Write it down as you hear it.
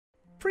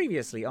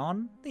Previously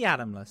on The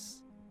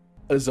Atomless.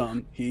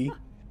 Azhaam, he.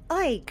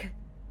 Ike.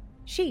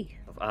 She.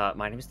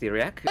 My name is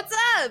Theriac. What's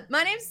up?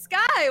 My name's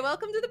Skye.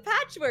 Welcome to the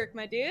Patchwork,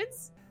 my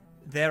dudes.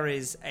 There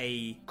is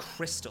a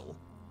crystal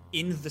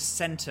in the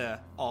center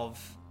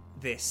of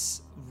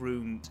this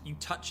room. You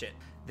touch it.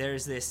 There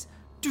is this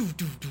doo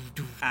doo doo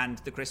doo, and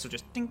the crystal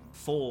just ding,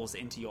 falls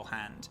into your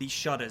hand. These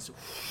shutters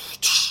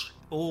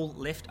all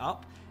lift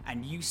up,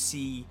 and you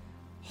see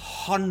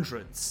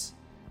hundreds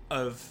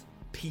of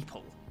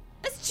people.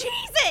 Let's cheese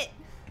it!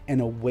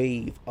 And a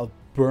wave of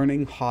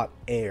burning hot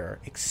air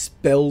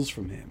expels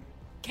from him.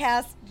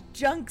 Cast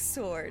Junk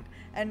Sword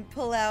and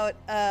pull out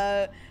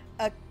a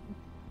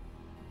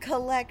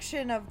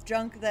collection of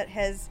junk that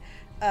has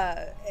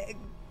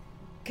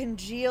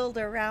congealed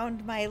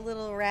around my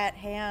little rat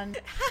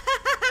hand.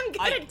 I'm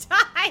gonna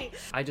die!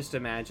 I just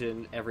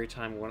imagine every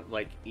time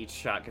each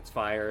shot gets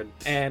fired,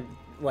 and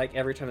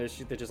every time they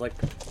shoot, they're just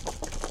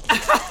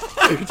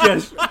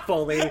just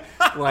fully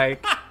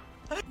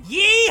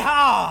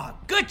Yeehaw!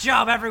 Good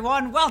job,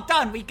 everyone. Well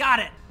done. We got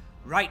it.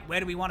 Right, where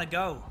do we want to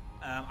go?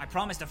 I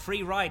promised a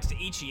free ride to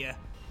each of you.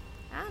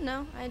 I don't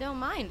know. I don't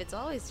mind. It's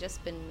always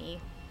just been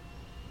me.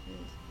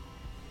 And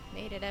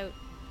made it out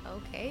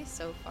okay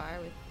so far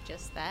with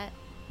just that.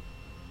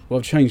 Well,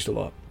 I've changed a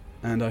lot,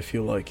 and I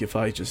feel like if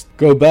I just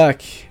go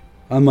back,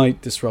 I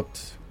might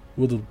disrupt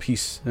what little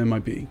peace there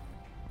might be.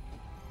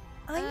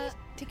 I need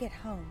to get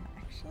home,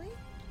 actually.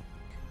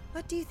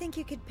 What do you think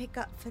you could pick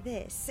up for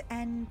this?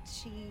 And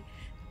she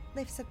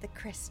lifts up the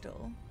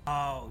crystal.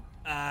 Oh,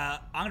 I'm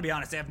gonna be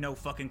honest, I have no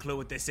fucking clue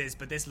what this is,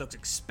 but this looks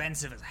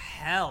expensive as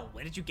hell.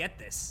 Where did you get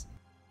this?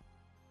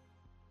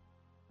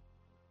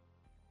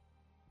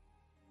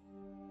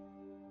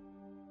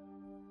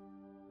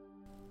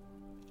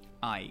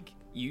 Ike,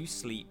 you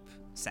sleep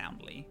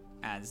soundly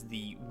as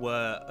the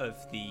whir of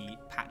the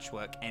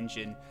Patchwork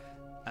engine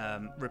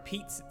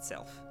repeats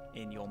itself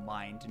in your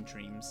mind and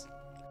dreams.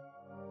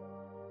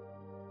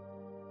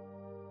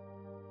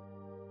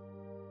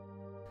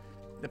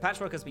 The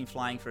Patchwork has been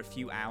flying for a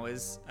few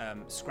hours.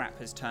 Scrap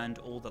has turned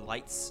all the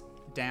lights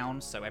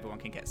down so everyone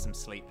can get some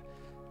sleep.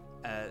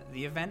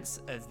 The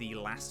events of the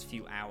last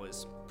few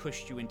hours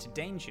pushed you into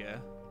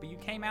danger, but you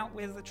came out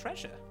with a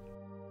treasure.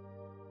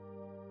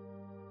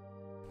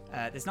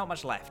 There's not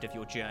much left of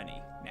your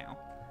journey now.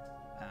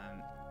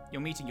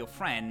 You're meeting your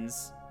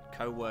friends,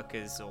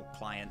 co-workers or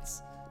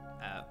clients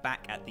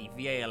back at the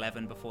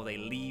VA-11 before they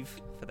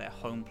leave for their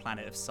home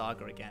planet of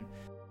Saga again.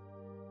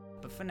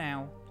 But for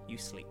now, you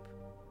sleep.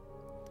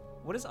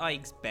 What does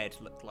Ike's bed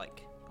look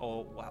like?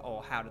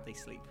 Or how did they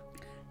sleep?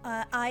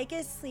 Ike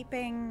is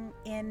sleeping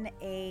in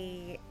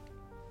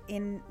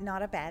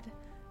not a bed.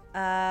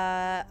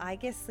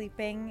 Ike is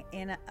sleeping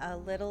in a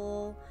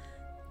little,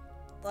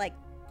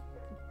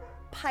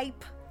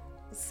 pipe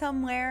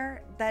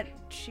somewhere that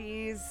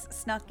she's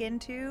snuck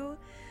into.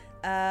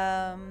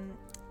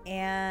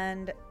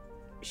 And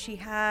she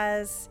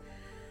has,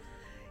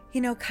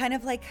 kind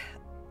of like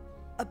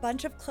a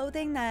bunch of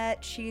clothing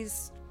that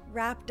she's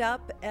wrapped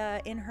up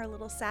in her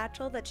little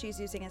satchel that she's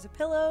using as a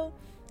pillow.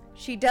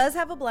 She does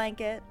have a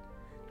blanket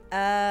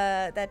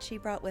that she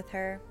brought with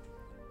her.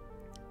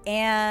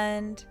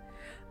 And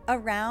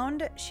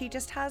around, she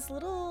just has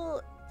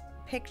little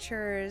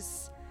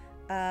pictures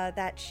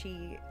that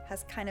she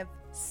has kind of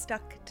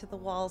stuck to the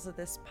walls of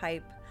this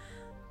pipe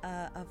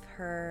of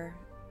her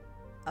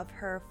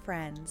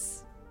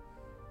friends.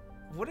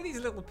 What do these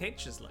little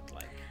pictures look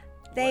like?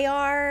 They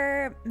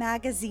are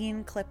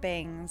magazine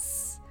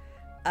clippings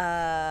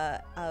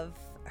of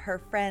her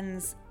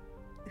friends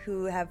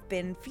who have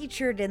been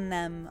featured in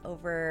them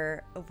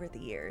over the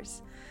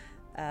years.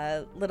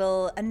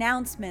 Little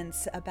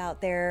announcements about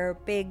their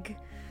big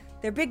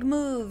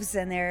moves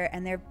and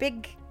their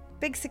big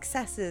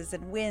successes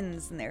and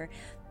wins and their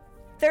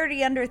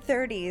 30 under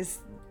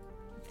 30s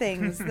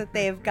things that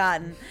they've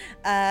gotten.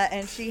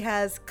 And she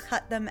has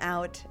cut them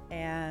out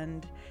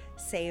and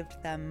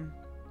saved them.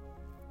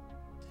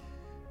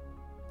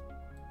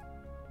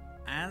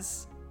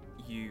 As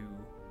you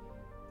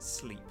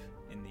sleep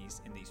in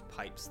these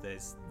pipes,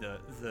 there's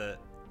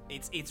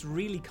it's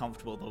really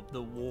comfortable.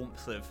 The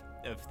warmth of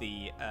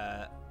the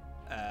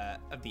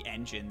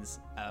engines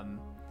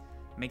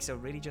makes a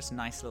really just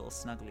nice little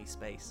snuggly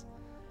space.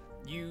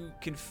 You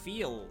can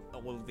feel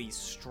all of these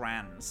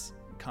strands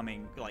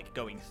going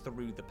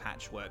through the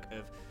patchwork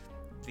of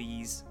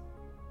these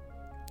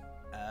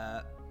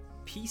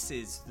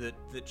pieces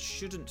that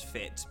shouldn't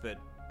fit, but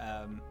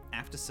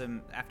after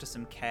some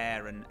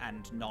care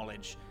and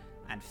knowledge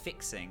and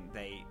fixing,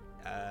 they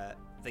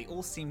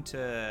all seem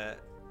to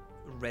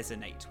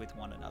resonate with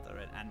one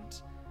another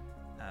and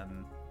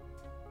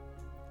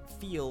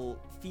feel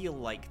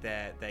like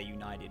they're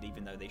united,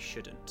 even though they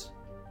shouldn't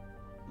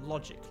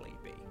logically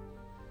be.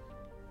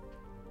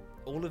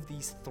 All of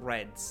these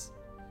threads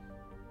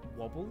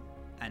wobble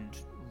and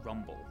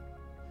rumble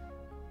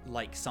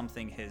like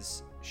something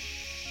has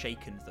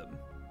shaken them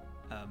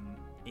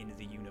in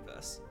the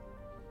universe.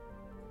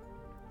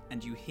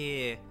 And you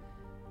hear...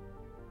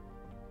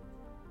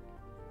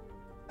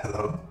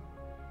 Hello?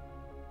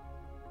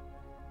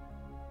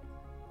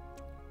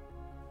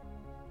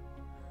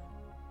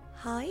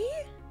 Hi?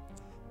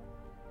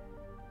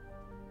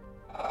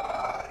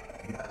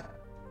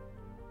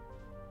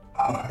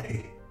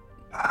 I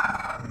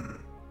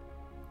am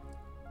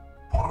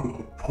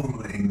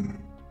pulling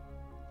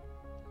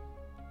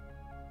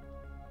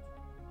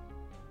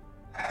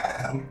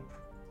help.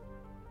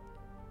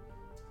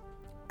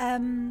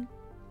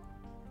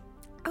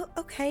 Oh,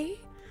 okay.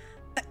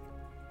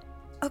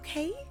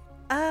 Okay.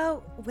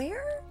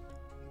 Where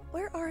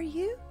are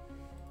you?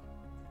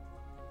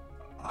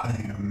 I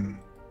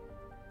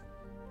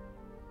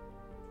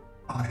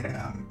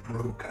am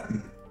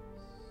broken.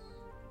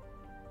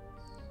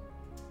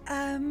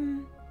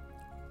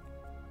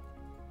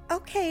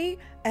 Okay.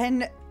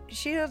 And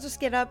she'll just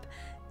get up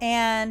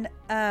and,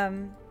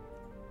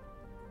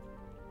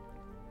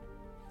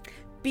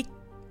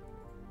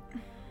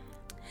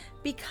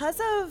 because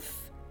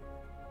of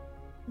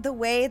the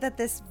way that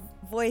this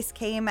voice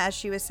came as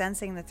she was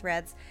sensing the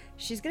threads,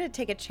 she's going to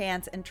take a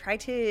chance and try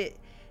to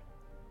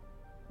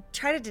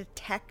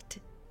detect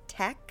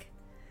tech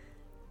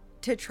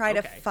to try to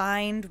Okay.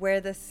 find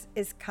where this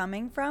is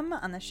coming from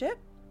on the ship.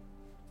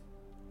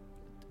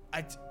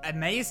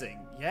 Amazing.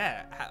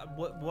 Yeah.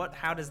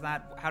 How does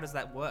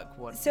that work?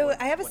 So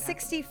I have a what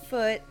happens?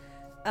 60-foot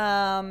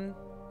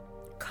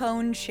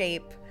cone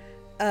shape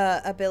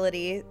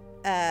ability.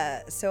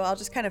 So I'll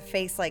just kind of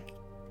face like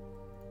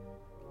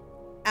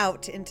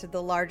out into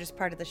the largest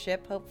part of the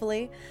ship,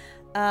 hopefully,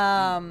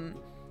 to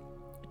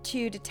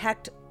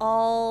detect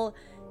all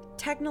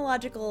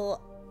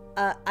technological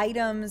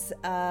items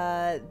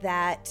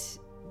that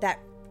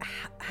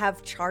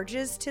have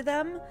charges to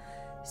them.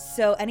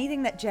 So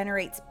anything that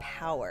generates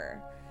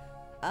power.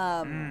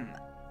 I'm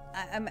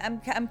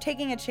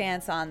taking a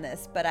chance on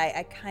this, but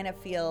I kind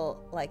of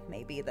feel like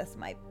maybe this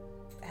might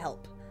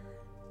help.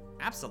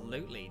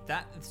 Absolutely.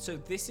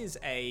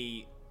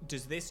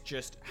 Does this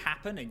just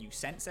happen and you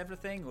sense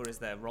everything, or is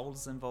there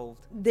rolls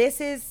involved? This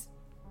is,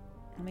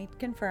 let me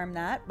confirm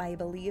that. I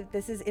believe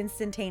this is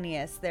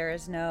instantaneous.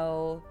 There's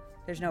no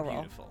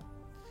roll. Beautiful.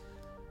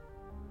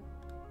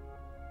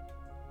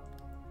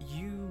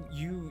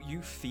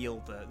 You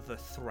feel the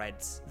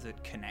threads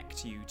that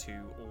connect you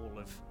to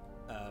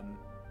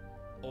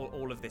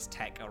all of this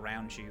tech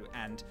around you,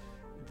 and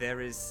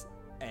there is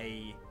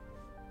a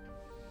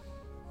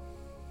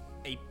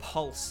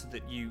pulse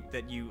that you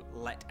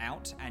let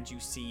out, and you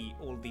see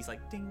all of these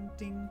like ding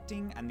ding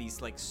ding, and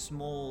these like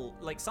small,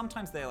 like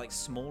sometimes they're like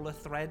smaller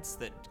threads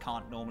that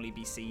can't normally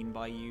be seen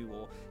by you,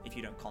 or if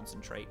you don't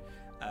concentrate.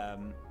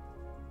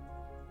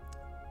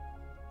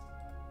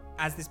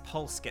 As this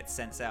pulse gets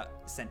sent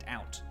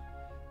out,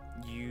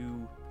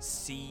 you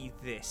see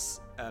this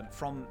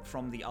from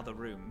the other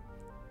room,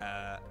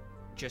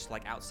 just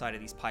like outside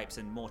of these pipes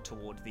and more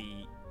toward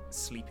the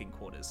sleeping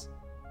quarters.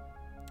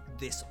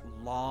 This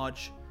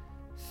large,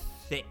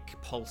 thick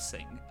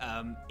pulsing.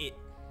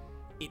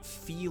 It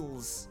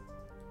feels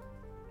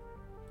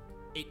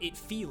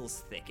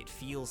thick. It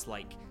feels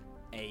like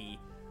a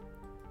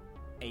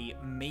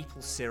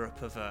maple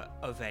syrup of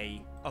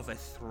a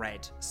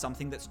thread,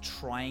 something that's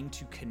trying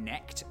to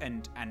connect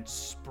and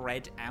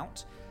spread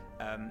out.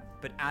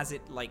 But as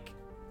it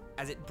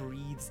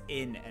breathes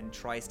in and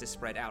tries to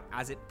spread out,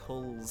 as it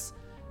pulls,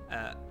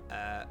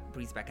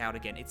 breathes back out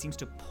again, it seems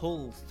to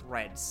pull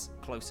threads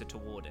closer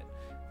toward it,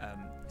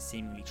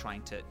 seemingly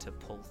trying to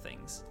pull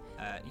things.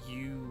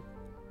 You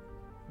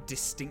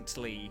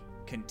distinctly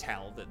can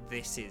tell that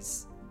this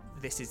is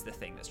the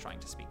thing that's trying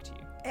to speak to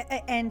you.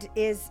 And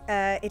is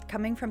it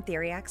coming from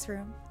Theriac's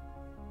room?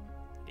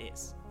 It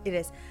is. It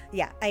is.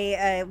 Yeah,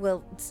 I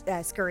will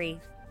scurry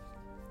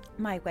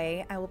my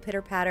way. I will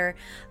pitter patter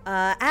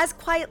as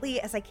quietly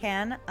as I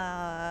can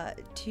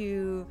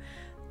to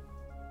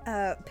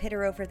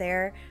pitter over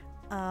there.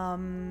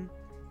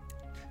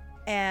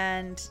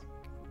 And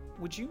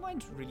would you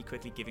mind really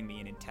quickly giving me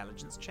an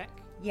intelligence check?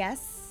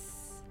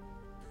 yes.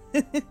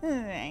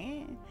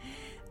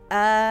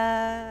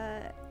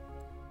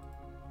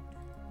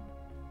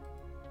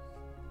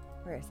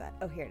 Where is that?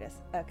 Oh, here it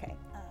is. Okay.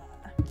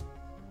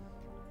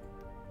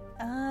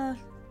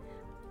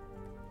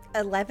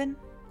 11.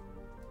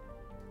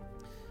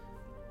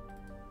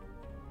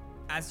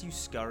 As you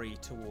scurry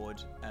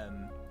toward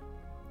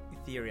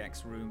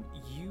Theriac's room,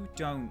 you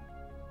don't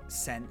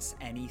sense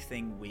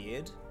anything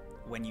weird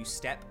when you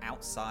step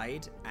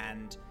outside,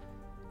 and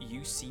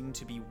you seem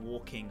to be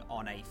walking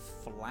on a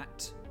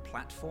flat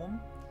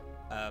platform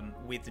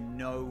with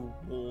no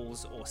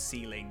walls or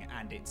ceiling,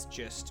 and it's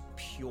just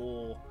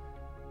pure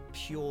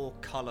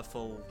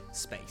colorful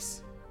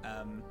space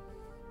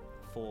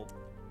for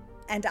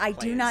And I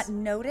do not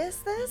players. notice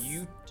this?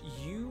 You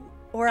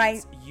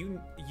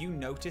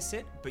notice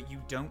it, but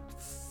you don't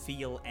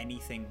feel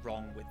anything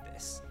wrong with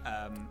this.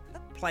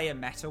 Player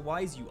meta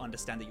wise, you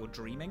understand that you're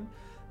dreaming,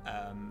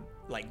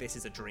 like this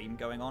is a dream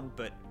going on,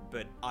 but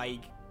I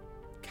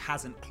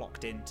hasn't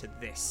clocked into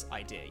this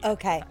idea yet.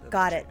 Okay,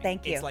 got it.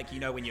 Thank you. It's like,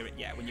 when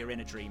you're in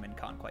a dream and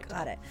can't quite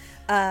Got tell. it.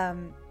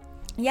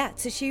 Yeah,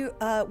 so she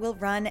will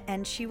run,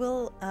 and she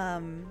will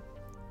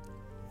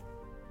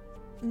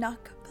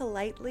knock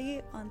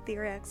politely on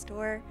Theriac's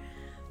door.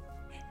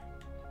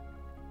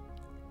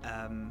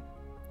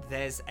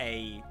 there's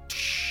a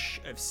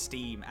of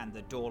steam, and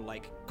the door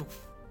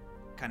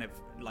kind of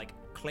like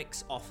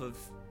clicks off of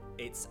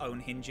its own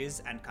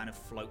hinges and kind of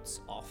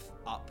floats off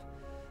up.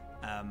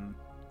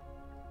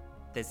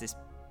 There's this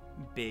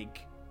big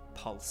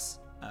pulse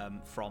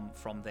from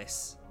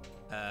this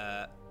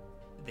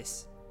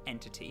this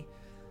entity.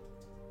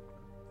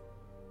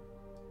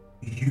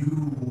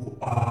 You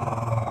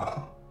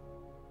are...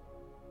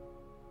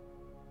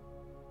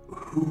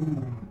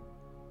 Who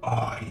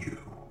are you?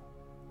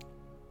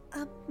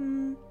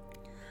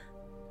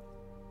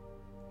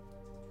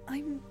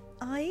 I'm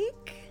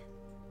Ike.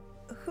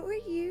 Who are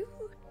you?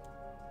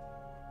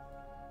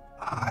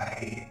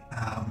 I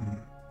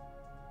am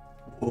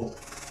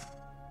Wolf.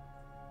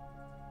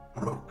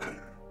 Broken.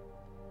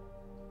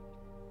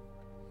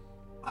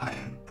 I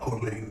am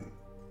pulling.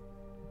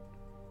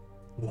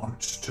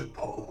 Wants to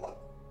pull.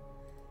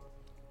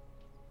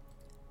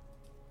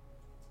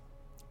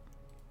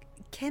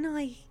 Can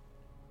I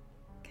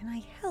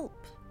help?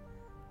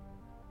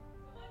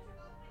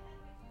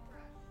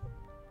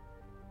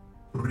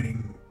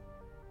 Bring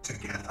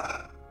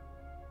together.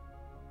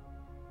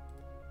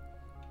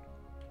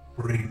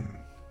 Bring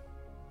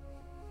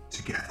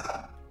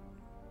together.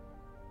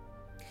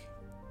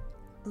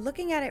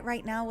 Looking at it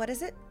right now, what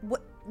is it?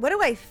 What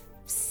do I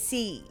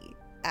see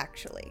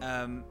actually?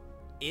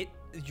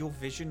 Your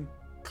vision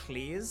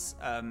clears.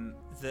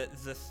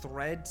 The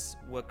threads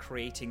were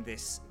creating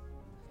this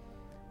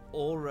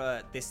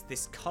aura,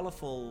 this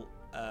colorful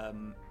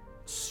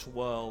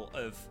swirl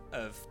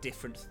of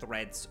different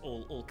threads,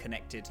 all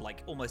connected,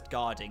 like almost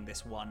guarding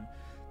this one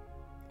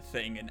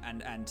thing.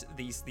 And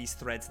these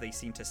threads, they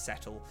seem to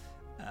settle,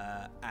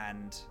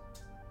 and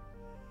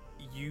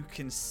you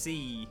can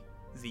see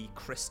the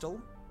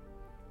crystal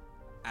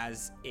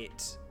as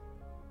it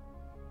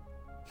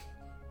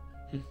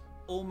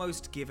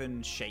almost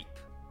given shape,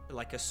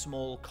 like a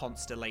small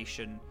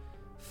constellation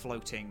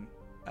floating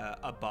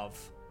above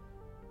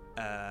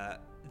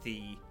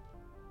the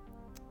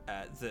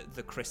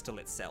crystal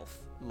itself,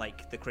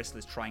 like the crystal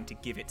is trying to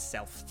give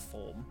itself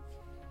form.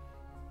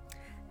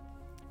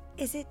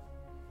 Is it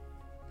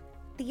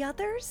the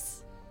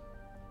others?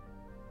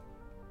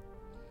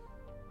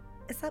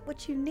 Is that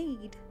what you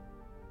need?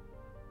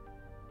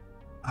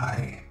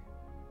 I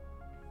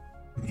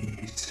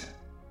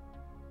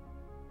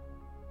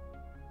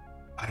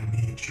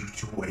need you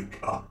to wake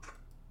up.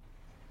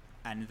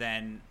 And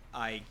then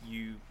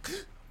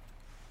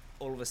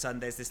all of a sudden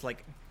there's this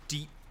like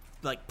deep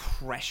like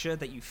pressure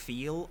that you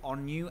feel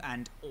on you,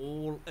 and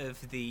all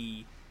of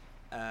the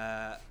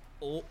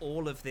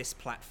all of this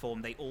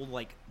platform, they all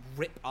like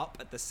rip up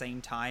at the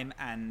same time,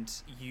 and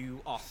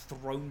you are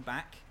thrown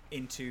back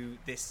into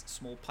this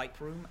small pipe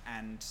room.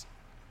 And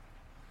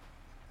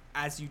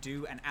as you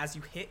do, and as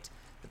you hit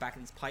the back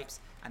of these pipes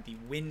and the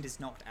wind is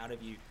knocked out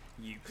of you,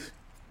 you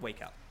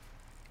wake up.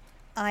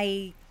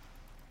 I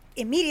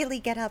immediately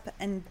get up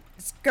and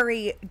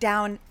scurry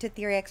down to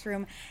Theriac's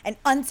room and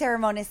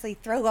unceremoniously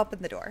throw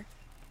open the door.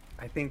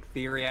 I think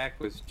Theriac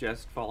was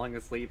just falling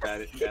asleep at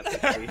the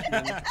station.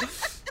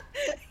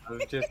 I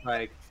was just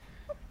like,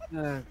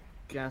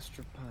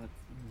 gastropod.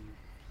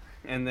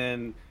 And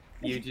then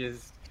you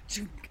just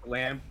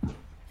lamp,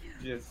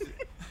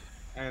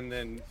 and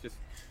then just,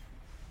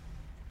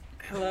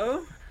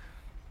 hello?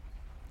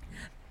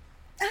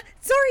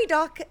 Sorry,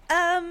 Doc.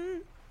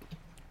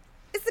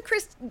 Is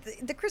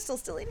the crystal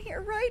still in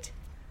here, right?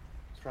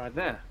 It's right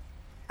there.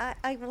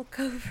 I will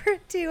go over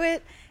to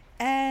it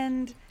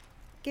and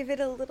give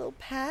it a little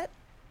pat.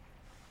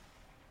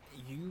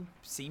 You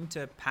seem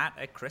to pat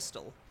a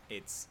crystal.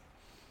 It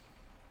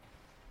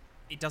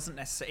doesn't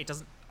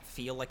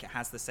feel like it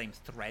has the same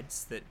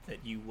threads that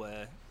you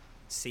were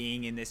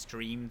seeing in this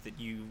dream, that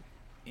you,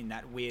 in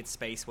that weird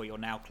space where you're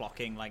now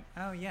clocking, like,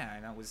 oh yeah,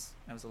 that was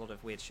a lot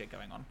of weird shit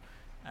going on.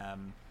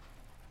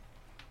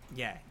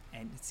 Yeah,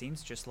 and it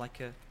seems just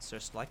like a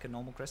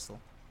normal crystal.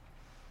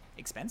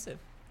 Expensive.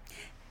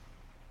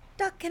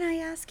 Doc, can I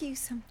ask you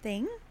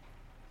something?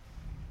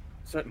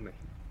 Certainly.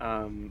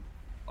 Are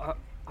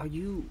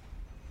you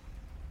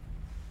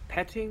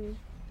petting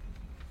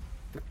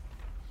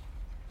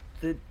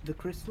the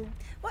crystal?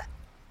 What?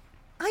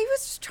 I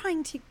was just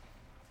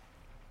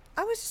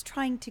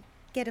trying to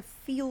get a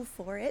feel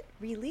for it,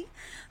 really.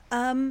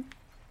 Can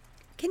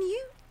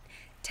you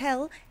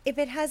tell if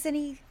it has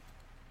any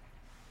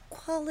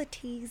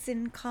qualities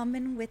in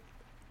common with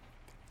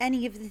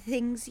any of the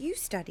things you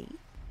study?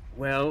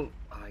 Well,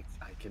 I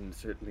can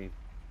certainly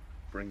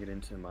bring it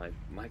into my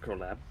micro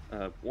lab.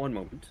 One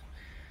moment.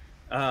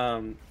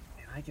 And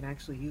I can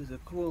actually use a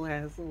cool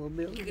ass little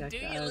ability that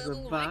as a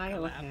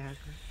biohacker.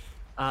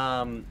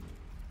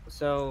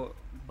 So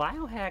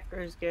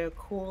biohackers get a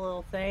cool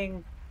little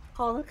thing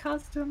called a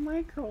custom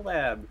micro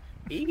lab.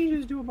 You can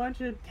just do a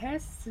bunch of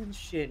tests and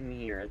shit in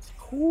here. It's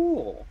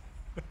cool.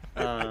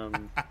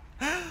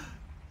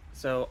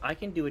 So I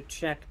can do a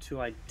check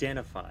to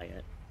identify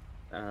it.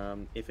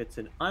 If it's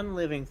an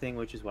unliving thing,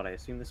 which is what I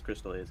assume this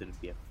crystal is, it'd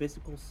be a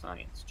physical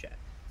science check,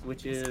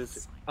 which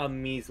is a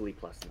measly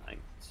 +9.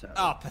 So.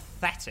 Oh,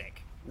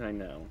 pathetic. I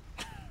know.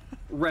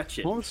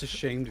 Wretched. I'm almost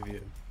ashamed of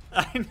you.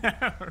 I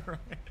know,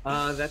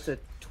 right? That's a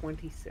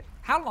 26.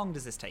 How long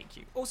does this take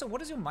you? Also, what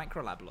does your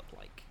microlab look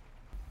like?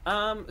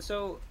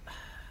 So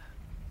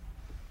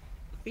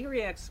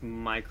Theriac's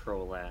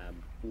microlab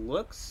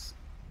looks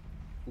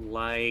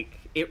like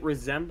it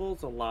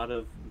resembles a lot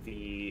of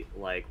the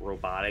like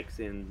robotics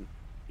in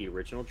the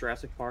original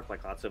Jurassic Park,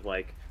 like lots of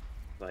like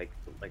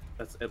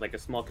that's like a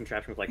small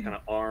contraption with like kind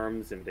of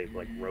arms, and they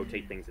like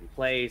rotate things in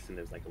place, and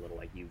there's like a little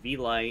like UV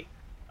light,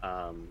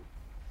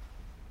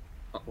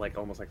 like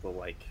almost like the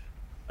like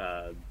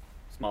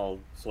small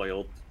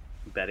soiled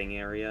bedding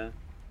area,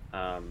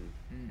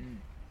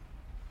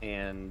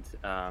 and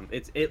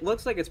it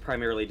looks like it's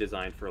primarily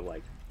designed for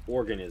like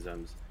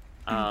organisms,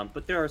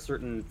 but there are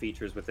certain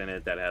features within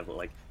it that have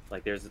like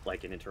there's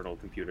like an internal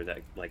computer that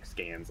like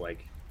scans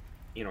like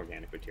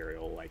inorganic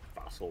material like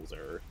fossils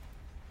or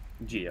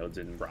geodes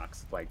and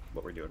rocks, like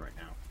what we're doing right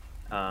now.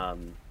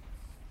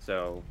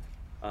 So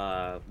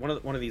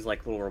one of these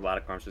like little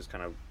robotic arms just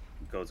kind of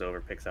goes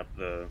over, picks up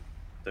the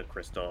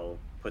crystal,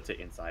 puts it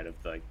inside of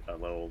like a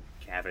little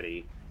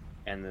cavity,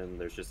 and then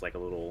there's just like a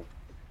little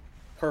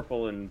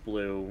purple and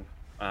blue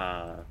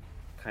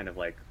kind of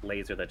like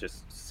laser that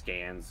just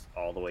scans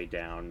all the way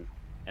down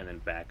and then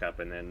back up,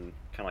 and then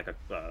kind of like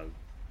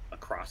a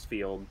cross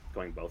field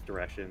going both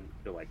directions,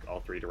 or like all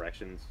three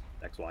directions,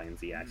 X, Y, and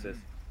Z axis.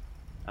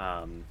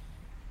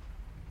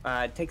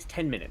 It takes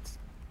 10 minutes.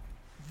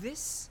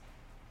 This,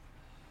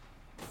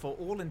 for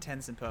all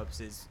intents and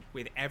purposes,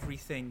 with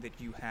everything that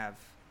you have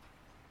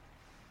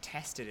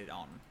tested it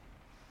on,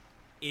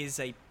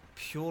 is a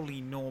purely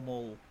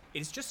normal...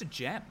 It's just a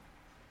gem.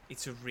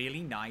 It's a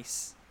really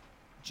nice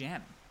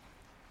gem.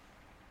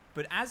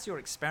 But as your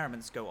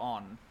experiments go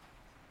on,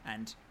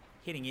 and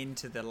hitting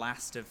into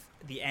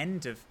the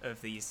end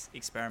of these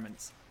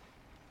experiments,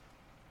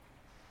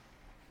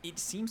 it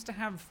seems to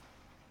have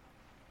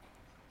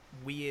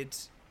weird...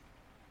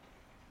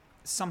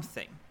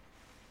 Something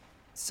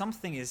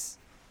is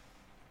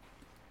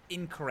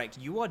incorrect.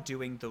 You are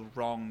doing the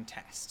wrong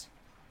test.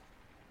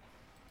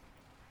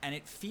 And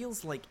it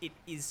feels like it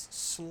is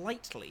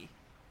slightly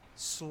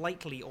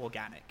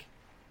organic.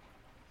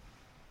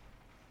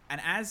 And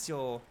as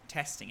you're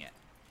testing it,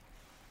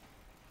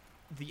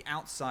 the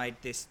outside,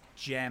 this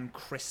gem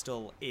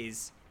crystal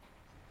is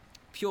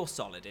pure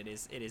solid. It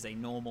is a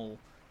normal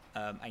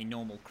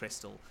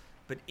crystal.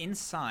 But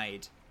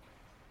inside,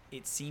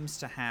 it seems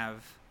to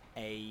have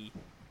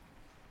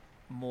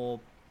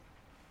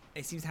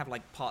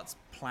like parts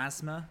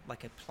plasma,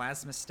 like a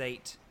plasma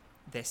state.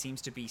 There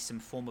seems to be some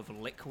form of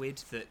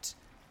liquid that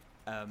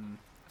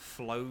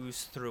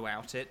flows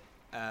throughout it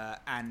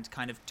and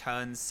kind of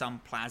turns some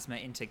plasma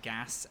into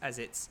gas as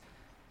it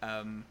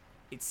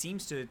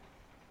seems to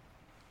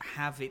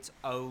have its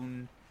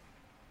own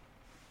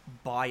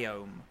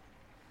biome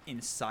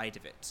inside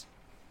of it.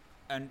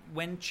 And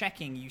when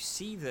checking, you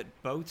see that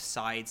both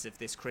sides of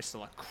this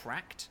crystal are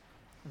cracked,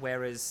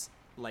 whereas,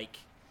 like,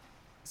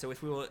 so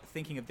if we were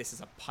thinking of this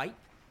as a pipe,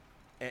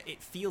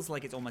 it feels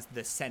like it's almost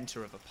the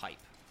center of a pipe.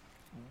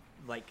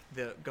 Like,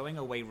 the going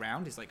away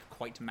round is, like,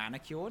 quite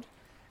manicured,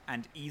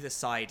 and either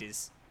side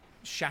is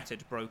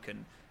shattered,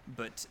 broken,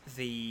 but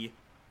the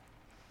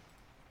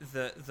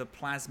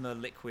plasma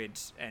liquid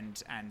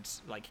and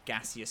like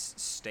gaseous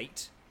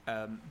state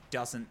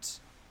doesn't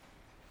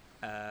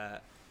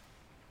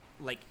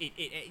like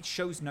it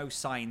shows no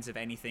signs of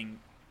anything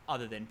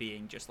other than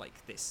being just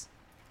like this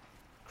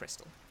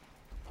crystal.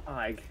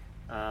 I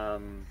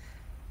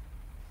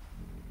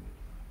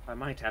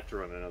might have to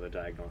run another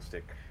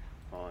diagnostic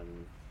on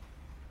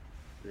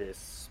this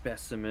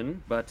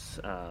specimen, but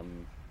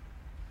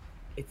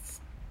it's...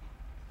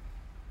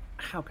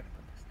 How can I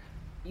put this?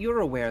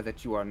 You're aware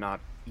that you are not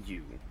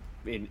you,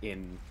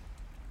 in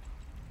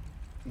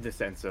the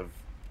sense of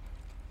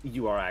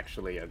you are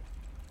actually a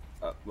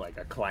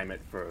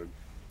climate for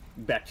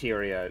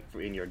bacteria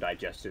in your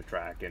digestive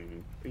tract,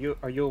 and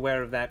are you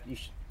aware of that? You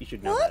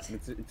should know What?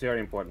 that. It's very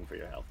important for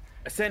your health.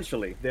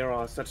 Essentially, there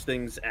are such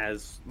things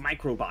as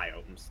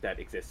microbiomes that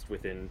exist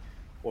within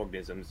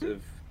organisms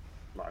of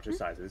larger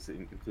sizes,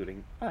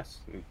 including us.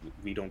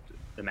 We don't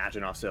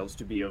imagine ourselves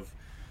to be of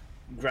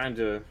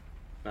grander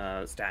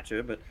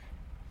stature, but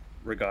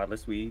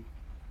regardless, we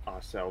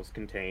ourselves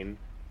contain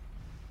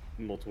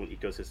multiple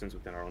ecosystems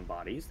within our own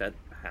bodies that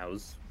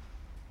house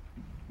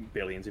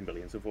billions and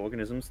billions of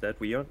organisms that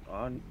we are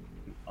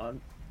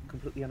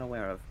completely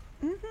unaware of.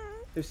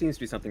 There seems to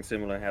be something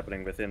similar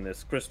happening within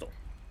this crystal.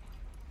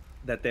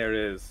 That there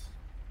is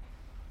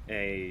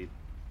a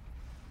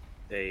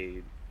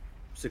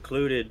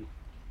secluded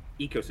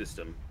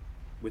ecosystem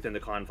within the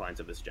confines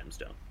of this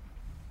gemstone.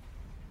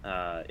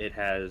 It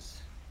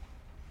has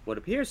what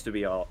appears to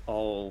be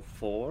all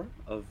four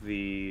of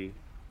the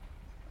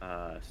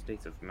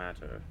states of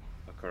matter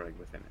occurring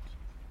within it.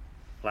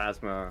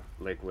 Plasma,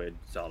 liquid,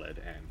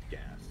 solid, and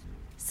gas.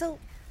 So,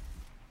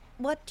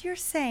 what you're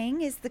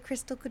saying is the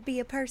crystal could be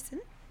a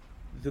person?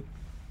 The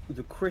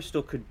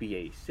crystal could be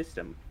a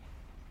system.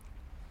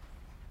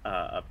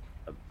 A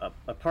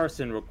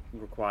person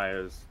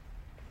requires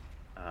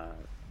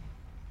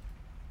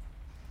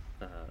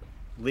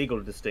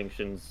legal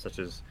distinctions such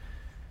as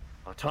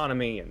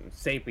autonomy and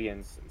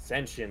sapience and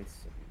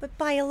sentience. But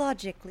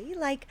biologically,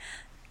 like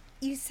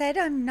you said,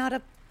 I'm not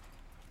a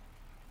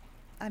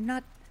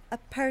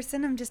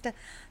person, I'm just a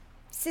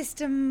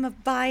system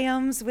of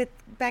biomes with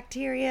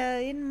bacteria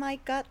in my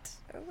gut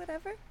or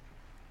whatever.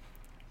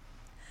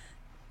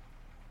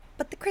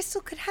 But the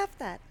crystal could have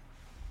that.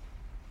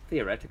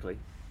 Theoretically.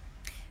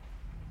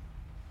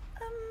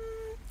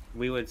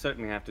 We would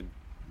certainly have to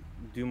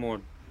do more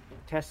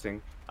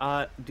testing.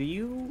 Do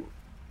you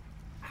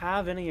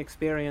have any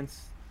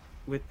experience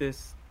with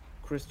this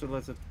crystal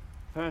as a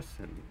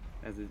person,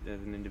 as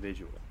an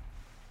individual?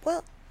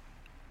 Well,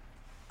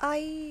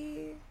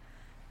 I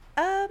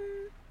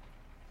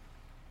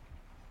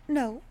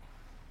no.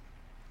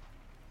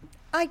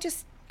 I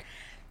just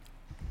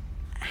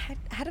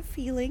had a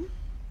feeling.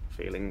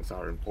 Feelings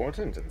are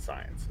important in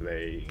science.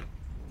 They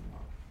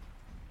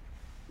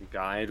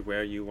guide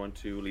where you want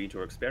to lead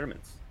your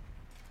experiments.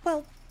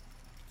 Well,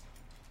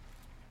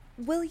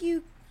 will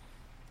you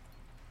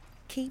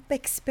keep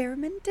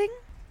experimenting?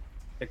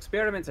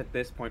 Experiments at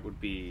this point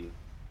would be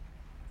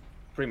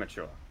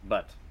premature,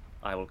 but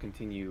I will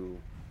continue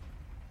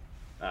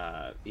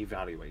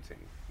evaluating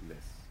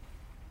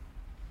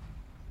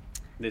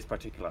this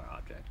particular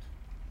object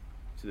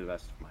to the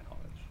best of my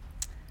knowledge.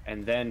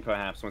 And then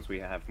perhaps once we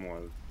have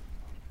more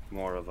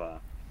of an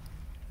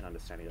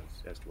understanding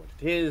as to what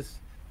it is,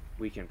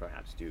 we can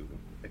perhaps do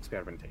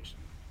experimentation.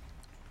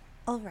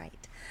 All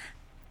right.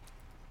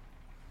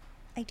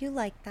 I do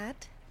like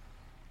that.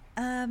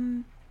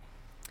 Don't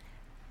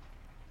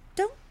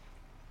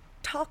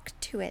talk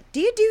to it. Do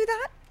you do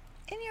that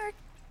in your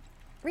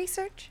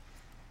research?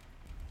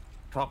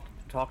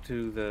 Talk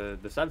to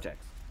the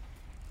subjects.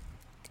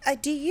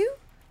 Do you?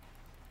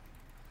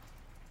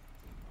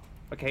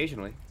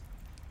 Occasionally,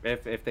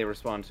 if they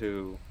respond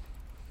to,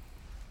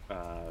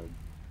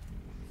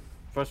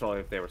 first of all,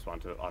 if they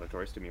respond to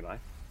auditory stimuli,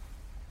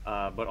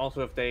 but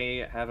also if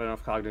they have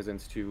enough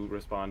cognizance to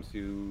respond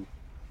to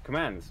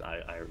commands,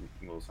 I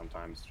will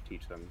sometimes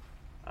teach them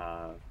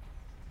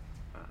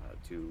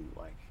to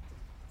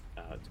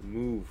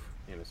move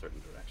in a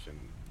certain direction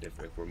if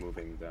we're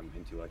moving them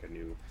into like a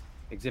new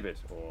exhibit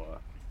or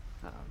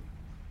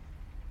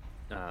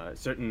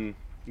certain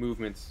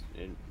movements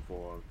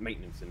for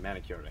maintenance and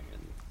manicuring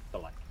and the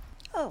like.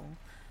 Oh,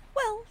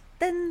 well,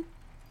 then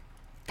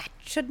that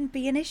shouldn't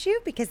be an issue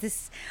because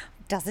this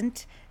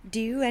doesn't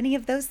do any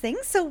of those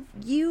things, so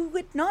you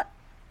would not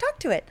talk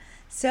to it.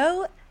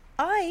 So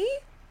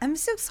I'm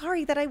so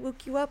sorry that I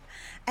woke you up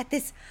at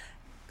this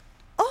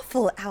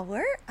awful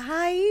hour.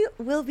 I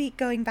will be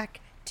going back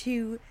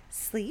to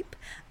sleep.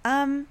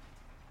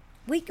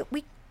 We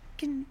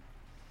can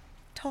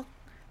talk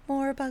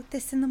more about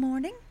this in the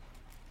morning.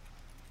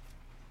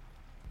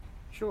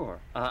 Sure.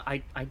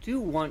 I do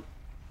want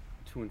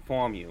to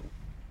inform you.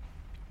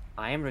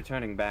 I am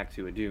returning back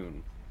to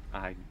Adun.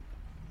 I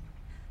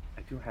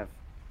do have.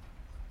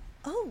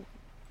 Oh.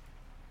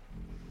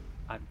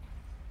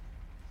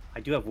 I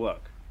do have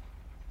work.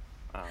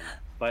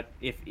 But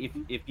if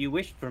you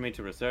wished for me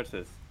to research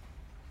this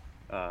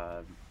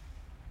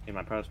in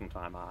my personal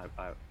time,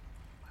 I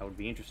would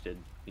be interested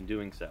in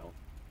doing so,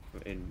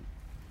 in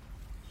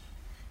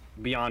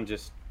beyond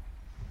just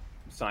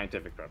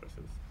scientific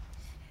purposes.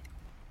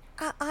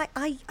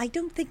 I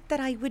don't think that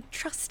I would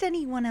trust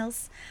anyone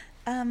else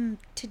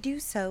to do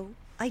so.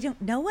 I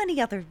don't know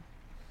any other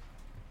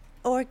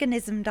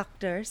organism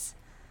doctors.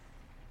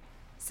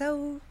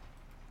 So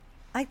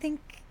I think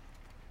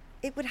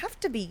it would have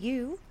to be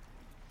you.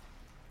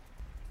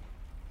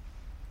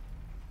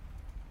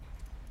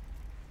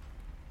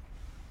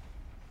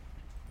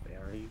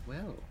 Very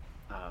well.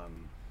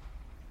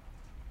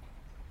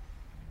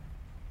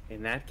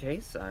 In that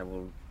case, I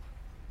will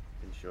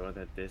ensure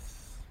that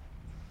this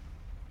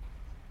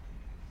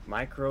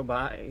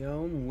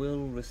microbiome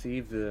will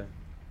receive the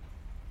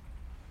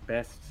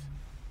best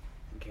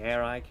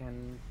care I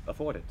can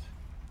afford it.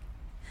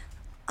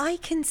 I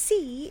can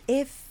see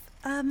if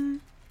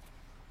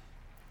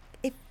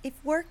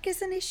work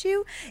is an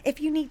issue,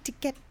 if you need to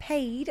get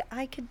paid,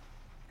 I could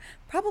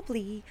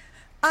probably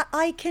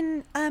I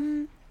can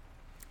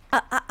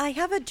I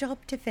have a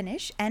job to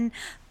finish, and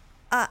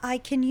I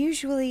can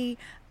usually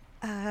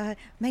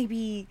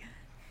maybe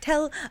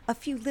tell a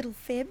few little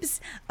fibs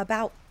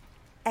about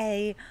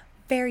a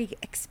very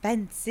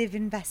expensive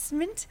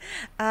investment.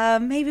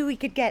 Maybe we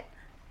could get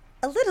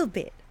a little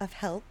bit of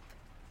help.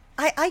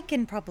 I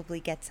can probably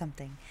get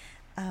something.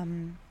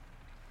 And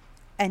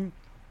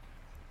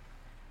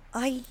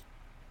I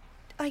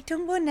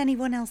don't want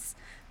anyone else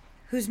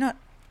who's not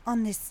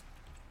on this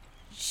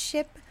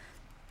ship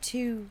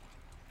to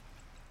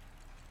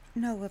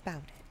know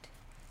about it.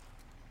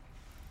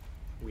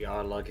 We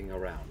are lugging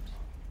around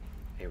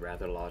a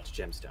rather large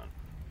gemstone.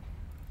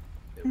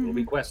 There will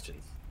be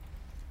questions.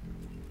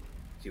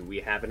 Do we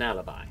have an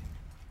alibi?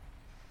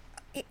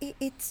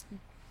 It's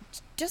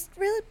just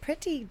really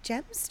pretty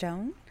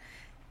gemstone.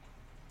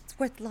 It's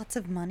worth lots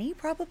of money,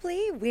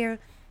 probably.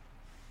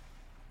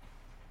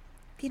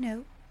 you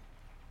know,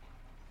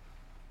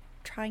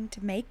 trying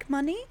to make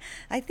money.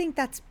 I think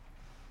that's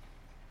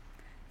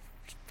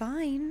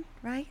fine,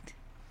 right?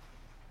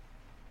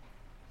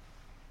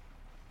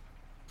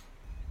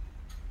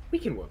 We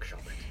can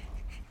workshop it.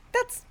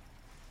 That's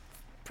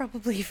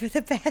probably for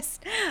the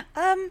best.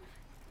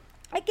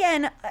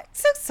 Again,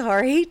 so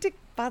sorry to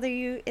bother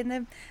you in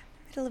the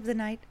middle of the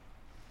night.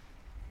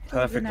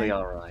 Perfectly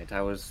all right.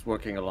 I was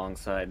working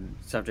alongside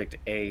Subject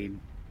A.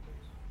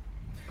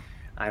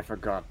 I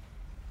forgot.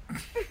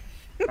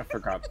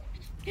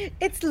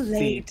 It's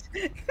late.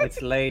 See,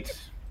 it's late.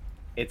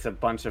 It's a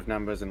bunch of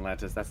numbers and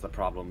letters. That's the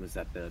problem, is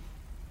that they're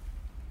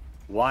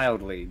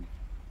wildly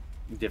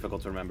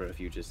difficult to remember if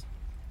you just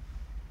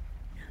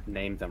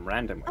name them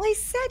randomly. I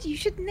said you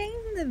should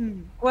name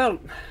them. Well,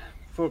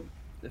 for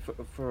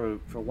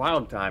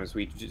wild times,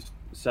 we just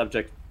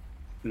subject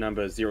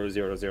number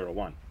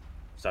 0001,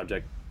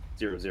 subject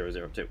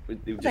 0002.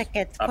 That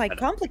gets quite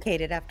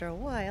complicated after a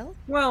while.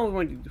 Well,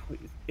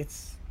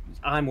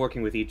 I'm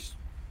working with each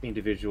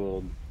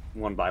individual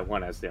one by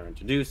one as they're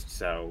introduced,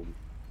 so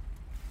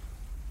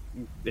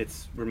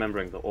it's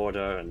remembering the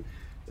order, and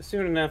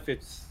soon enough,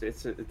 it's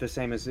the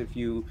same as if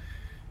you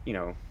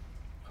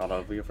call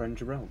over your friend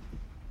Jerome,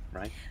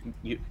 right?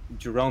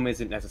 Jerome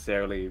isn't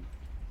necessarily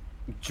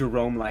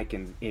Jerome-like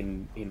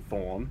in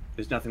form.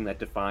 There's nothing that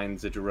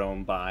defines a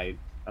Jerome by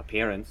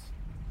appearance,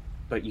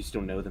 but you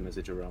still know them as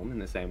a Jerome in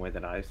the same way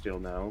that I still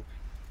know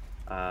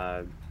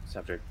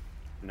subject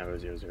number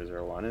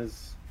 0001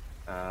 is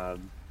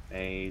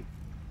a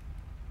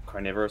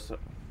carnivorous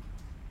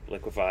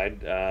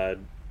liquefied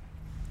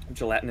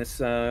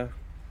gelatinous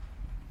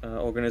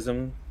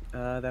organism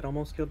that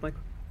almost killed my...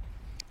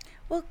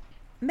 Well,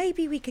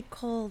 maybe we could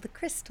call the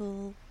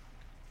crystal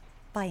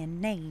by a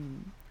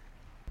name.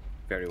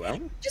 Very well.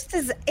 Just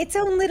as its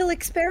own little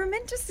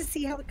experiment, just to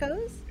see how it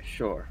goes.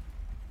 Sure.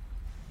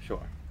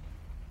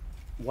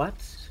 What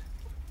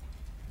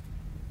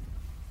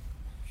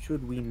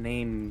should we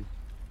name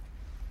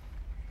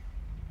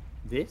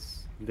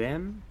this?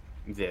 Them?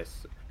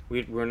 This?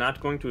 We're not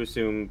going to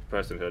assume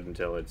personhood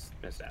until it's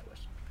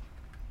established.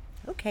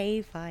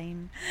 Okay,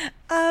 fine.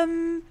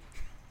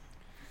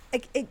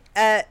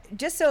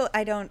 Just so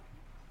I don't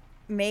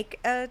make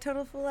a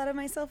total fool out of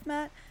myself,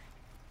 Matt,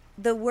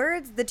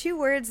 the two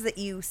words that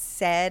you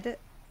said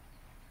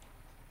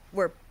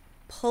were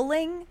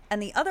pulling,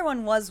 and the other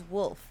one was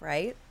wolf,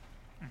 right?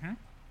 Mm-hmm.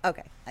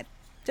 Okay.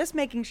 Just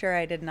making sure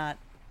I did not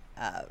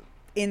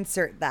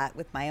insert that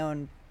with my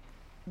own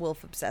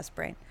wolf-obsessed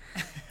brain.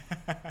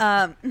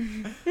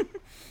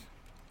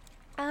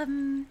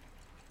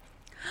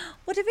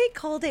 What if we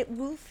called it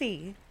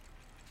Wolfie?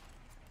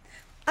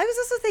 I was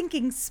also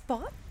thinking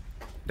Spot.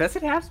 Does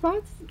it have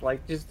spots?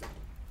 Like, just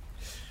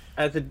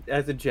as a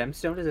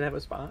gemstone, does it have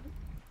a spot?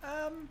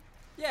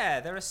 Yeah,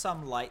 there are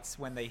some lights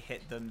when they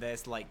hit them.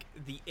 There's like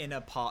the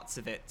inner parts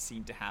of it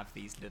seem to have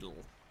these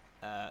little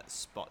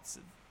spots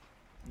of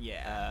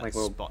like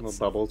spots little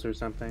bubbles or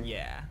something.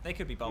 Yeah, they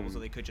could be bubbles, or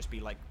they could just be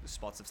like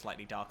spots of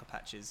slightly darker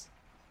patches.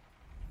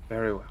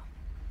 Very well.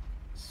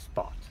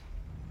 Spot.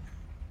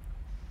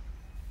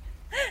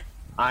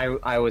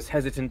 I was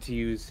hesitant to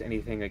use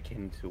anything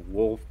akin to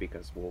wolf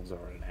because wolves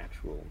are an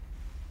actual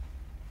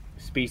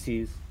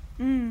species,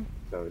 so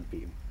it'd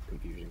be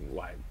confusing.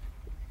 Why?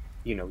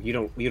 You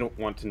don't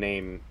want to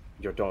name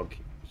your dog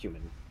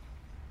human.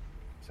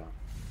 So.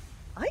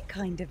 I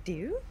kind of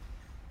do.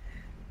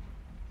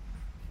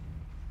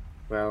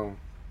 Well,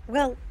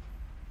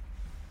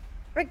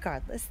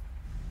 regardless.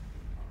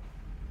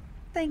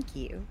 Thank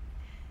you.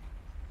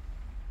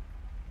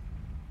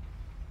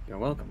 you're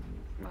welcome.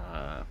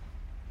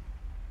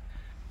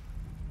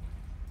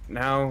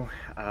 Now,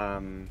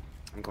 I'm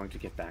going to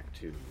get back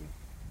to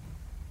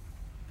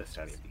the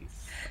study of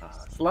these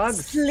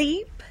slugs.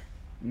 Sleep?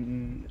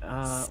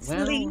 Well,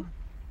 Sleep?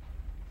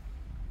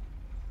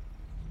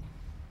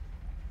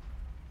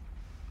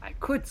 I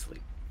could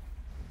sleep.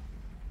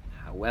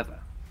 However,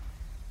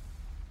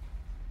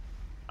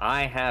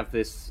 I have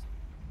this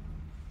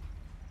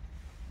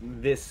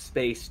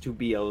space to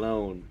be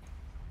alone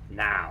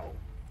now.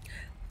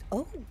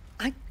 Oh,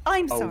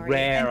 I'm A sorry.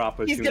 rare And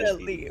opportunity. He's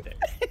gonna leave.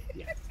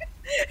 Yes.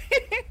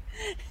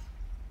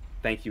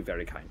 Thank you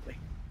very kindly.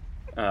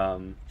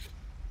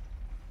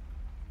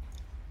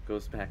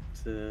 Goes back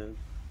to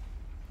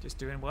Just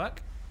doing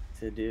work.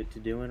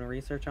 doing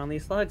research on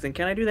these slugs. And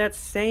can I do that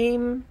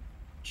same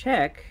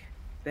check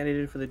that I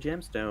did for the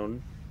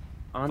gemstone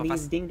on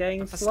these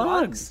ding-dang For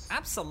slugs?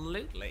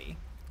 Absolutely.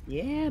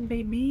 Yeah,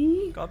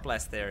 baby. God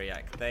bless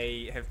Theriac.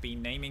 They have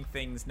been naming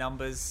things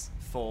numbers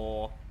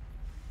for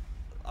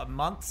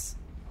months,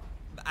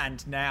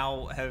 and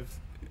now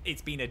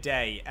it's been a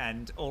day,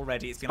 and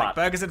already it's been Spot. like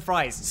burgers and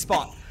fries.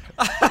 Spot.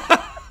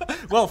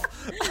 Wolf.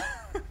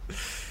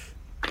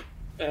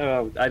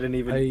 Oh, I didn't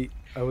even...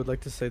 I would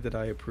like to say that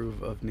I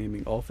approve of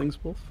naming all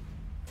things wolf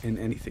and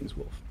anything's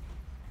wolf.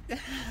 This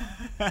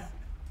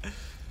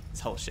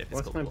whole ship is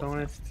What's called my Wolf.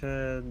 bonus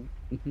to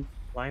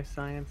life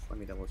science? Let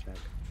me double check.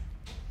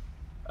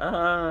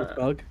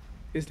 Bug?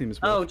 His name is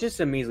Oh, Will. just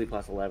a measly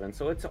plus 11,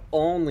 so it's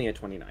only a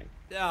 29.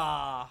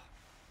 Ah,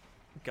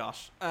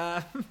 gosh.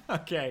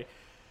 Okay.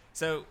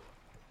 So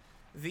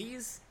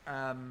these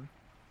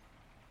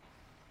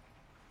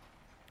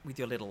with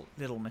your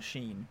little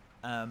machine,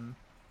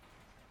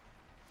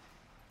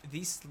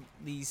 these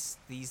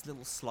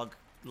little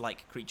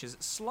slug-like creatures.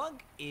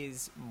 Slug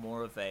is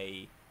more of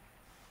a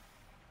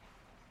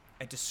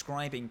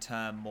describing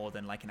term more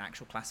than like an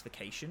actual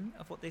classification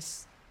of what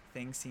this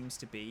thing seems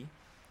to be.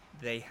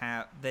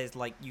 There's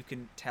like, you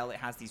can tell it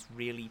has these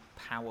really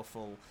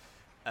powerful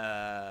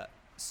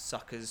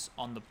suckers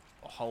on the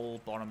whole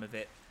bottom of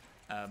it.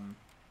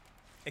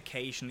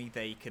 Occasionally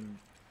they can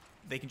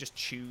just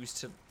choose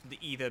to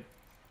either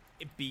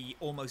be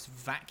almost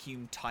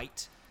vacuum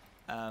tight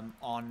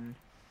on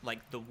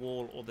like the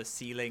wall or the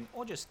ceiling,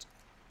 or just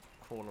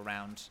crawl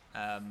around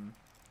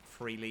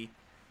freely.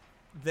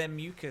 Their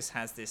mucus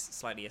has this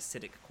slightly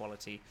acidic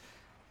quality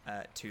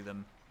to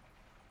them.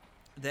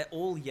 They're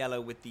all yellow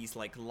with these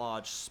like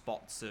large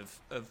spots of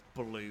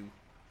blue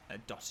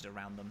dotted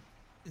around them.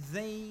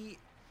 They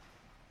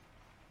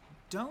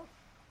don't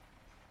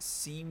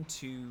seem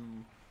to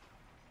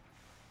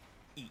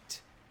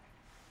eat.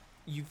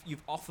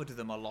 You've offered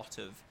them a lot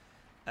of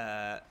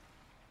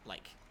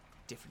like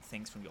different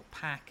things from your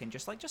pack, and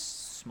just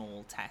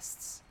small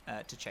tests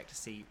to check to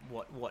see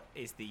what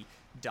is the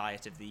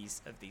diet of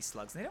these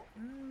slugs. They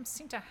don't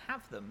seem to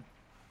have them,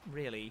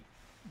 really.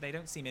 They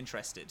don't seem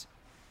interested.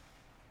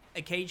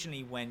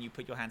 Occasionally, when you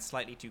put your hand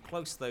slightly too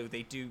close, though,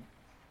 they do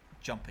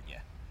jump at you.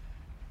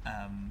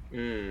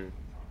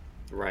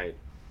 Right.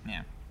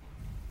 Yeah.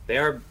 They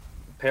are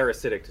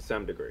parasitic to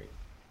some degree.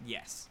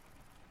 Yes.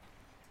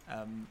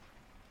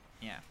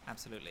 Yeah,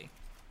 absolutely.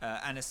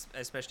 And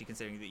especially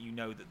considering that you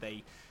know that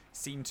they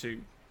seem to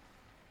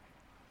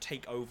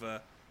take over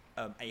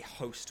a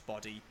host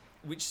body,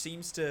 which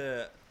seems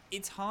to...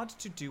 It's hard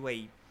to do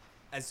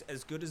as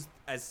good as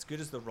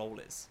the roll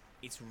is.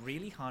 It's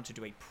really hard to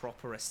do a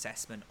proper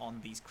assessment on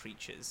these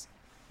creatures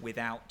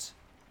without,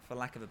 for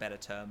lack of a better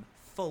term,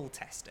 full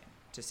testing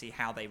to see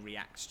how they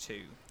react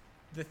to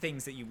the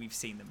things that we've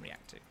seen them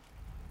react to.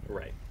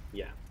 Right.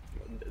 Yeah.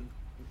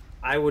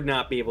 I would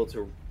not be able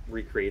to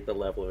recreate the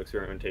level of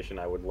experimentation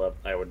I would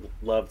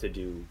love to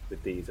do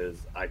with these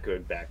as I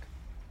could back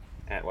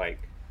at like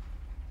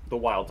the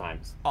wild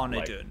times. On a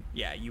like, dune.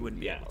 Yeah, you wouldn't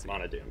be able to.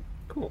 On a dune.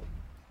 Cool.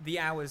 The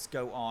hours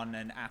go on,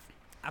 and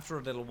after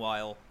a little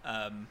while,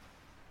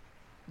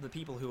 the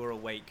people who are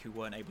awake, who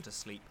weren't able to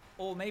sleep,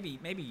 or maybe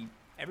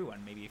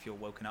everyone, maybe if you're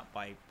woken up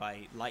by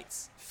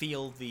lights,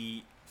 feel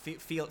a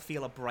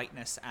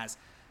brightness as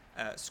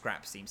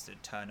Scrap seems to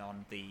turn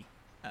on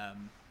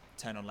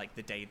like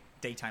the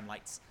daytime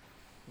lights,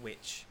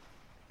 which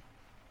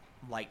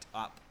light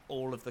up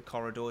all of the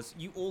corridors.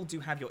 You all do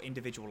have your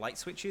individual light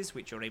switches,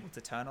 which you're able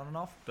to turn on and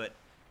off, but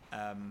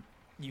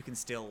you can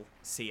still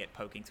see it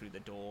poking through the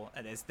door.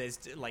 And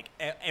there's like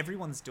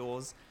everyone's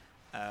doors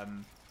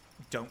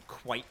don't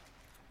quite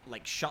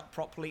like shut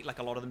properly. Like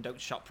a lot of them don't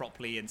shut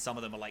properly, and some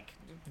of them are like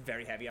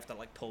very heavy. You have to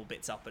like pull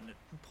bits up and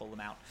pull them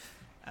out.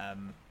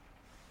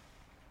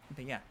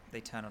 But yeah,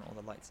 they turn on all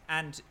the lights.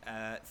 And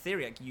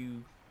Theriac,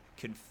 you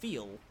can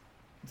feel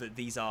that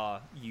these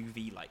are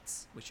UV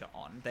lights which are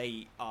on.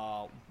 They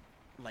are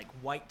like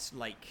white,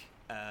 like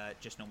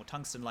just normal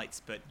tungsten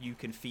lights, but you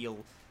can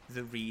feel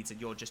the reeds and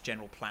your just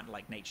general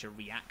plant-like nature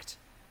react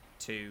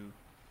to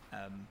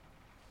the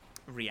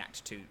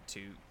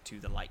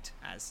light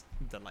as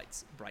the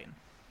lights brighten.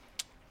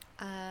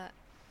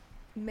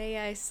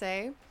 May I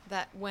say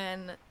that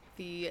when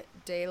the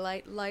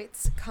daylight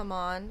lights come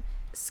on,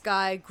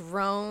 Skye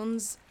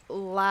groans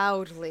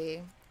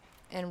loudly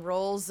and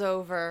rolls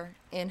over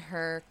in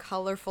her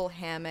colorful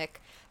hammock,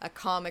 a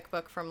comic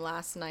book from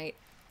last night,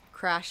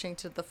 crashing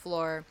to the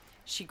floor.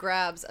 She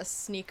grabs a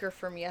sneaker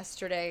from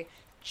yesterday,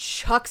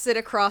 chucks it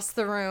across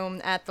the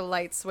room at the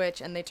light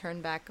switch, and they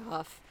turn back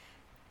off,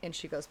 and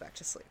she goes back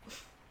to sleep.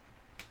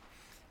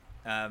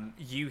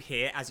 You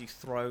hear, as you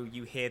throw,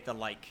 you hear the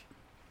like,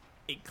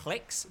 it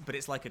clicks, but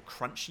it's like a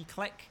crunchy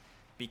click,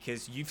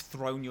 because you've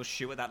thrown your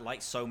shoe at that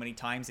light so many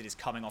times it is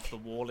coming off the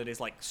wall. It is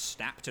like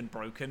snapped and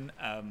broken.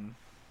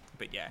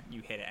 But yeah,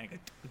 you hit it and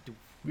it goes...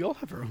 We all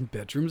have our own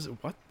bedrooms.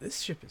 What?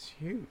 This ship is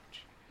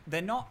huge.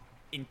 They're not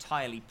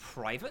entirely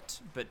private,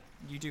 but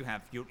you do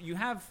have... You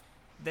have...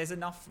 There's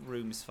enough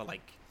rooms for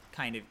like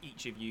kind of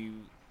each of you.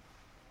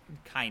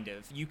 Kind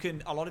of. You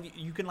can... A lot of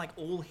you can like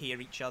all hear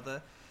each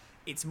other.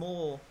 It's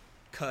more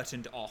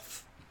curtained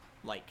off.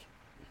 Like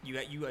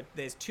you are...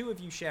 There's two of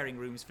you sharing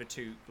rooms for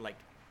two... Like...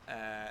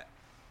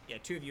 Yeah,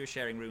 two of you are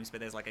sharing rooms,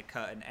 but there's like a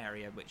curtain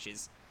area which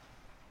is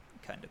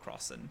curtained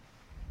across. And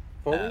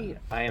fully,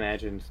 I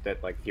imagined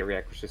that like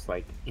Theriac was just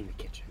like in the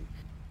kitchen.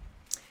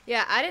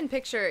 Yeah, I didn't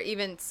picture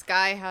even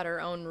Skye had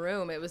her own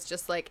room. It was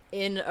just like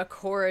in a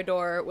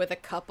corridor with a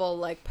couple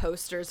like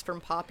posters from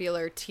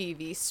popular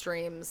TV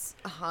streams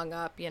hung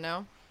up, you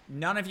know?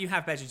 None of you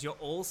have bedrooms. You're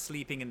all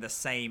sleeping in the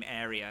same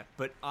area,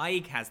 but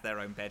Ig has their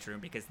own bedroom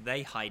because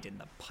they hide in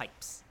the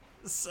pipes.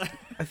 So...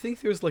 I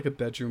think there's like a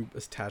bedroom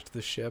attached to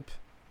the ship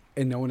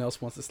and no one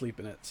else wants to sleep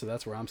in it, so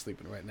that's where I'm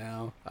sleeping right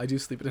now. I do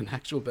sleep in an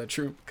actual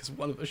bedroom because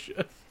one of us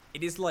should.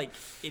 It's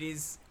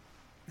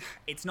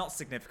not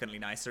significantly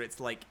nicer.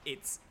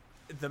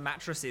 The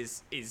mattress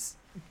is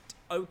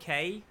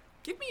okay.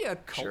 Give me a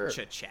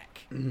culture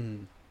check.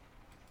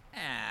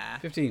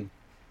 15.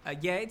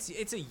 Yeah,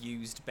 it's a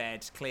used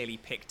bed, clearly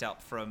picked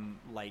up from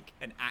like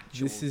an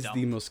actual This is dump.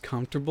 the most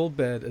comfortable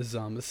bed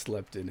Azhaam has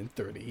slept in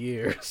 30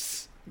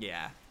 years.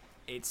 Yeah.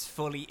 It's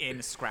fully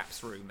in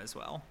Scrap's room as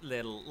well.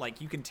 Little, like,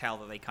 you can tell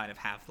that they kind of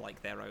have,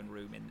 like, their own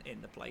room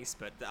in the place,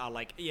 but are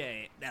like,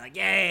 they're like,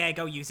 yeah,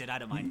 go use it, I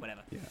don't mind,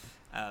 whatever.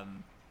 Yeah.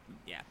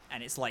 Yeah,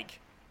 and it's, like,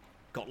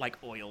 got, like,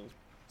 oil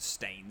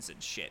stains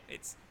and shit.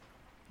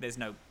 There's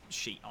no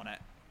sheet on it.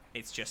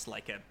 It's just,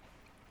 like,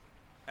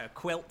 a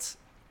quilt,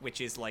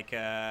 which is, like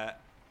a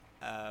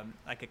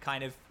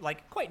kind of,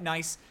 like, quite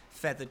nice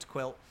feathered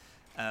quilt,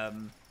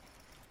 and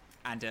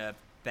a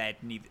bed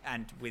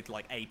and with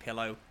like a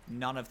pillow.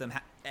 None of them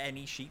have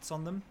any sheets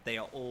on them. They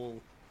are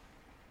all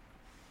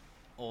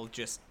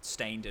just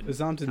stained and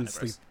Azhaam didn't gross.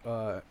 sleep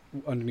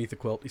underneath the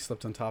quilt. He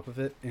slept on top of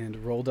it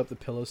and rolled up the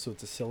pillow so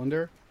it's a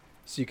cylinder,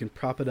 so you can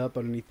prop it up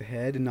underneath the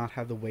head and not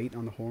have the weight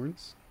on the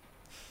horns.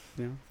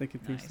 You know,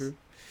 thinking things Nice. through.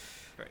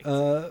 Very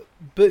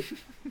But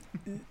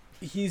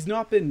he's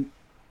not been.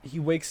 He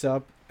wakes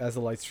up as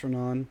the lights turn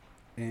on,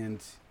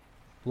 and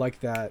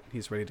like that,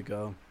 he's ready to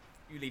go.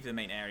 You leave the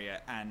main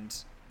area, and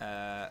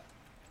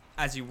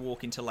as you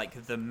walk into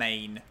like the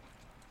main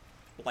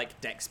like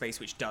deck space,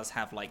 which does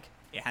have like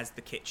it has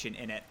the kitchen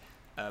in it,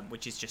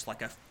 which is just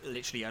like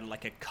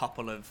like a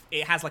couple of,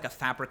 it has like a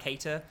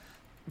fabricator,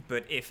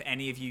 but if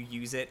any of you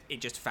use it, it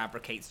just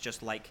fabricates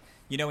just like,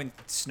 you know, in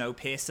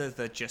Snowpiercer,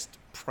 the just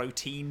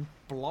protein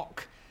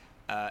block.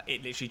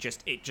 It literally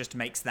just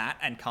makes that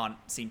and can't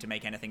seem to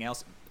make anything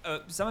else.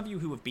 Some of you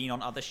who have been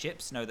on other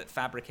ships know that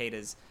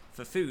fabricators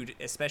for food,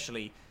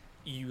 especially,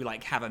 you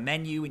like have a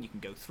menu and you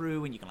can go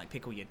through and you can like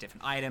pick all your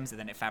different items and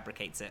then it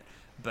fabricates it.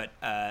 But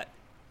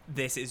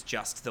this is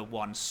just the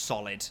one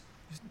solid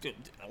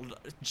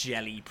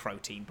jelly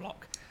protein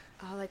block.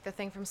 Oh, like the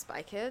thing from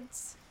Spy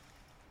Kids?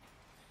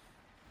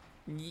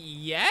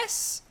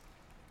 Yes,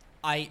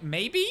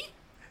 maybe.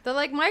 The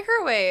like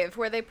microwave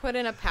where they put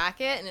in a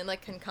packet and it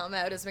like can come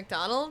out as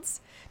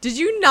McDonald's. Did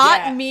you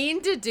not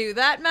mean to do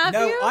that,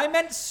 Matthew? No, I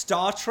meant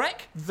Star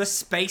Trek, the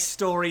space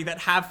story that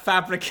have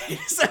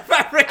fabricators that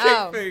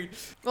fabricate food.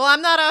 Well,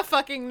 I'm not a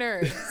fucking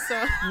nerd,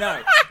 so.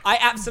 No, I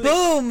absolutely.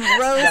 Boom, No,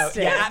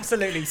 roasted. yeah,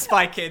 absolutely.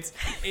 Spy Kids.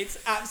 It's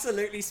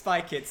absolutely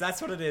Spy Kids.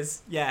 That's what it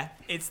is. Yeah,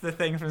 it's the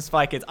thing from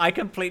Spy Kids. I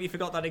completely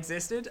forgot that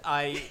existed.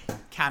 I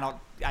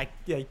cannot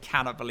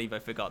believe I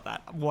forgot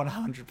that.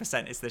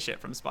 100% is the shit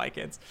from Spy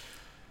Kids.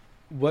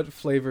 What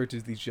flavor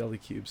do these jelly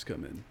cubes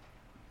come in?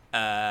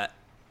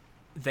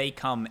 They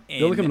come in.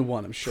 They only come in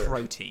one, I'm sure.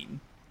 Protein.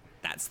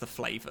 That's the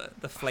flavor.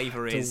 The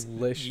flavor is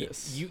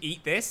delicious. You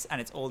eat this,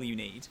 and it's all you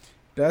need.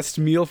 Best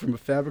meal from a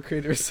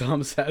fabricator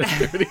Azhaam's had in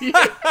 30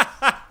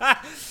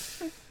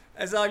 years.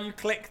 As you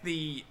click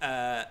the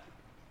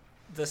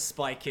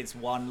Spy Kids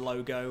 1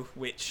 logo,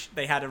 which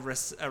they had a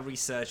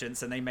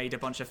resurgence, and they made a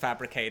bunch of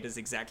fabricators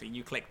exactly.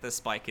 You click the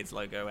Spy Kids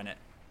logo, and it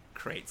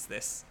creates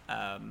this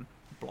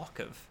block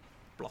of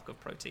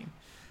protein.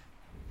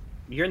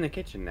 You're in the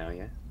kitchen now,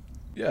 yeah?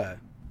 Yeah.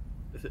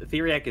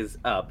 Theriac is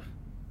up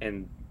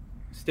and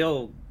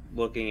still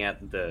looking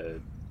at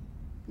the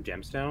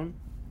gemstone,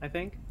 I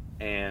think,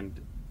 and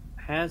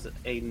has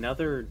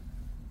another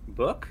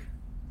book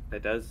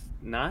that does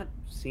not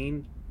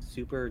seem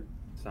super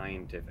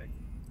scientific.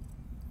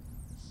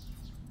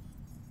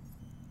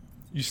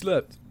 You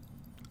slept.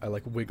 I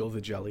like wiggle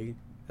the jelly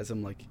as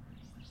I'm like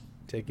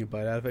taking a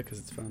bite out of it because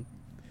it's fun.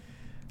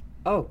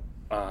 Oh,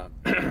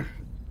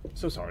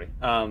 so sorry.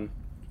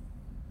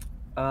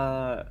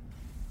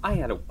 I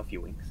had a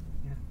few winks.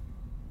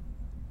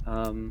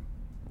 Yeah.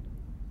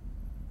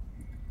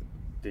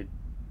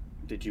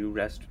 Did you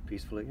rest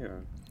peacefully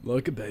or?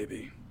 Like a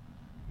baby.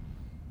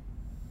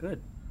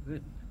 Good.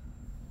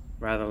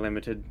 Rather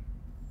limited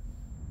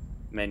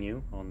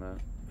menu on the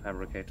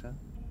fabricator.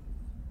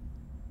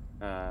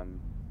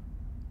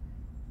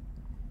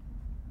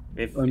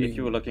 If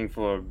you were looking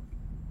for a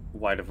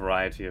wider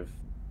variety of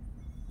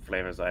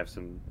flavors, I have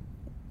some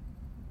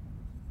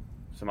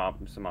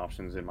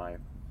options in my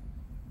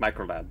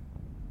micro lab.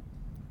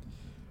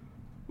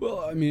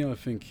 Well, I mean, I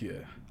think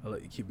I'll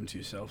let you keep them to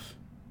yourself.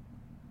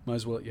 Might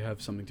as well let you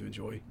have something to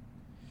enjoy.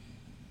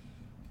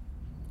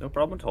 No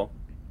problem at all.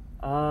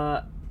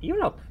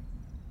 You're up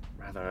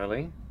rather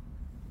early.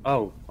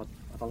 Oh, are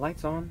the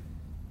lights on?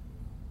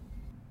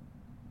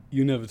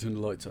 You never turned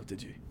the lights off,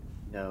 did you?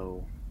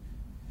 No.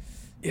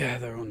 Yeah,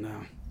 they're on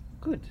now.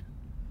 Good.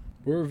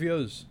 Where are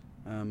yours?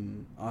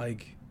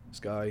 Ike,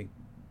 Skye,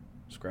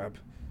 Scrap.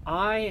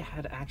 I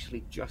had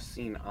actually just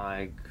seen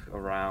Ike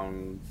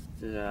around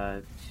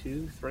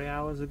 2-3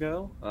 hours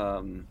ago.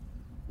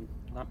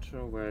 Not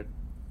sure where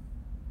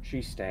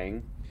she's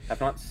staying. I've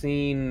not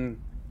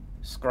seen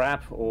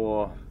Scrap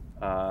or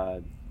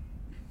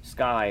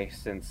Skye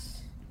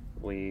since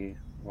we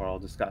were all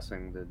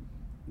discussing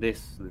the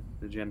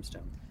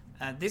gemstone.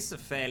 This is a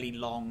fairly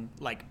long,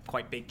 like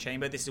quite big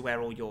chamber. This is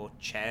where all your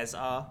chairs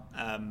are.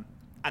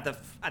 At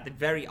the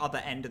very other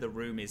end of the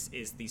room is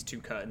these two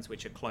curtains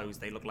which are closed.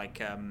 They look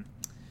like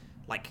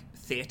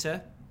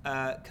theater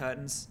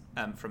curtains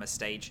from a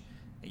stage.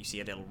 You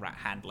see a little rat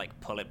hand like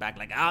pull it back,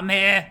 like, I'm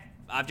here.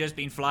 I've just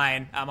been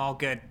flying. I'm all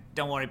good.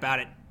 Don't worry about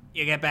it.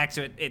 You get back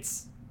to it.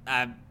 It's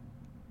all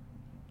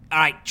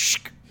right. Shh.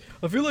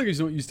 I feel like he's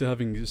not used to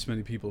having this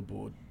many people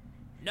aboard.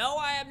 No,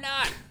 I am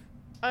not.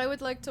 I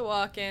would like to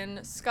walk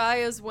in. Skye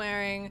is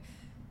wearing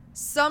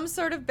some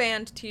sort of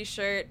band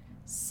t-shirt,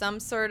 some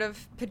sort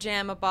of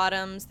pajama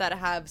bottoms that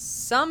have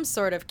some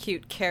sort of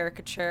cute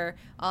caricature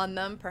on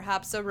them,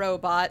 perhaps a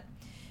robot.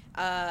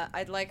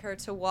 I'd like her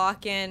to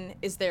walk in.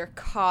 Is there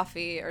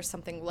coffee or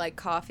something like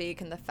coffee?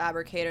 Can the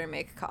fabricator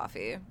make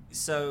coffee?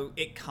 So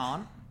it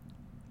can't.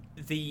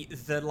 The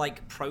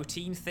like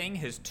protein thing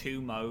has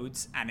two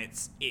modes, and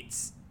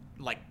it's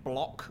like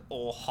block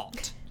or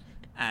hot.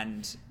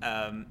 And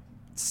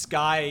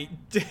Skye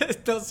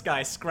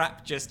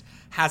Scrap just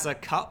has a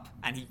cup,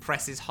 and he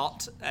presses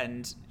hot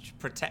and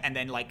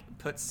then like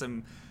puts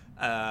some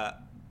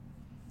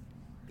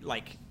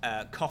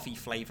coffee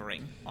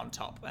flavoring on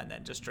top, and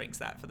then just drinks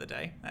that for the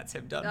day. That's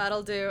him done.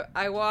 That'll do.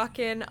 I walk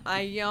in,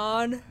 I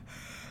yawn,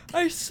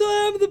 I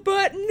slam the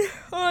button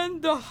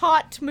on the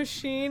hot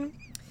machine,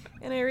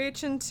 and I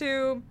reach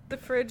into the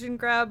fridge and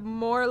grab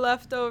more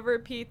leftover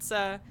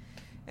pizza.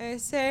 And I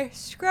say,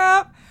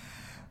 Scrap,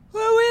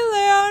 will we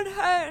land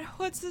at,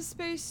 what's the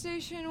space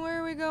station?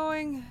 Where are we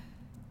going?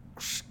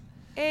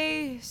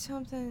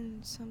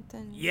 something.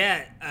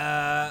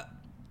 Yeah,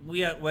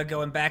 we're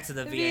going back to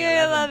the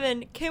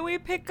VA-11. Can we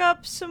pick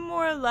up some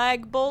more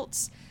lag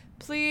bolts,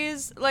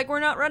 please? Like, we're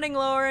not running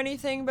low or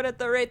anything, but at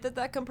the rate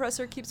that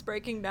compressor keeps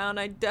breaking down,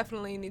 I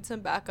definitely need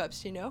some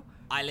backups, you know?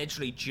 I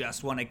literally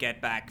just want to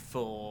get back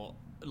for,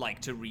 like,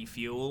 to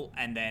refuel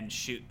and then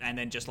shoot and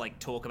then just, like,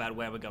 talk about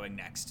where we're going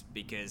next,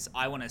 because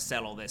I want to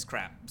sell all this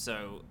crap.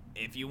 So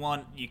if you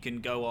want, you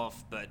can go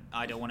off, but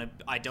I don't want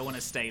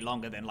to stay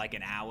longer than, like,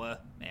 an hour.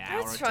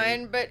 That's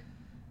fine, but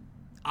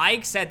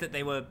I said that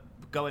they were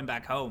going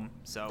back home,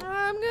 so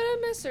I'm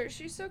gonna miss her.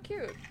 She's so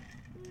cute.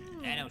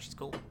 I know, she's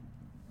cool.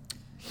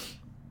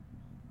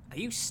 Are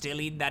you still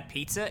eating that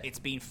pizza? It's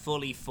been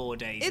fully 4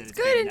 days. It's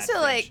been good in that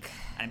until, fridge. like...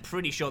 I'm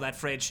pretty sure that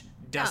fridge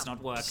does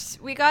not work.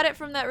 We got it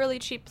from that really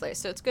cheap place,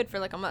 so it's good for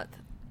like a month.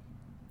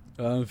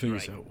 I don't think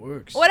that's how it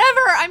works.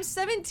 Whatever! I'm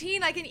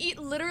 17. I can eat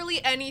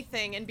literally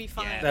anything and be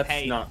fine. Yeah.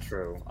 That's not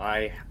true.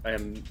 I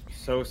am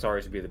so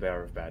sorry to be the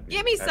bearer of bad news.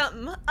 Give me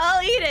something.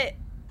 I'll eat it.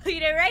 I'll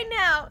eat it right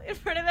now in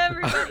front of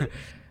everybody.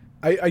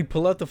 I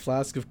pull out the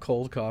flask of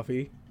cold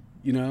coffee,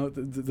 you know,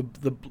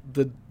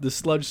 the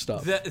sludge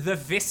stuff. The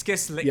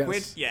viscous liquid?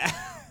 Yes. Yeah.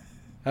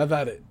 Have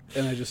at it.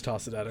 And I just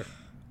toss it at her.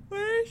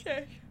 What is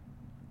it?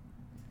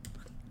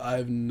 I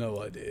have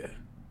no idea.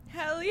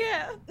 Hell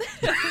yeah.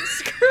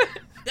 Screw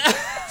it.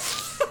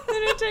 I'm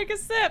gonna take a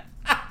sip.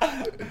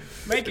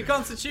 Make a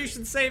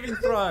constitution saving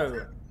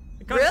throw.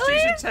 A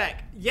constitution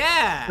tech.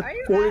 Yeah. Are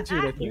you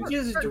Fortitude, I at- You think.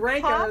 just For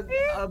drank coffee?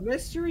 a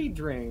mystery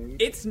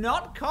drink. It's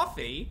not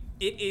coffee.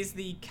 It is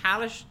the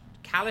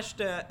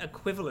Kalishta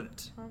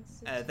equivalent.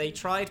 They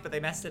tried, but they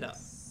messed it up.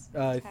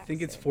 I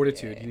think it's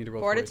fortitude. You need to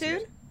roll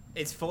Fortitude?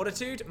 It's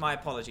fortitude. My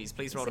apologies.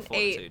 Please roll a It's an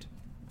 8. fortitude.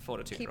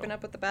 Fortitude Keeping roll.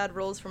 up with the bad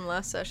rolls from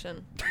last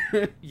session.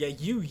 Yeah,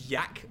 you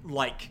yak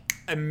like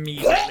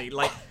immediately.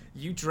 Like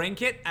you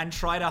drink it and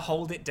try to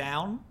hold it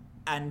down,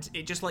 and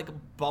it just like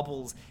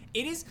bubbles.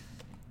 It is.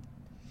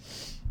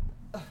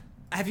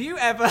 Have you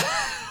ever?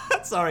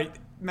 Sorry,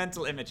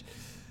 mental image.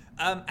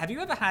 Have you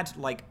ever had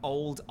like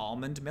old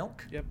almond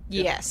milk? Yep.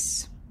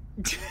 Yes.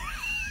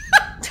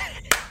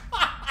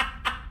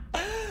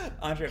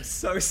 Andre, I'm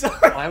so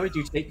sorry. Why would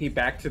you take me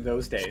back to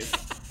those days?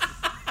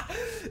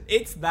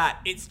 It's that.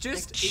 It's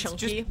just. Like it's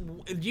chunky?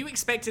 just. You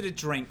expected a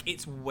drink.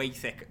 It's way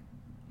thicker.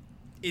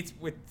 It's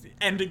with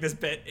ending this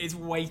bit. It's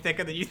way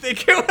thicker than you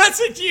think it was,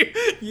 and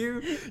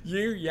you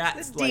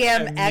yats like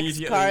DM X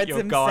immediately cards you're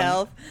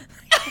himself.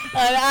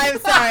 I'm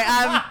sorry.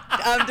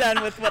 I'm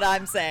done with what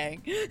I'm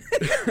saying.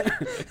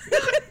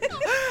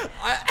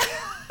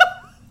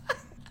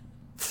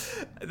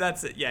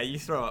 That's it. Yeah, you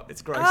throw up.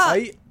 It's gross.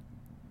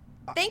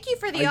 Thank you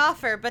for the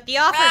offer, but the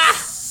offer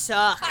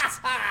sucked.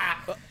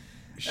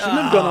 Shouldn't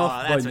have gone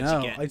off by that's what you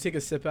now. get. I take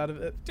a sip out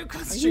of it. Do a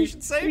constitution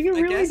save. Are you I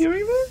really guess.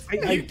 doing this?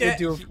 I get-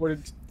 do a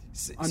fortitude.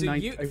 So, On so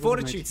nine- you I rolled a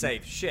fortitude 19.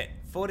 save. Shit.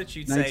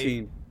 Fortitude save.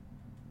 19.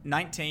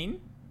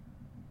 19?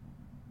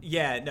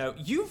 Yeah, no,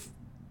 you've...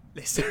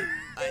 Listen,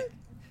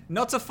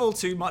 not to fall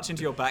too much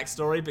into your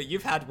backstory, but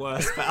you've had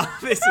worse, pal.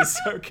 This is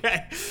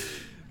okay.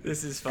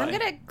 This is fine. I'm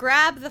gonna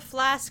grab the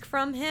flask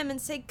from him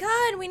and say,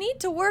 God, we need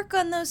to work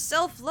on those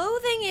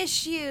self-loathing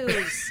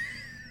issues.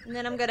 And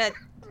then I'm gonna...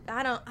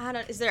 I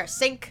don't... Is there a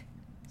sink?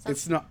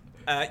 It's not.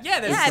 Yeah,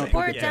 there's Yeah, I a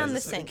pour sink. it down the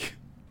there's a sink.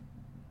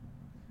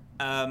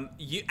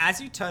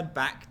 As you turn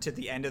back to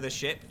the end of the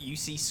ship, you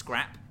see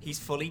Scrap. He's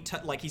fully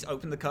he's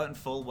opened the curtain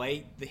full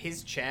way.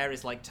 His chair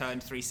is like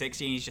turned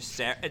 360, and he's just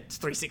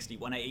 360,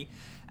 180,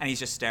 and he's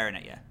just staring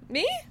at you.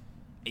 Me?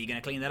 Are you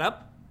gonna clean that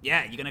up?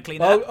 Yeah, you gonna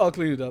clean it up? I'll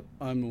clean it up.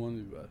 I'm the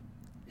one who.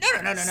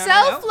 No.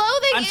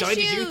 Self-loathing I'm sorry,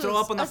 issues. did you throw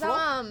up on the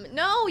floor?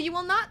 No, you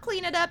will not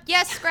clean it up.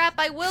 Yes, Scrap,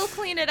 I will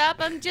clean it up.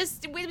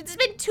 It's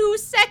been 2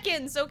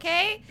 seconds,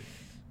 okay?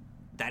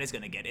 That is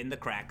gonna get in the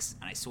cracks,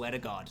 and I swear to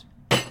God.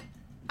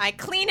 I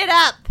clean it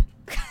up.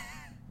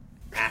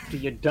 After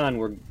you're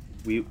done,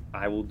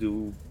 I will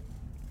do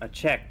a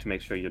check to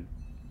make sure you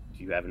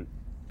haven't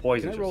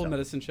poisoned Can I roll a yourself.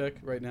 medicine check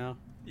right now?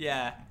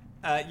 Yeah.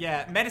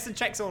 Medicine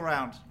checks all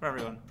around for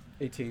everyone.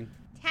 18.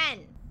 10.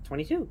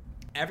 22.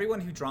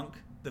 Everyone who drunk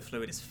the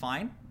fluid is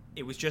fine.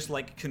 It was just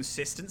like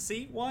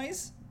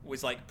consistency-wise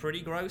was like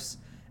pretty gross,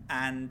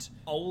 and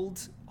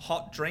old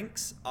hot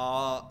drinks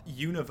are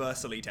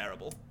universally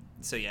terrible.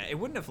 So yeah, it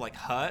wouldn't have like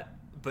hurt,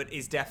 but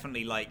is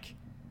definitely like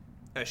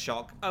a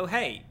shock. Oh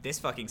hey, this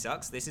fucking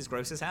sucks. This is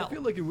gross as hell. I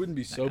feel like it wouldn't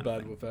be so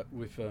kind of bad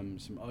with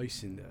some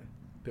ice in there.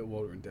 A bit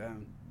watering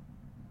down.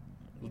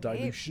 A little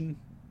dilution.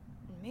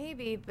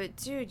 Maybe, but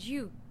dude,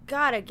 you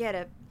gotta get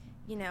a,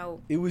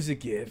 It was a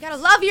gift. you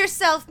gotta love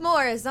yourself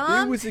more,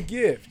 Azhaam. It was a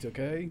gift,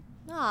 okay?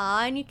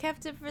 Aw, and you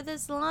kept it for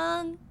this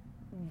long?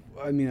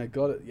 I mean, I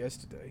got it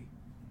yesterday.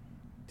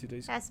 2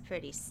 days ago. That's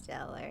pretty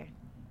stellar.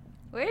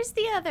 Where's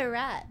the other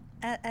rat?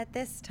 At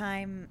this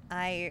time,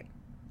 the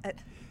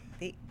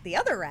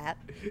other rat.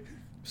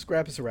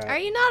 Scrap is a rat. Are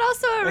you not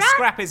also a The rat?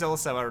 Scrap is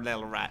also a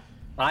little rat.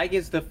 I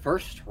is the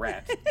first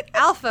rat.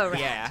 Alpha rat.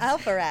 Yeah.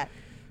 Alpha rat.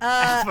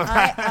 Alpha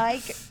rat.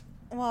 Ike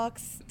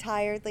walks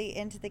tiredly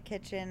into the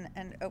kitchen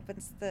and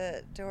opens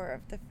the door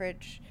of the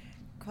fridge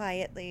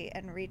quietly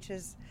and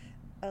reaches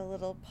a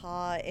little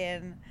paw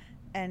in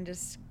and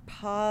just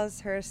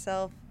paws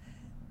herself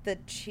the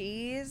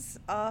cheese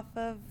off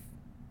of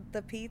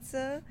the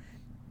pizza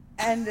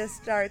and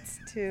just starts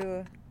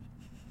to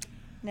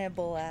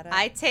nibble at it.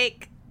 I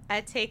take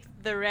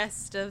the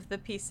rest of the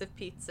piece of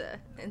pizza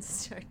and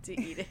start to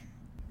eat it.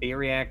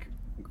 Theriac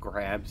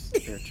grabs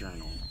their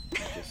journal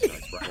and just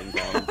starts writing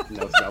down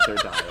notes about their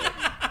diet.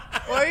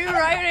 What are you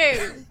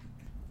writing?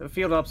 The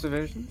field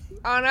observations.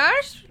 On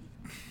us?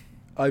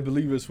 I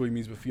believe that's what he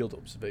means with field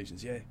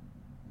observations, yeah.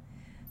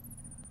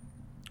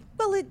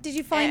 Well, did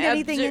you find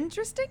anything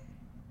interesting?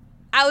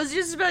 I was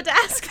just about to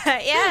ask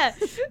that, yeah.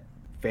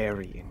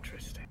 Very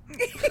interesting.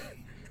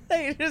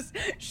 I just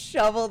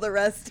shovel the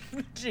rest of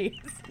the cheese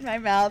in my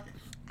mouth.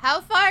 How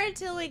far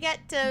until we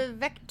get to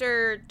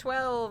Vector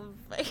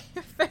 12?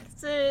 Back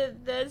to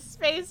the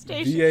space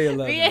station.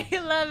 VA-11.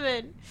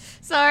 VA-11.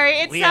 Sorry,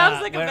 it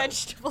sounds like a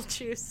vegetable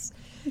juice.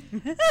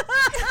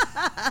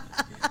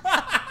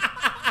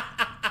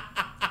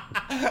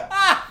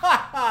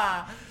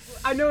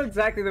 I know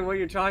exactly the one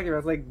you're talking about.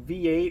 It's like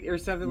V8 or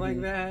something like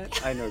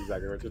that. I know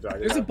exactly what you're talking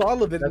There's a about.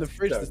 bottle of it in the That's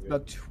fridge so that's good.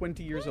 about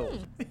 20 years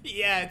old.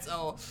 Yeah, it's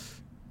all.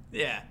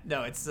 Yeah,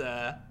 no, it's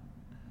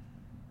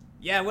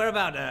Yeah, we're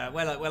about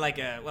we're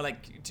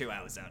like 2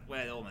 hours out.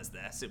 We're almost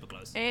there, super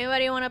close.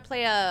 Anybody want to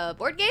play a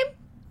board game?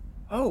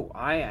 Oh,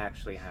 I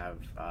actually have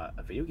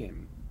a video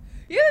game.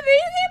 You have a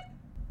video game?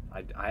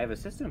 I have a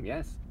system,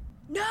 yes.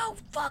 No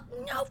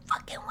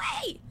fucking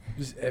way.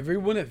 Is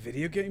everyone at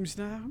video games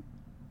now?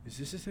 Is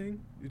this a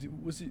thing?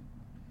 Was it?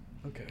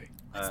 Okay.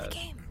 What's the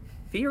game?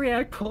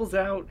 Theriac pulls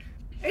out.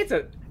 It's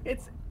a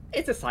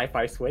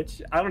sci-fi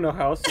switch. I don't know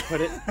how else to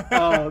put it.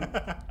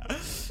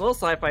 Little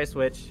sci-fi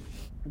switch.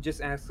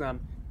 Just asks,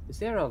 is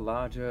there a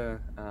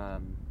larger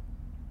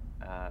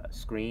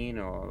screen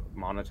or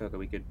monitor that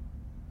we could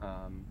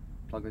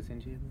plug this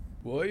into?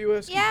 What are you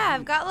asking? Yeah, me?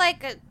 I've got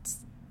like a.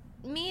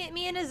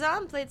 Me and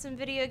Azhaam played some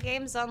video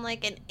games on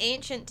like an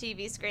ancient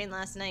TV screen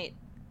last night.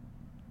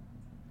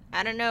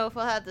 I don't know if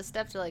we'll have the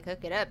stuff to like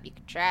hook it up. You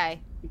could try.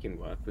 We can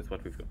work with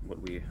what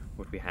we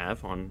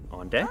have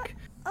on deck.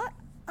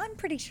 I'm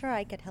pretty sure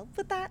I could help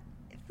with that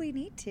if we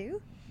need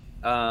to.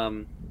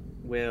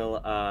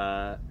 We'll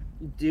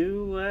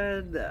do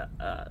an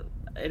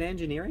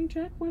engineering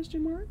check?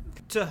 Question mark.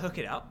 To hook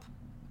it up?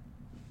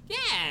 Yeah,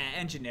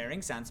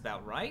 engineering sounds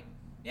about right.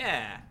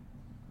 Yeah.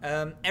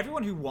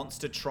 Everyone who wants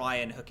to try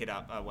and hook it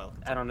up are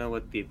welcome. I don't know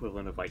what the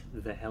equivalent of like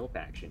the help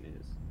action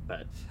is,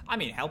 but I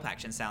mean, help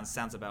action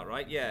sounds about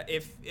right. Yeah,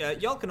 if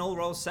y'all can all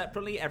roll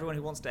separately, everyone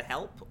who wants to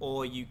help,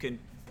 or you can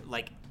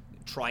like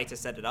try to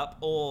set it up,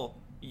 or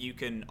you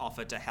can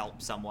offer to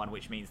help someone,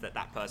 which means that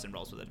person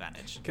rolls with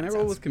advantage. Can I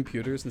roll with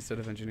computers instead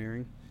of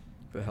engineering?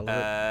 For the hell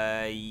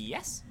of it?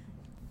 Yes.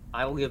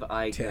 I will give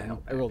Ike the 10.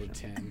 help I rolled a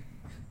action.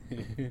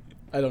 10.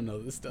 I don't know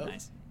this stuff.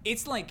 Nice.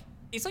 It's like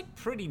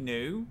pretty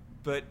new,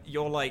 but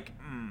you're like,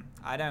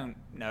 I don't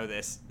know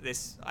this.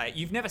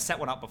 You've never set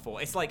one up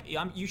before. It's like,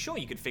 you sure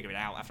you could figure it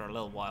out after a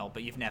little while,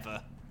 but you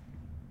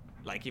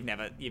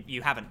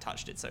haven't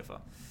touched it so far.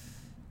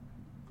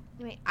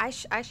 Wait, I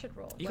should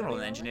roll. You can roll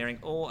an engineering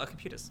or a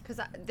computers. Because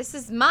this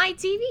is my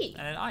TV.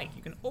 And then Ike,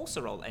 you can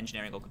also roll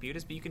engineering or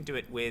computers, but you can do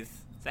it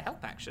with the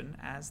help action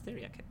as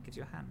Theriac gives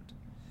you a hand.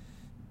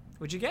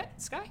 What'd you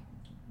get, Skye?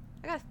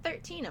 I got a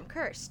 13. I'm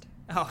cursed.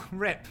 Oh,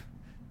 rip.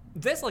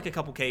 There's like a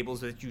couple cables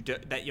that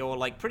you're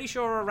like pretty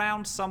sure are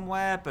around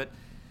somewhere, but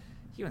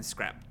you and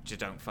Scrap just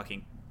don't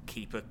fucking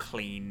keep a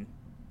clean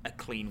a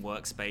clean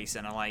workspace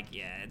and are like,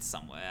 yeah, it's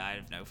somewhere. I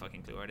have no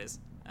fucking clue where it is.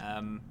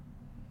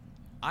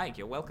 Ike,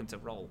 you're welcome to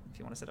roll if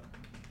you want to sit up.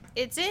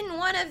 It's in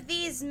one of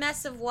these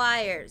mess of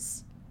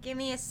wires. Give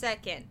me a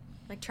second.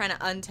 Like trying to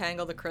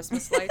untangle the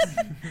Christmas lights.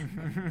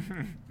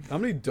 How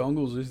many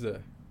dongles is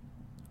there?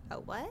 A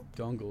what?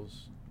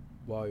 Dongles.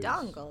 Wires.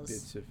 Dongles.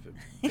 Bits of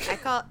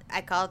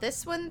I call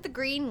this one the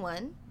green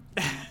one.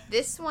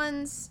 This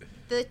one's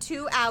the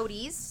 2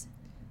 outies.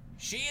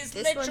 She is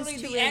This literally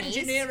one's the 2 innies.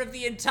 engineer of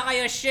the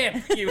entire ship.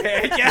 You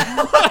hear?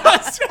 Yeah.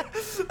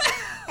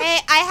 Hey,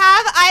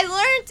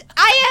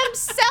 I am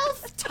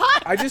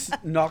self-taught.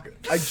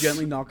 I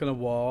gently knock on a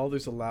wall.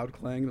 There's a loud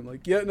clang, and I'm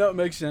like, yeah, no, it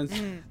makes sense.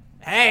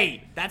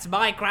 Hey, that's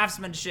my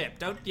craftsmanship.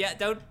 Don't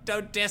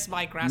diss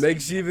my craftsmanship.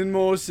 Makes even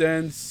more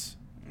sense.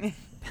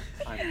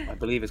 I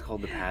believe it's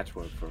called the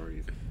Patchwork for a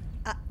reason.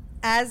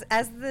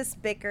 As this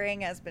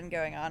bickering has been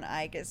going on,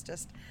 Ike is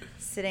just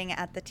sitting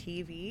at the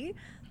TV,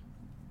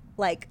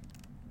 like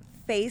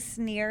face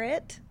near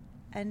it,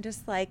 and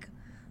just like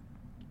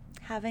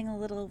having a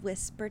little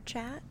whisper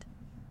chat.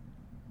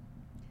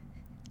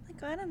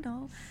 Like, I don't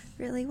know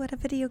really what a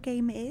video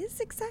game is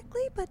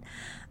exactly, but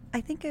I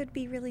think it would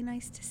be really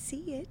nice to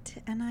see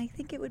it, and I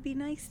think it would be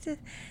nice to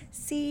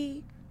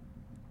see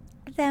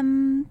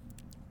them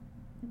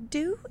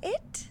do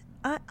it.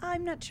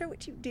 I'm not sure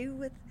what you do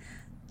with...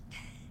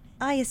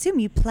 I assume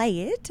you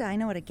play it. I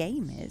know what a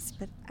game is,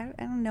 but I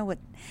don't know what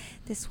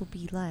this will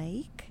be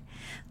like.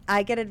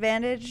 I get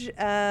advantage.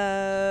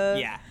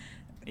 Yeah,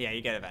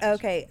 you get advantage.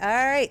 Okay, all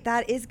right.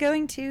 That is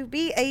going to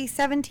be a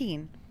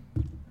 17.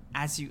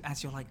 As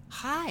you're like,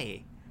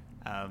 hi.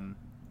 Hi.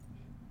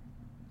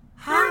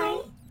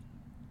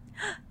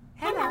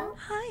 Hello.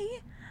 Hi.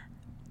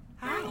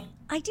 Hi.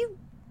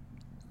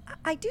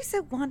 I do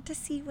so want to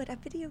see what a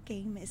video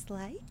game is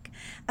like.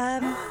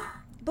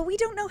 But we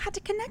don't know how to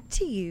connect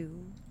to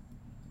you.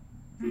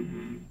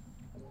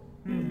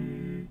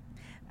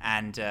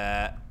 And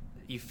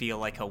you feel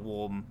like a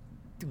warm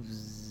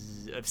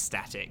of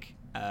static.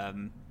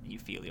 You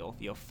feel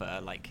your fur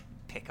like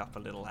pick up a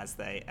little as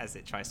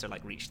it tries to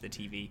like reach the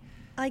TV.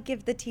 I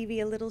give the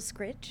TV a little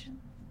scritch.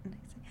 And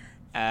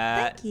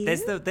I say, thank you.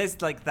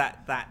 There's like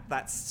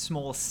that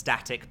small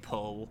static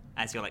pull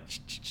as you're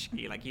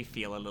like you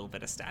feel a little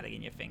bit of static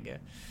in your finger,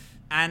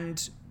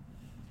 and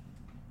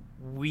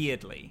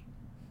weirdly,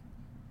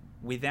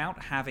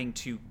 without having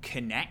to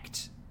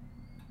connect,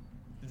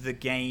 the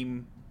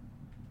game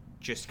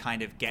just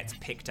kind of gets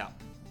picked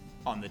up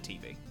on the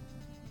TV.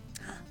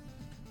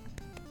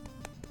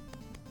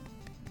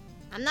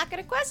 I'm not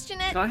gonna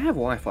question it. I have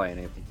Wi-Fi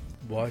enabled.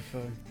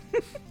 Wi-Fi.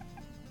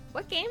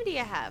 What game do you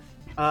have?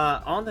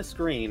 On the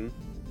screen,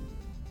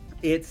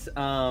 it's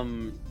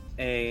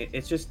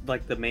it's just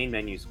like the main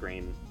menu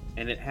screen,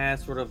 and it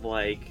has sort of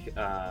like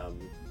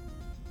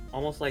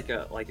almost like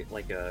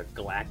a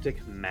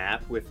galactic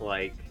map with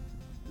like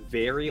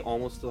very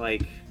almost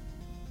like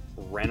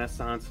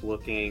Renaissance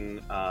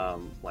looking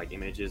like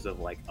images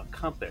of like a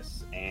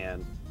compass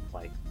and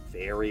like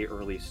very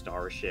early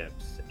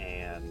starships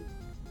and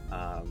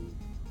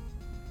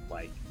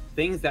like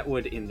things that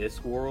would in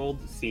this world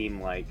seem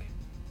like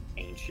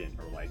ancient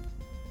or like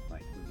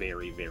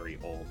very, very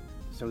old.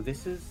 So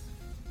this is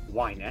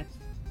Ynet.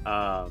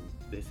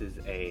 This is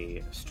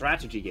a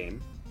strategy game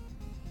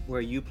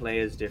where you play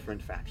as different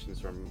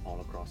factions from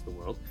all across the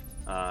world,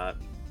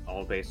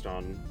 all based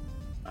on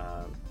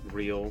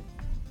real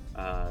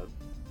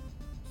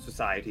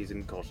societies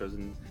and cultures,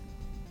 and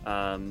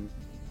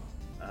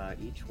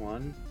each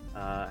one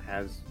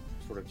has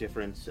sort of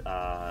different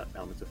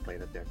elements of play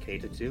that they're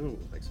catered to.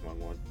 Like some are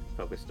more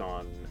focused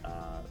on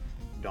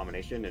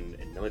domination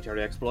and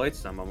military exploits,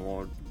 some are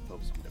more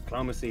focused on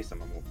diplomacy,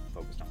 some are more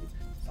focused on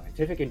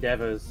scientific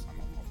endeavors, some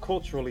are more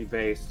culturally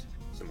based,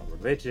 some are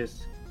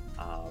religious.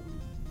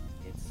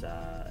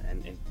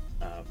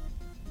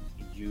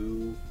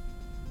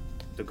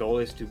 The goal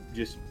is to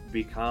just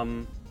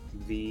become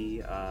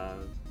the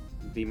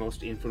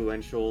most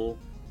influential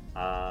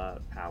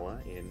power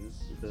in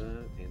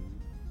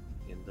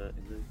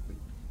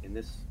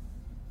this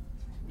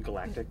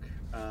galactic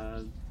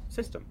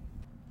system.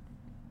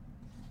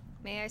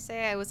 May I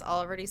say I was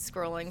already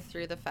scrolling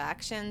through the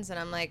factions, and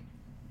I'm like,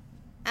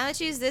 I'm gonna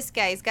choose this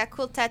guy. He's got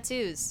cool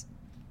tattoos.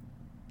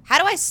 How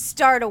do I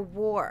start a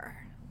war?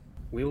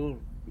 We will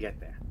get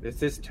there.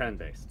 This is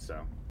turn-based,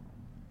 so...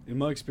 In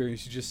my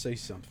experience, you just say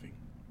something.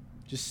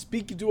 Just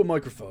speak into a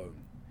microphone.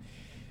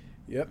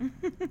 Yep.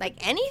 Like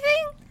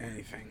anything?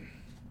 Anything.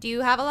 Do you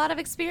have a lot of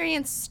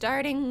experience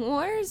starting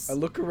wars? I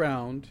look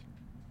around.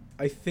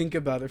 I think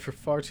about it for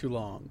far too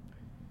long.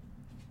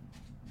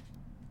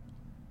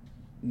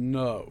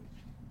 No.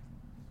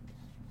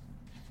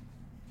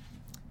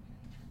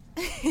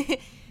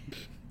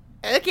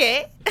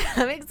 Okay.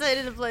 I'm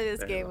excited to play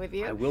this game with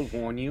you. I will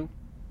warn you,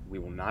 we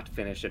will not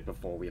finish it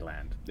before we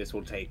land. This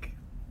will take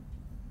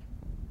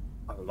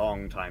a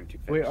long time to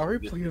finish. Wait, are we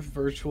playing a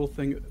virtual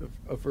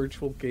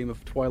game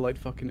of Twilight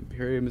fucking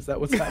Imperium? Is that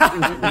what's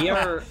happening? we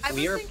are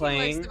thinking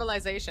playing like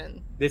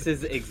Civilization. This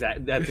is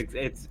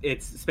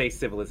it's space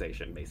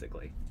civilization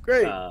basically.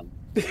 Great.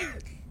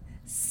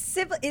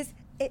 civil is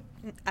it?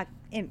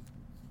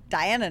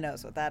 Diana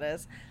knows what that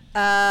is.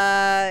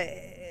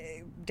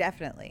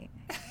 Definitely.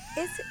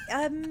 Is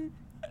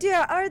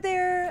are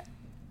there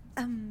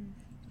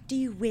do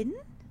you win?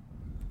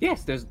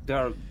 Yes, there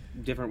are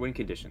different win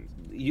conditions.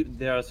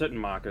 There are certain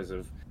markers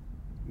of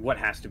what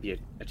has to be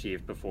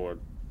achieved before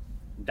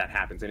that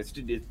happens, and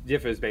it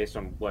differs based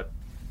on what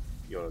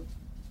you're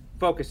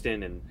focused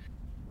in and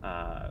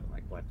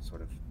like what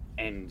sort of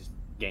end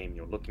game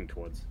you're looking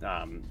towards.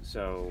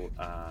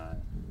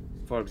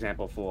 For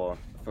example, for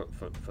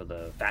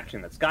the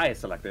faction that Skye has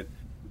selected,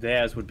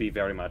 theirs would be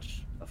very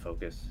much a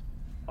focus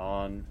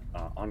on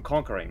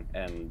conquering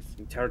and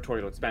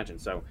territorial expansion.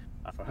 So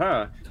for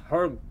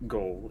her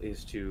goal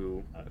is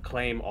to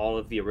claim all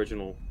of the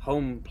original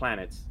home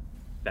planets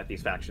that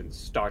these factions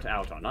start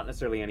out on, not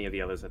necessarily any of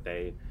the others that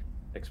they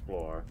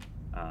explore.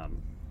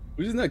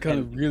 Isn't that kind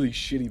of really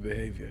shitty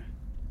behavior?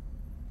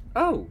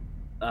 Oh,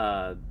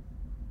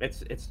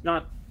 it's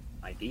not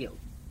ideal,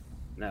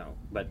 no,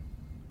 but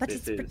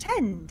it's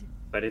pretend.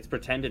 But it's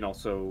pretend and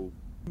also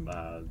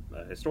a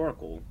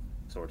historical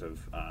sort of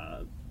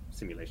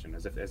simulation,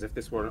 as if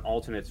this were an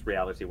alternate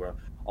reality where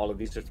all of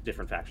these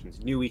different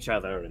factions knew each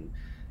other and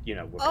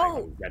were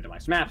on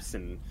randomized maps.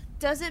 And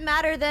does it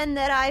matter then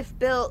that I've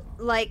built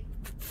like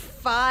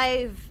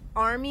 5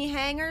 army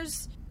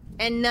hangars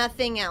and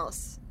nothing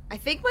else? I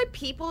think my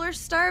people are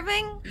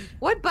starving.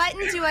 What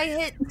button do I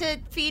hit to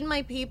feed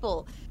my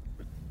people?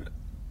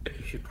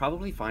 You should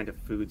probably find a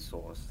food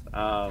source.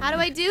 How do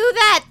I do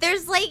that?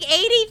 There's like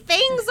 80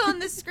 things on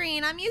the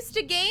screen. I'm used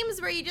to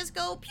games where you just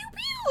go pew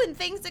pew and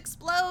things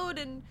explode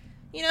and,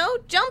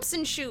 jumps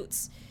and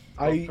shoots.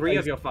 Well, 3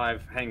 of your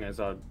 5 hangars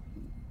are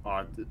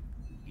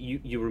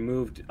you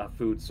removed a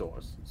food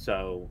source,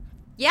 so...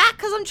 Yeah,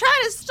 because I'm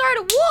trying to start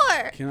a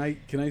war!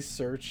 Can I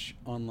search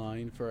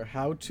online for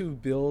how to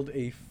build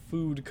a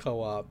food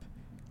co-op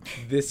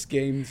this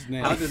game's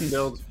name? How to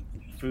build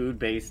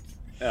food-based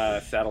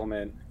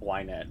settlement,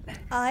 why not?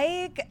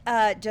 I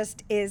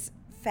just is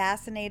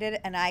fascinated,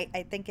 and I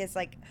think is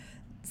like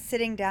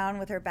sitting down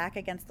with her back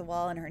against the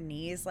wall and her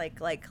knees like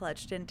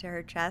clutched into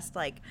her chest,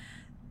 like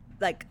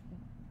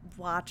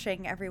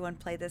watching everyone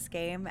play this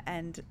game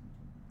and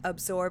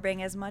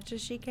absorbing as much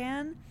as she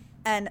can,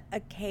 and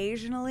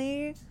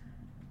occasionally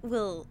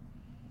will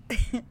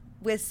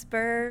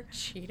whisper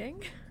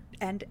cheating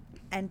and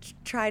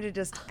try to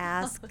just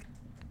ask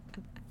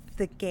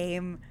the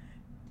game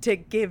to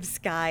give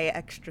Skye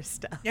extra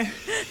stuff.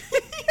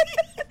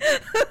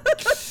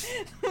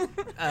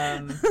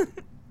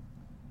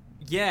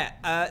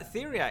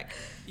 Theriac,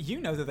 you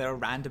know that there are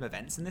random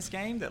events in this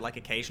game that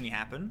occasionally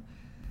happen.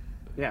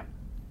 Yeah.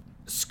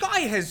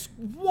 Skye has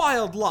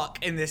wild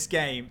luck in this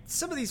game.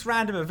 Some of these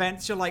random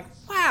events, you're like,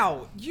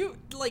 wow, you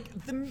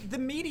the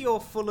meteor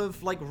full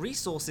of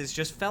resources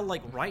just fell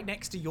right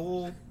next to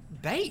your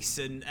base,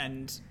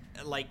 and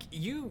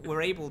you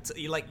were able to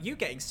you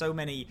getting so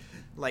many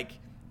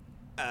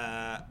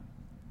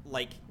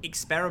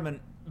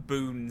experiment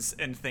boons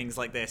and things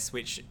like this,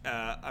 which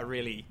are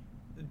really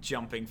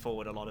jumping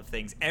forward a lot of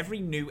things. Every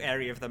new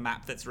area of the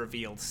map that's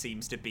revealed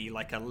seems to be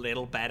a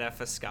little better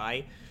for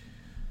Skye.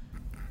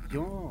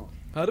 Yeah.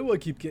 How do I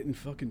keep getting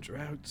fucking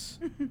droughts?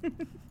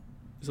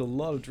 There's a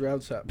lot of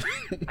droughts happening.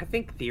 I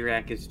think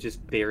Theriac is just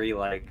very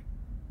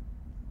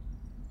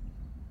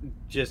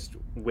just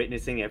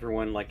witnessing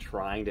everyone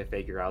trying to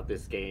figure out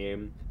this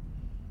game,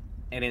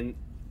 and in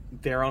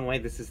their own way,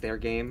 this is their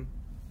game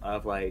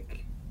of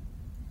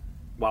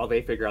while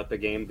they figure out the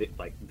game,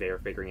 they're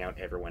figuring out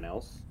everyone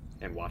else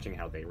and watching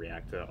how they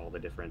react to all the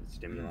different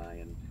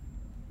stimuli.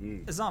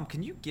 And Azhaam,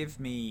 can you give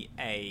me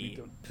a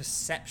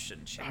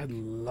perception check? I'd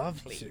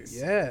love please?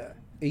 to. Yeah.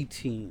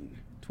 18.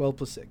 12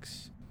 plus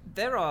 6.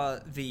 There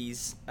are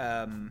these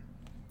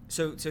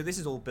so this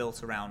is all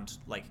built around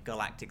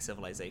galactic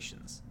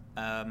civilizations.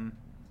 But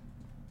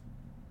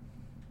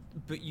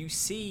you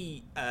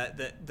see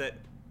that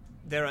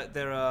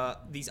there are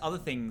these other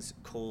things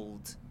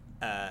called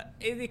the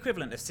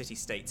equivalent of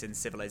city-states in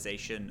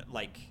civilization,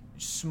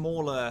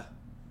 smaller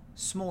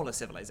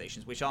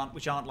civilizations, which aren't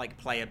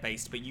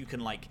player-based, but you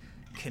can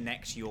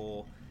connect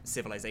your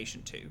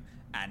civilization to,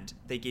 and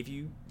they give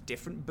you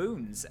different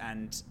boons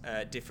and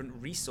different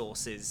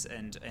resources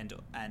and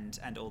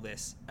all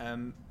this.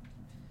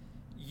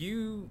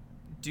 You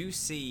do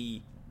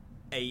see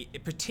a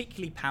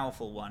particularly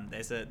powerful one.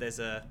 There's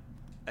a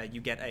you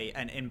get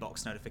an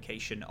inbox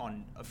notification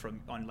on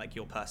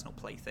your personal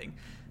plaything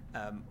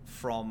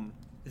from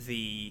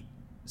the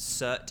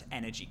Cert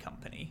Energy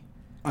Company.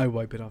 I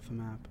wipe it off the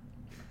map.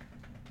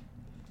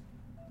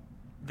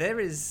 There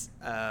is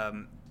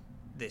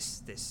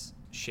this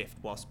shift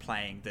whilst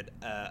playing that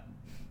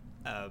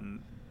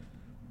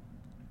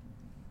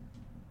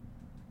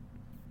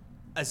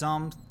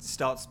Azhaam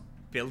starts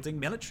building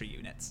military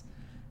units,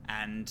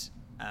 and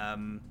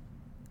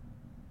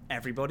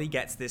everybody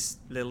gets this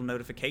little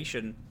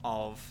notification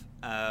of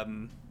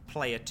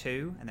player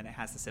 2, and then it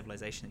has the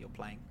civilization that you're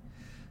playing,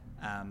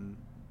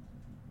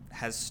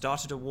 has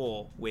started a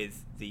war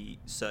with the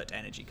Cert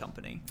Energy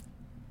Company.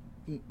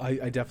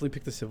 I definitely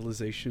picked the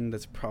civilization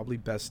that's probably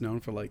best known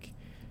for like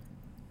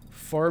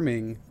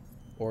farming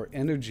or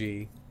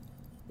energy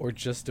or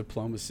just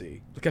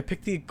diplomacy. Like I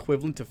picked the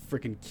equivalent to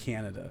freaking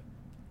Canada,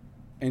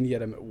 and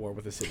yet I'm at war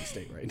with a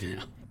city-state right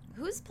now.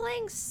 Who's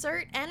playing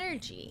Cert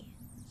Energy?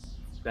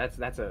 That's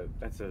one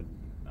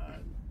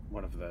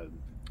of the.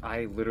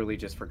 I literally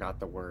just forgot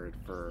the word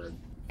for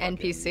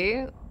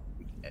NPC?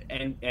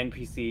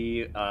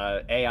 NPC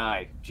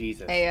AI.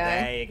 Jesus.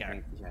 AI. There you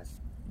go. Yes,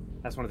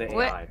 that's one of the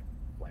What? AI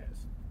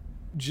players.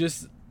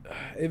 Just,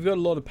 they've got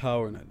a lot of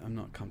power in it. I'm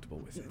not comfortable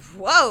with it.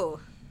 Whoa!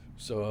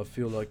 So I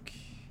feel like...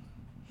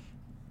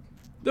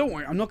 Don't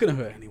worry, I'm not going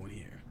to hurt anyone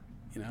here.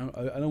 You know,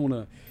 I don't want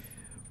to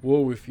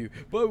war with you.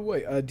 By the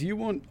way, do you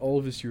want all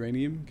of this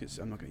uranium? Because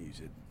I'm not going to use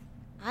it.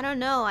 I don't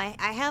know. I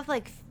have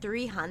like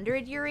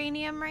 300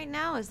 uranium right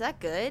now. Is that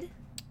good?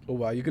 Oh,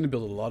 wow, you're going to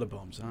build a lot of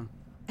bombs, huh?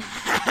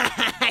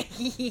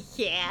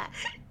 Yeah.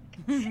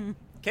 Can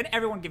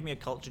everyone give me a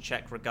culture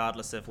check,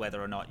 regardless of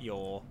whether or not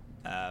you're,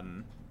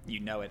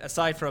 you know it?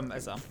 Aside from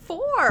Azhaam.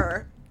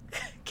 4.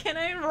 Can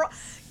I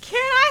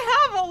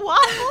have a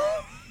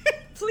waffle?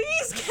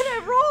 Please, can I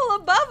roll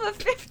above a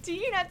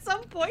 15 at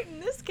some point in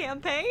this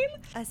campaign?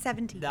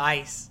 17.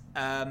 Nice.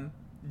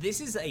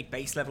 This is a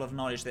base level of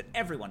knowledge that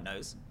everyone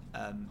knows,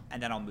 and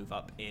then I'll move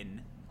up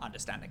in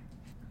understanding.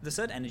 The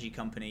Cert Energy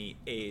Company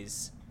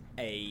is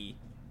a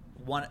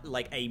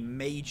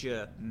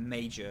major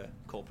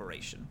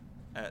corporation.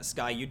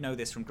 Skye, you'd know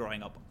this from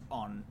growing up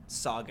on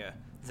Saga,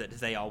 that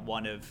they are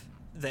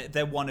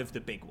they're one of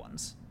the big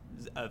ones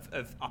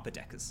of upper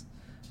deckers.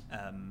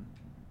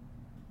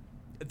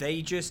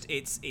 They just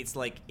it's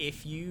like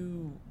if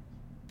you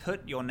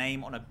put your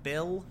name on a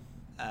bill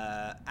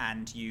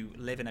and you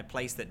live in a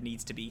place that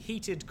needs to be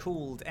heated,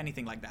 cooled,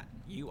 anything like that,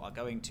 you are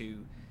going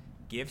to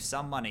give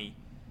some money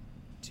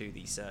to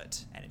the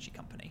Cert Energy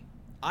Company.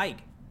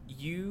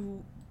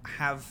 You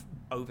have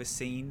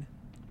overseen,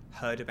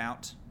 heard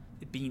about,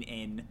 been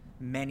in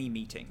many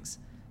meetings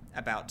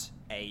about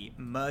a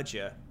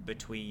merger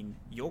between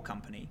your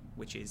company,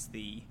 which is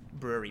the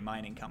Brewery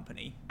Mining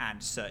Company, and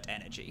Cert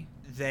Energy.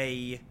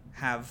 They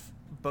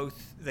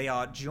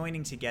are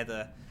joining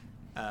together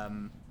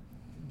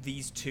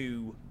these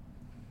two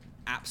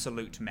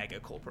absolute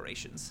mega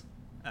corporations.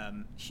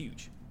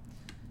 Huge.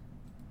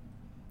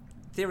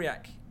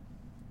 Theriac,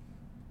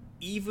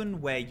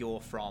 even where you're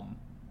from,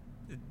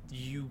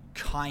 you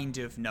kind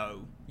of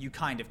know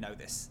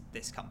this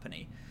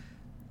company.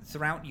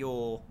 Throughout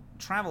your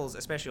travels,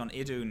 especially on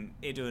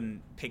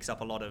Idun picks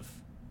up a lot of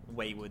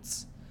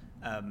waywards,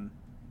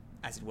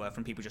 as it were,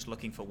 from people just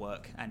looking for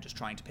work and just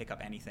trying to pick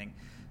up anything.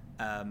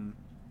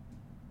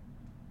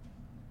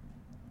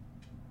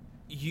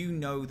 You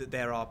know that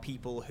there are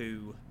people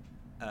who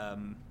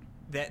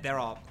there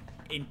are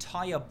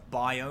entire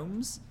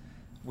biomes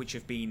which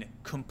have been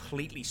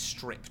completely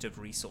stripped of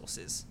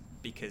resources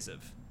because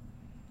of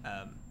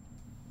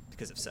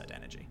Cert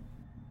Energy.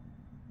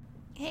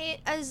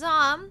 Hey,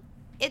 Azhaam,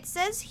 it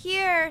says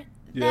here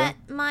that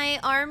my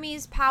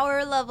army's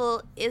power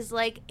level is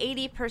like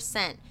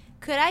 80%.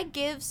 Could I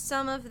give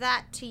some of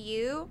that to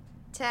you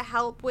to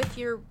help with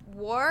your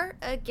war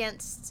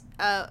against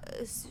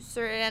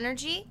Cert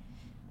Energy?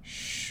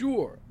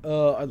 Sure.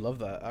 I love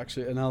that,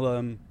 actually. And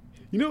I'll,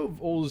 you know,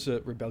 of all those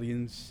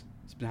rebellions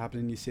that's been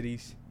happening in your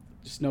cities,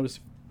 just notice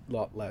a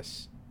lot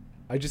less.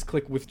 I just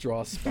click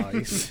withdraw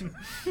spies.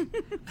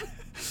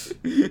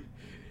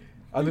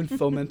 I've been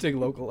fomenting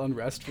local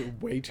unrest for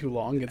way too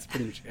long. It's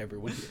pretty much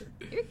everyone here.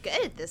 You're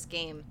good at this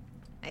game,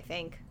 I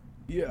think.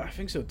 Yeah, I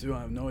think so too.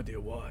 I have no idea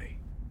why.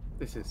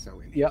 This is so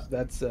interesting. Yeah,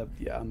 that's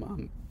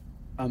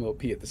I'm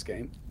OP at this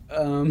game.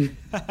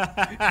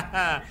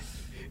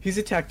 He's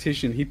a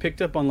tactician. He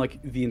picked up on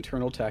like the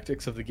internal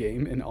tactics of the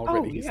game, and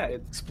already he's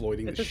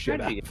exploiting the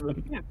shit out of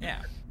them.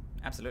 Yeah,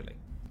 absolutely.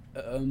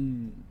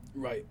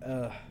 Right.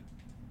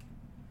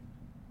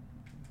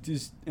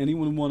 Does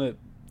anyone want to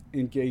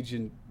engage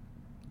in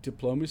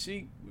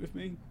diplomacy with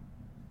me?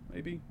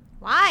 Maybe.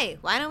 Why?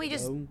 Why don't we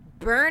just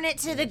burn it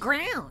to the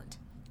ground?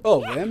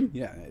 Oh, them?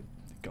 Yeah,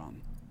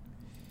 gone.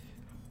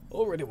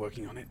 Already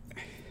working on it.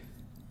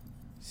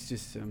 It's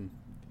just I'm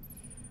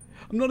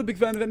not a big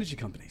fan of energy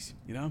companies.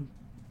 You know,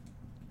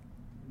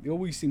 they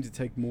always seem to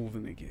take more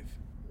than they give.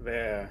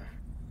 Their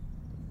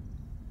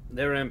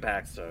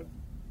impacts are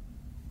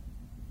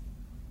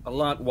a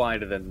lot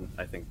wider than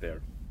I think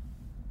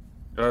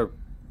or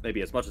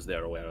maybe as much as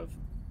they're aware of.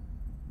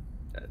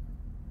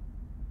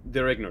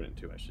 They're ignorant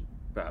too, I should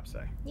perhaps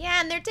say. Yeah,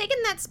 and they're taking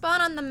that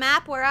spot on the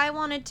map where I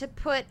wanted to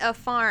put a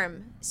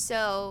farm.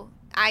 So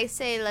I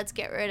say let's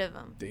get rid of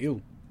them.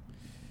 Deal.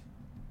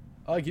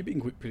 You're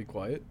being pretty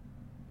quiet.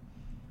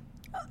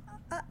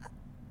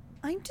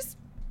 I'm just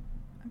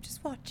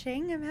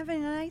watching. I'm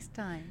having a nice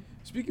time.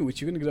 Speaking of which,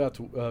 you're gonna go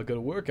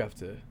to work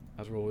after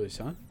all this,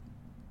 huh?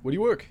 Where do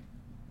you work?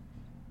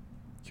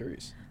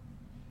 Curious.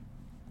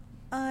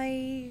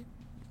 I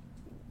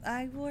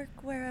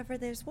work wherever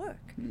there's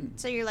work.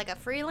 So you're like a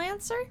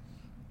freelancer?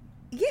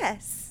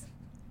 Yes.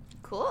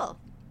 Cool.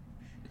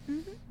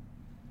 Mm-hmm.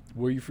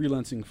 Where are you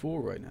freelancing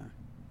for right now?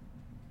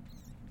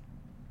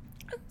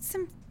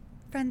 some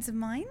friends of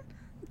mine.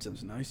 That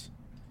sounds nice.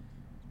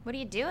 What are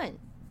you doing?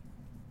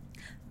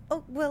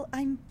 Oh, well,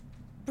 I'm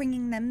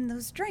bringing them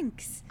those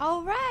drinks.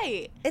 All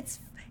right. It's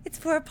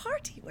for a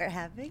party we're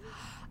having.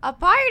 A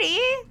party?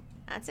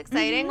 That's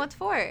exciting. What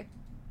for?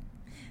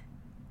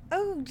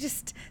 Oh,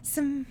 just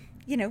some,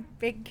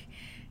 big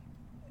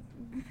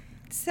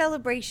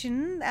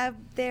celebration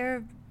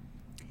they're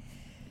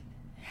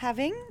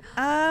having.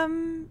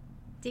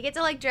 Do you get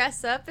to,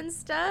 dress up and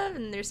stuff,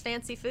 and there's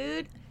fancy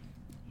food?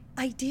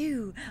 I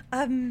do.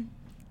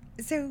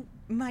 So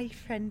my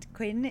friend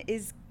Quinn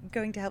is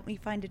going to help me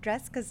find a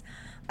dress because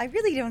I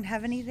really don't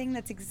have anything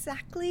that's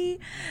exactly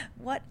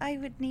what I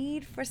would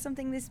need for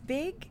something this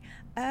big.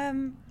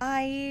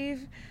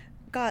 I've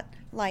got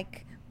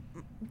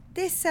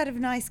this set of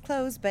nice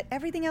clothes, but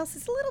everything else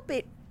is a little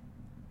bit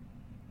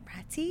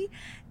ratty.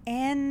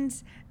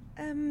 And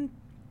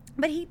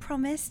but he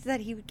promised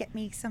that he would get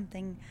me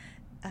something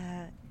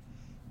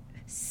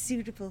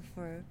suitable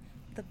for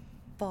the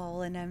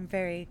ball, and I'm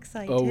very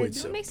excited. Oh,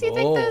 it's What a makes you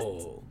think this-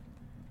 ball.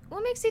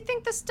 What makes you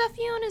think the stuff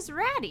you own is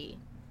ratty?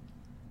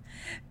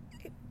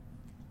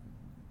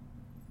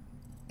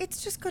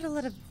 It's just got a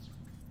lot of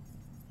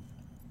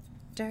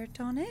dirt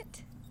on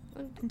it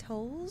and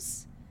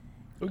holes.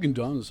 We can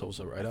darn this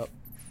also right up.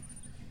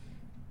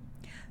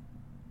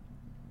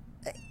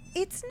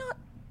 It's not.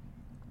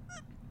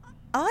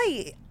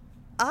 I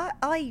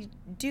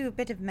do a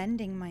bit of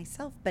mending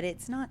myself, but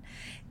it's not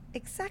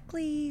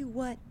exactly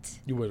what.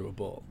 You wear to a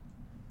ball.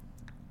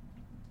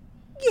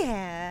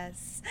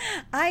 Yes,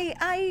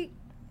 I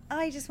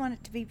just want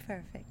it to be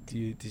perfect. Do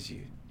you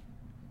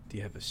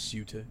have a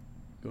suitor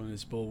going to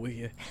this ball with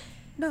you?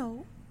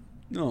 No,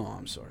 No,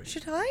 I'm sorry.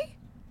 should I?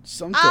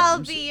 Sometimes. I'll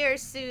be your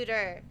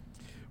suitor.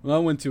 When I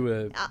went to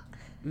a Uh,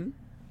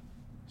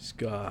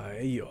 Skye,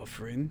 you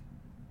offering?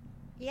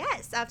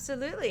 Yes,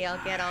 absolutely.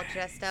 I'll get all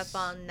dressed up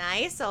all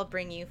nice. I'll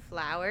bring you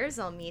flowers.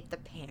 I'll meet the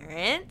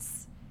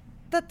parents.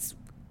 That's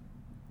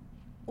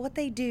what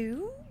they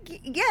do.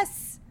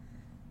 Yes.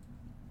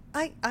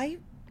 I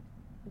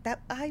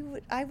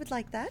would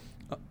like that.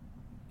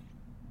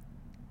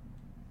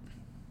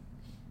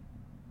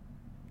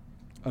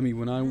 I mean,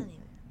 when I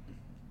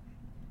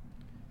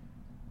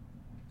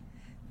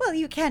Well,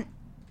 you can't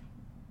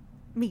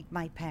meet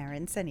my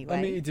parents anyway.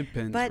 I mean, it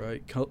depends, but-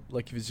 right?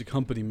 Like if it's a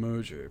company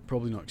merger,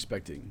 probably not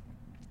expecting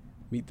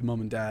meet the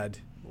mum and dad,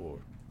 or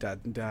dad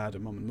and dad, or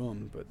mum and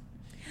mum. But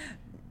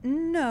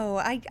No,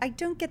 I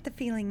don't get the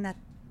feeling that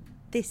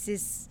this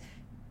is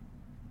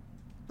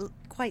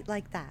quite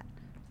like that.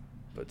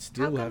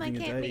 still How come I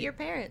having a can't date. meet your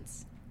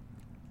parents?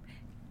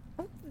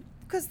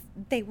 Because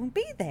they won't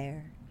be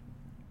there.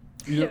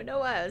 You I know- don't know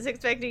why. I was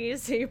expecting you to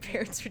say your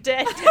parents were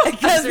dead. I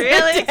was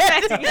really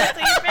expecting you to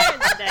say your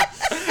parents were dead.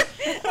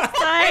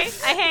 Sorry,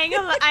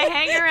 I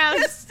hang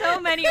around so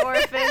many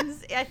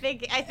orphans. I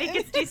think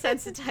it's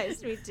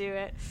desensitized me to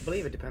it. I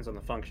believe it depends on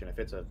the function. If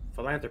it's a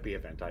philanthropy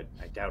event, I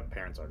doubt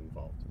parents are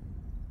involved.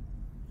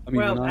 I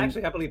mean, Well, when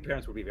actually, I believe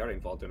parents would be very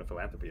involved in a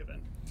philanthropy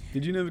event.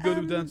 did you never go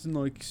to a dance in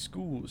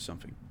school or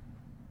something?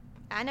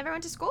 I never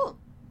went to school.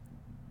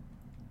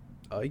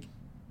 I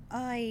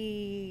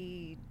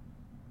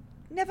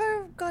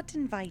never got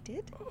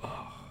invited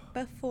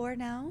before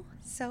now,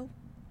 so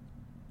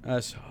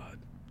That's hard.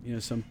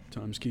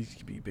 Sometimes kids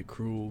can be a bit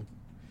cruel.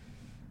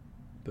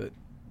 But,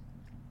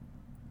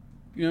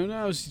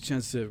 now's the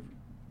chance to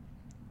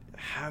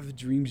have the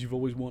dreams you've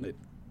always wanted.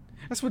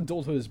 That's what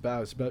adulthood is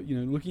about. It's about,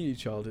 looking at your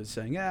childhood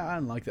saying, I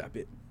don't like that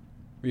bit.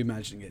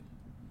 Reimagining it.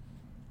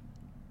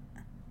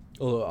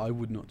 Although I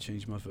would not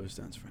change my first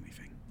dance for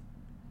anything.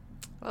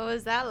 What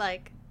was that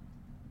like?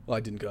 Well, I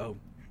didn't go.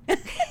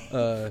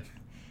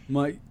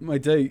 My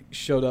date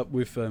showed up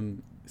with a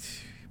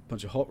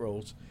bunch of hot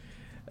rolls,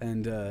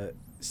 and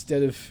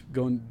instead of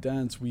going to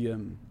dance, we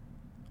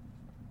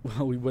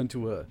went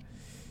to a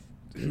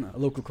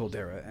local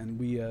caldera, and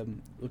we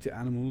looked at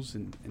animals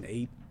and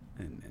ate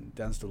and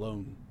danced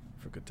alone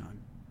for a good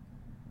time.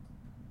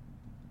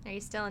 Are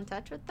you still in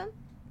touch with them?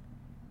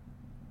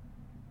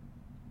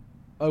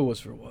 I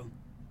was for a while,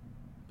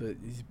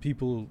 but these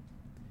people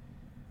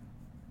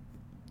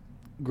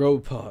grow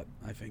apart.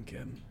 I think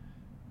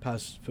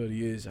past 30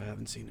 years, I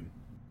haven't seen him.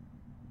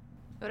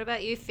 What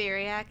about you,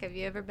 Theriac? Have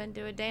you ever been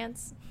to a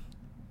dance?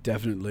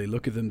 Definitely,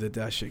 look at them, they're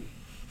dashing.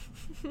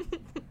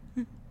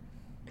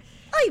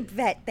 I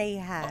bet they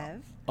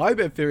have. I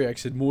bet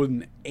Theriac had more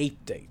than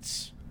 8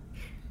 dates.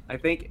 I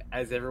think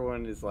as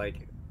everyone is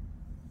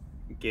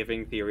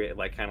giving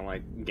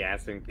Theriac,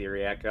 gassing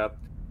Theriac up,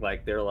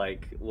 they're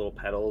little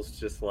petals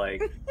just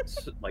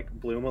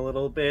bloom a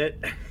little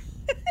bit.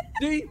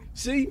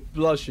 See,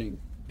 blushing,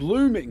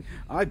 blooming.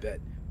 I bet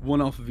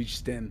one off of each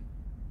stem.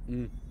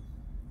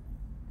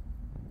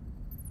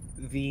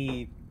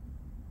 The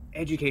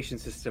education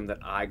system that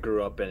I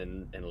grew up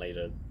in and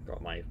later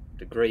got my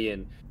degree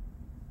in,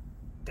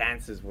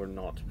 dances were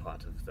not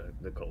part of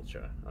the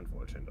culture,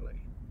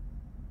 unfortunately.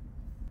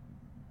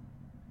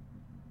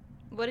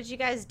 What did you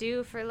guys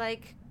do for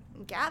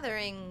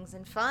gatherings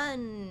and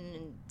fun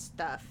and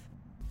stuff?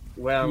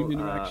 Well, Team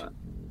interaction.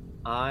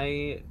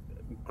 I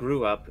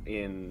grew up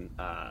in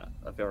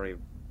a very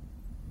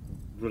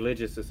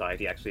religious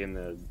society, actually in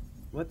the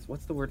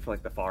what's the word for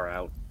like the far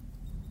out,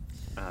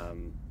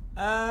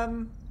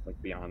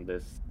 like beyond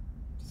this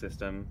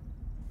system.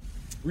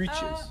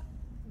 Reaches.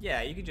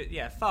 Yeah, you could just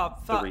far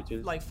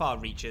reaches? like far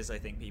reaches. I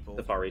think people.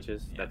 The far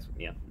reaches. Yeah. That's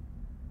yeah.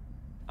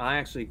 I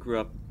actually grew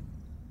up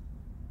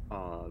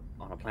on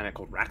a planet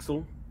called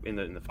Raxel in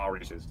the far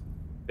reaches.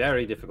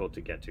 Very difficult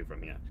to get to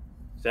from here.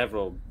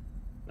 Several,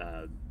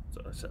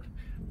 so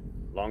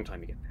long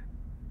time to get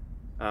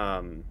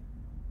there.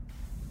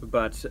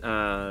 But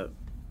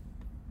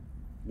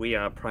we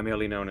are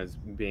primarily known as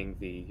being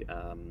the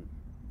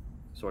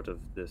sort of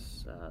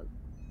this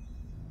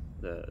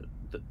the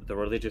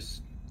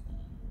religious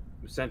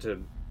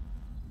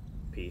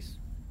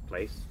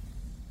place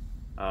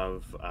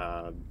of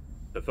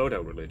the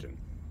photo religion.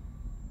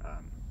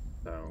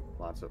 So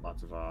lots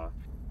of our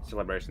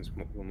celebrations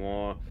were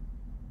more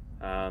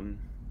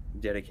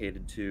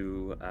dedicated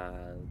to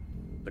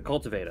the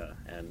cultivator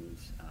and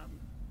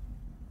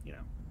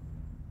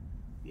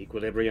the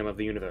equilibrium of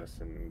the universe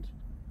and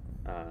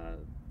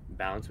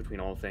balance between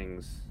all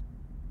things,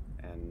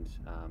 and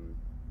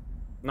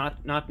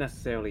not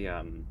necessarily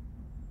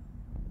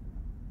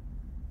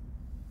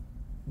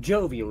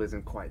jovial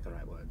isn't quite the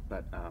right word,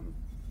 but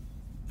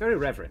very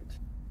reverent.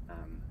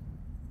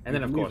 And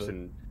then of course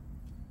in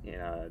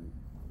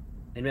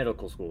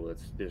medical school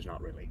there's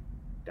not really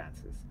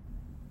dances.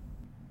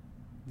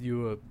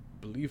 You a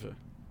believer,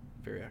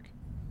 Theriac?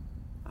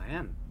 I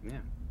am,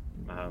 yeah.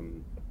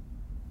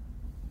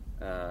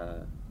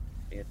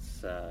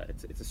 It's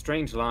a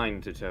strange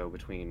line to toe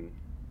between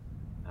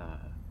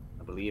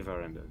a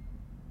believer and a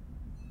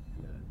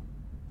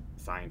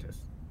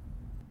scientist.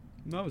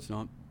 No, it's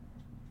not.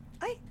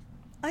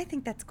 I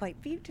think that's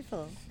quite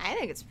beautiful. I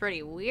think it's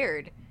pretty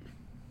weird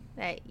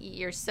that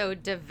you're so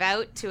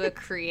devout to a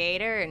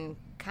creator and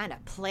kind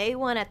of play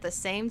one at the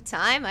same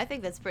time. I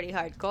think that's pretty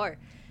hardcore.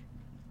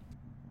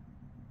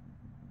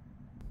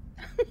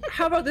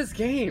 How about this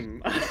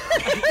game?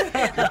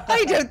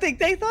 I don't think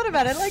they thought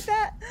about it like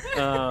that.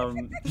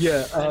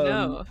 Yeah, I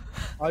know.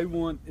 I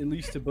want at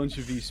least a bunch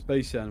of these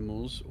space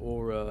animals,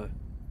 or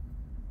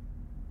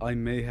I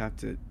may have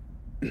to.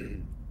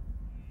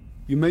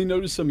 You may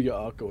notice some of your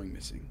art going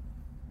missing.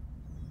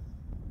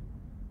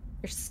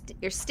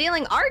 You're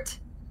stealing art?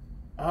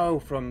 Oh,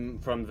 from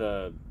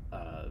the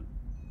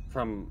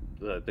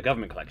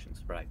government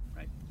collections, right?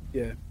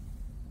 Yeah.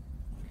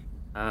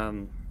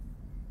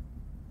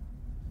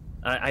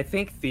 I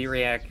think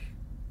Theriac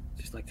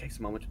just like takes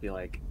a moment to be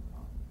like,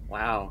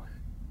 wow,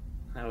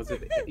 that was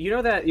it. You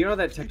know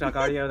that TikTok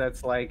audio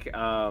that's like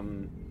I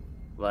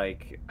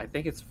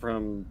think it's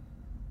from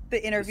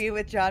The interview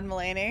with John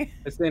Mulaney.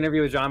 It's the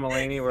interview with John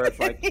Mulaney where it's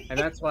like, and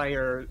that's why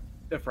you're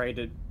afraid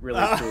to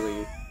really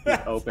truly be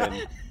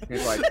open.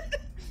 He's like,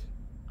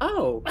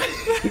 oh.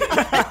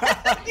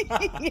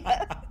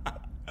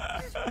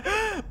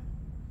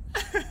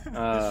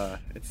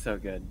 It's so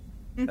good.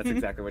 That's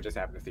exactly what just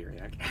happened to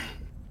Theriac.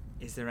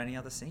 Is there any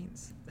other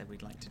scenes that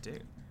we'd like to do?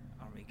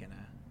 Are we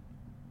gonna?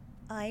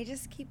 I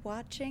just keep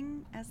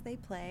watching as they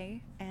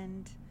play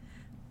and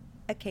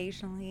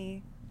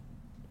occasionally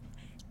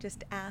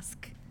just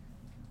ask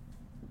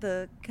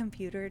the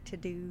computer to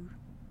do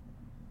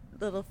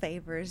little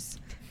favors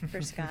for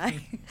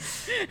Skye.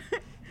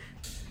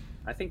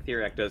 I think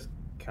Theriac does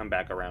come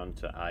back around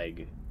to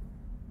Aig,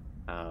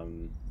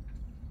 and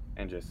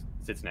just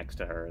sits next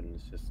to her and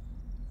is just,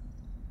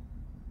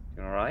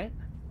 you all right?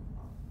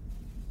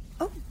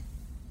 Oh,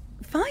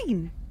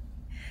 fine.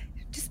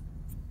 Just,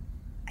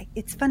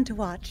 it's fun to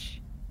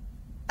watch.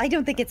 I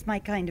don't think it's my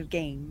kind of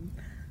game.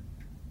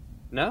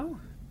 No?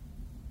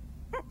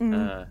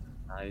 Mm-mm.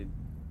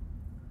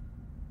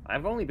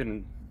 I've only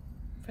been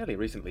fairly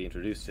recently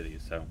introduced to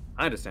these, so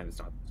I understand it's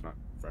not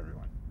for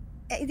everyone.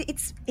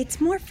 It's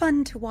more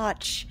fun to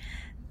watch.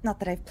 Not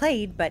that I've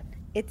played, but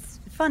it's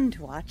fun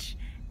to watch,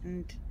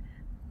 and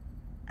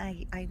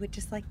I would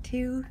just like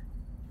to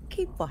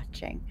keep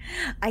watching.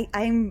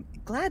 I'm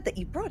glad that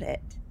you brought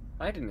it.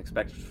 I didn't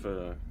expect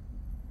for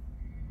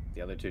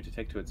the other two to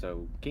take to it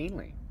so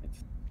keenly.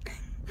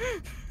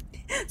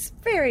 It's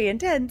very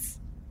intense.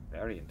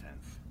 Very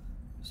intense.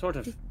 Sort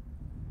of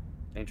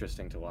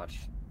interesting to watch.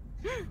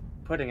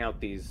 Putting out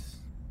these,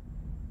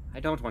 I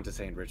don't want to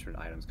say enrichment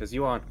items, because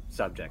you aren't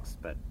subjects,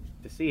 but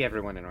to see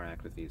everyone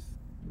interact with these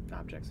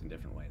objects in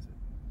different ways.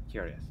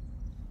 Curious.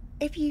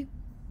 If you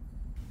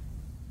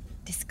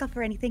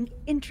discover anything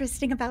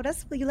interesting about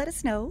us, will you let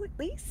us know, at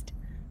least?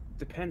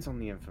 Depends on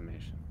the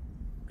information.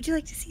 Would you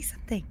like to see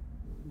something?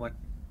 What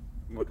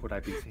would I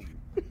be seeing?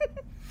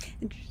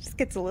 And she just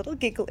gets a little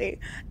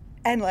giggly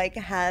and, like,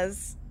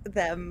 has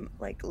them,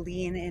 like,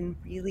 lean in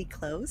really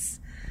close.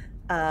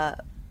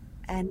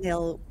 And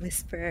they'll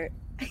whisper,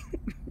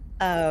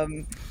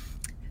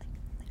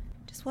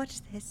 just watch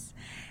this.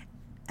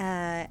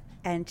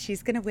 And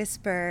she's going to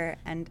whisper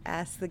and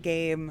ask the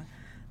game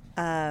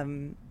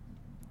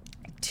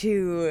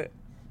to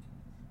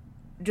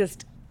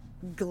just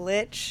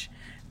glitch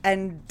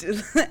and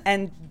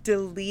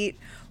delete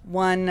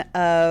one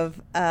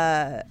of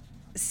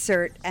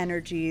Cert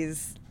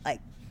Energy's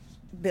like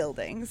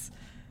buildings.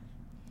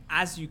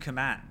 As you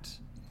command,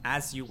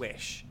 as you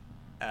wish,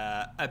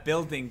 a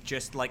building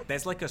just like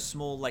there's like a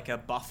small like a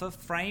buffer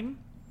frame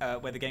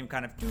where the game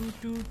kind of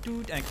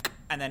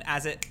and then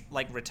as it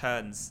like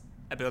returns,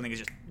 a building is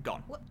just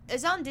gone.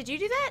 Azhaam, did you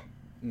do that?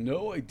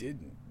 No, I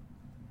didn't.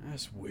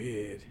 That's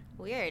weird.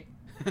 Weird.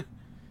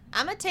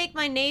 I'm gonna take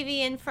my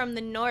navy in from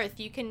the north.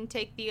 You can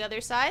take the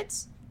other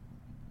sides?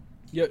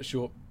 Yeah,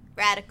 sure.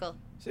 Radical.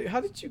 So how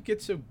did you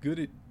get so good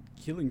at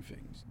killing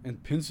things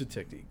and pincer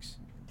techniques?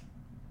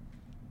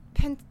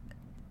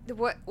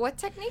 What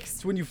techniques?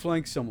 It's when you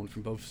flank someone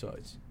from both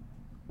sides.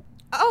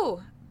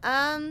 Oh,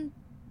 I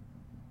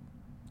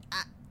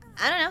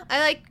don't know.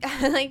 I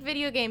like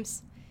video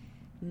games.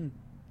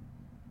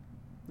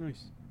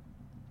 Nice.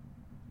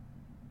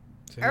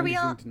 It's a Are handy we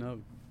all- thing to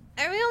know.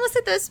 Are we almost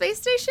at the space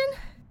station?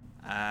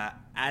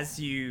 As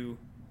you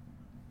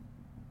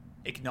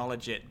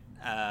acknowledge it,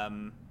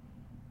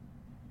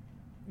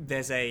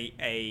 there's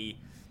a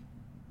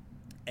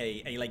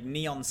like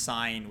neon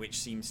sign which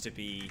seems to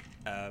be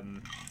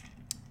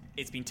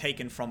it's been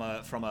taken from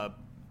a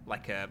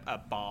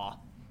bar,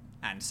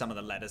 and some of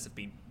the letters have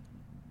been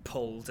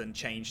pulled and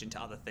changed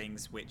into other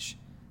things, which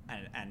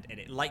and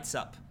it lights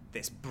up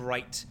this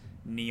bright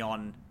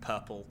neon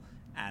purple,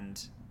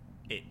 and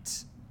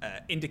it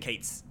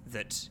indicates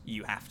that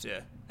you have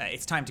to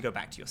it's time to go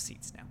back to your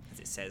seats now, as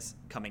it says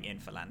coming in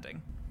for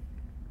landing.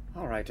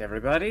 All right,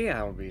 everybody,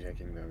 I'll be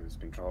taking those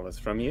controllers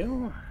from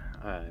you.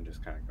 And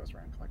just kind of goes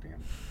around collecting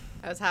them.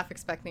 I was half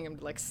expecting him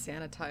to like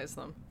sanitize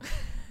them.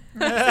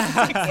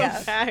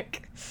 Yeah.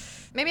 Back.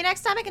 Maybe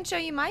next time I can show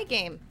you my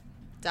game,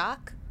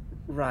 Doc.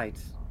 Right.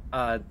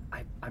 I'm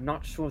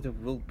not sure there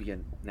will be a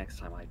next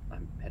time.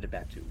 I'm headed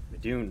back to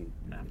Medune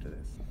after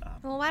this.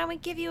 Well, why don't we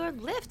give you a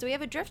lift? We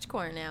have a drift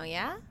core now,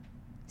 yeah?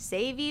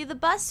 Save you the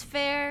bus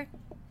fare.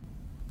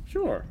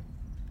 Sure.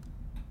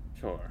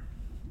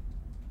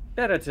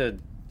 Better to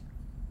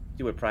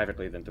do it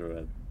privately than through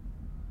a...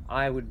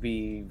 I would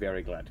be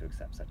very glad to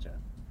accept such a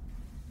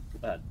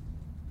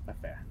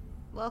fare.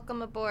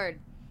 Welcome aboard.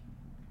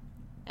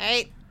 All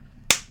right,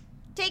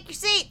 take your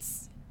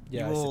seats.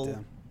 Yeah, You I all- sit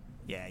down.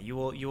 Yeah, you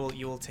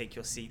all take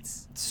your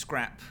seats.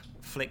 Scrap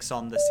flicks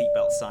on the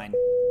seatbelt sign.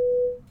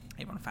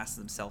 Everyone fastens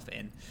themselves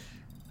in.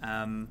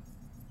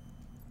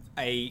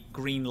 A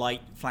green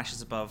light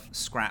flashes above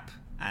Scrap,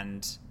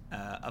 and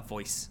a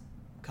voice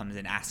comes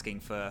in asking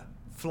for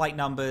flight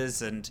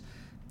numbers and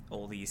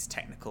all this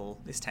technical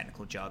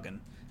jargon,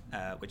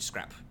 which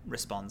Scrap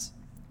responds,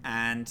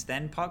 and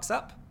then parks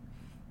up.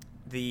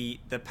 The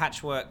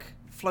Patchwork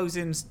flows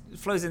in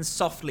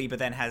softly, but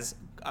then has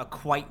a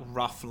quite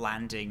rough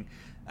landing.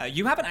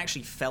 You haven't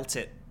actually felt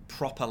it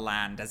proper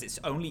land, as it's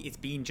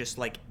been just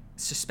like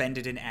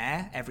suspended in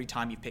air every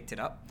time you picked it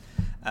up,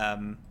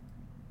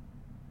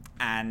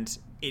 and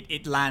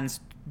it lands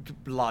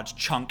large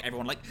chunk.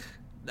 Everyone like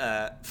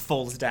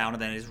falls down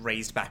and then is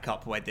raised back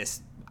up by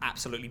this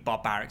absolutely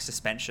barbaric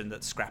suspension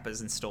that Scrap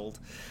has installed.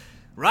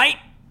 Right,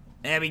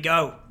 there we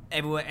go.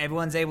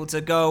 Everyone's able to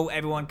go.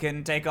 Everyone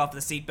can take off the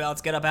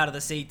seatbelts, get up out of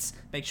the seats,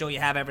 make sure you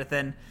have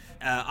everything.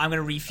 I'm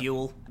gonna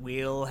refuel.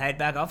 We'll head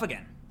back off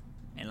again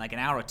in like an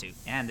hour or two.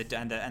 And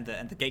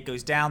the gate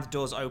goes down, the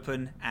doors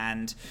open,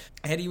 and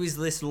ahead of you is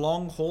this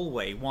long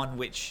hallway, one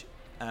which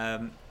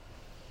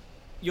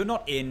you're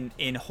not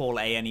in Hall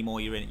A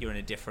anymore. You're in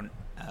a different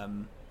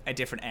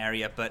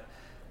area, but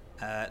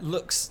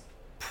looks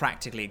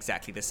practically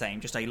exactly the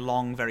same. Just a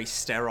long, very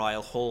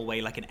sterile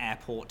hallway, like an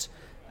airport.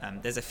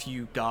 There's a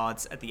few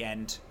guards at the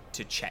end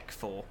to check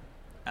for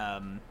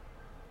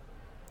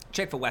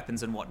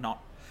weapons and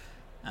whatnot.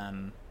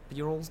 But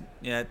you're all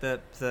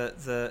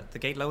the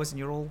gate lowers and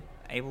you're all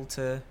able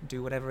to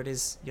do whatever it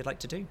is you'd like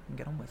to do and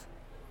get on with.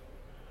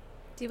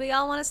 Do we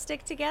all want to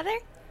stick together?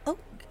 Oh,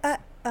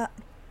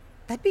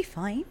 that'd be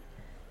fine.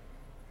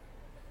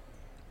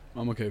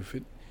 I'm okay with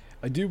it.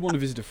 I do want to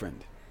visit a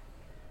friend.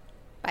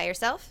 By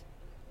yourself?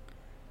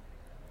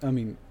 I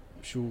mean,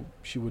 sure,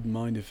 she wouldn't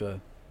mind if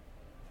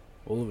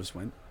all of us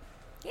went.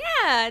 Yeah,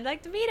 I'd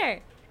like to meet her.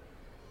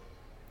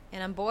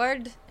 And I'm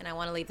bored, and I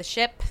want to leave the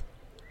ship.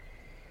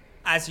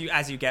 As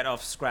you get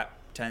off, Scrap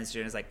turns to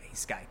you and is like, "Hey,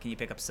 Skye, can you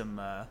pick up some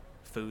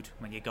food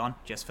when you're gone,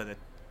 just for the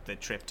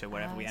trip to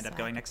wherever we end up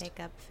going next?" Pick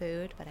up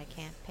food, but I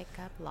can't pick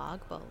up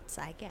log bolts.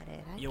 I get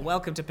it. You're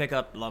welcome to pick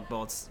up log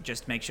bolts.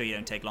 Just make sure you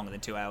don't take longer than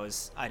 2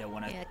 hours. I don't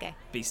want to Yeah, okay.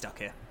 be stuck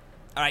here.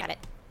 All right. Got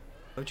it.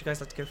 Would you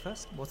guys like to go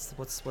first?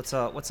 What's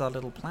our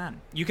little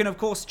plan? You can of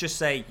course just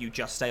say you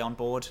just stay on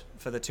board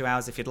for the 2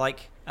 hours if you'd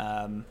like,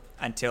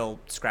 until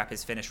Scrap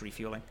is finished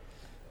refueling,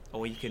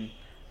 or you can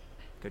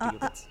go do your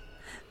bits.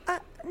 I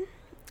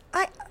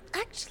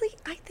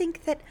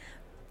think that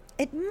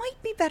it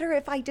might be better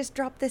if I just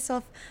drop this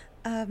off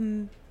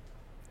on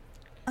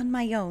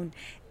my own.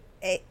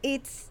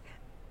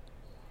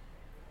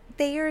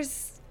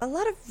 There's a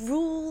lot of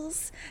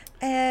rules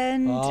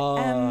and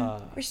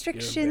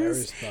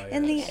restrictions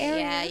in the area.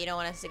 Yeah, you don't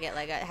want us to get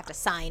have to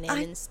sign in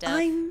and stuff.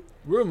 I'm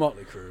We're a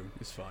motley crew.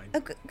 It's fine.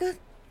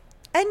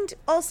 And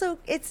also,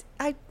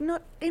 I'm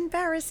not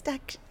embarrassed,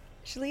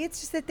 actually.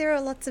 It's just that there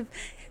are lots of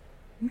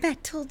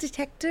metal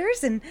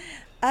detectors and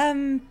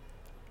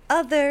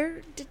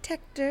other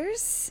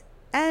detectors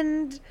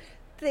and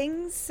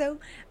things. So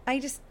I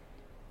just,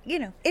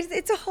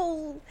 it's a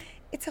whole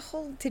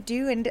to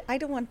do, and I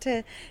don't want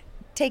to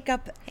take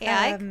up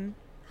Yeah, too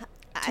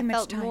I much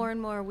felt time. more and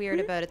more weird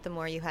about it the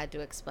more you had to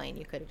explain.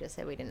 You could have just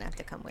said we didn't have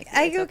to come with you.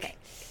 I It's go- okay.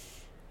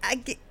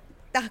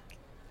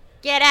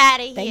 Get out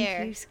of Thank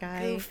here, you,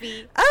 Skye.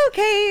 Goofy.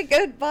 Okay,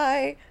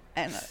 goodbye.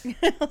 And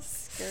I'll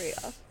scurry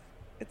off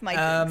with my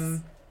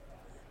drinks.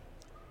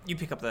 You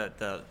pick up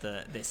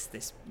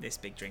this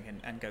big drink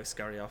and go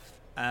scurry off.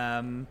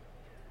 Azhaam,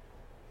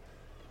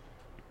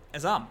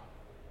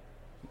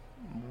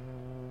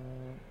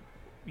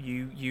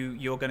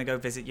 you're gonna go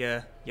visit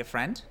your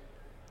friend.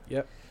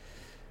 Yep.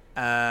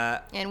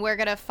 And we're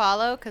gonna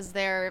follow because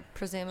they're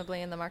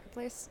presumably in the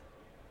marketplace.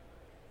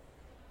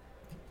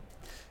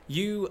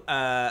 You,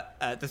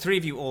 the three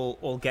of you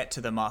all get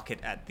to the market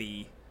at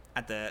the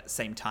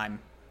same time.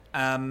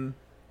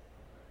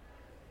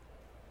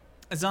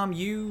 Azhaam,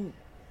 you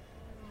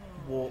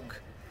walk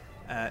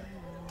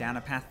down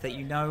a path that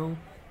you know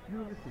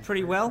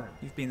pretty well.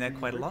 You've been there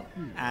quite a lot,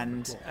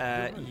 and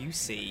you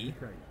see.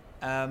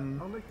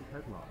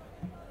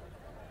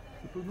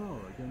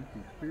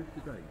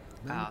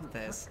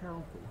 There's.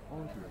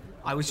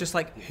 I was just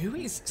like, who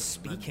is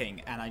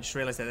speaking? And I just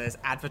realized that there's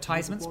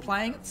advertisements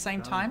playing at the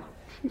same time,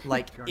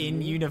 like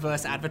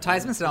in-universe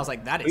advertisements, and I was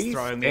like, that is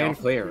throwing me off.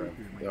 Clear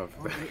of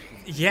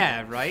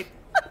Yeah, right.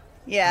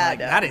 Yeah, Like,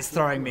 that is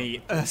throwing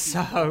me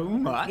so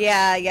much.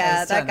 Yeah,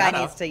 Let's that turn guy that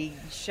needs up. to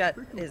shut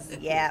his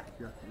yap.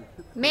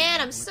 Man,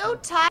 I'm so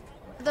tired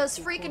of those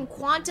freaking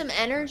quantum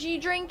energy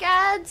drink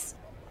ads.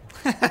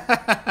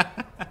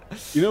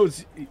 It's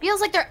Feels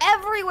like they're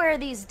everywhere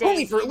these days.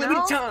 only for a you limited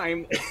know?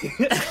 time.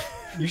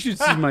 you should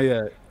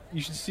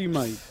see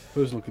my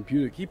personal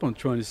computer. Keep on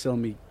trying to sell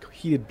me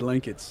heated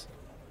blankets.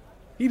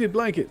 Heated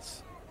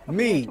blankets.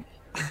 Me.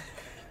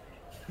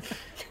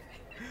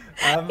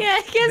 Yeah,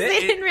 I guess they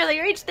didn't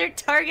really reach their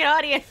target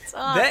audience.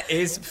 Huh? There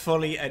is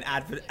fully an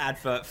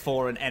advert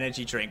for an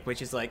energy drink,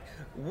 which is like,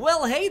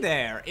 well, hey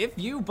there, if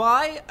you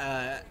buy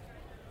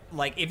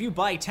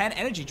 10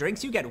 energy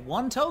drinks, you get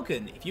 1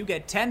 token. If you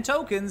get 10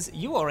 tokens,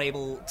 you are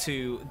able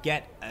to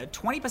get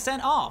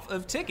 20% off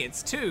of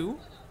tickets to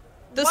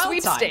the Wild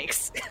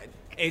sweepstakes.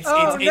 It's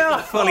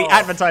no. fully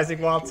advertising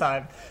Wild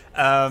Time.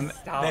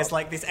 There's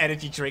like this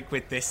energy drink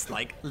with this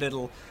like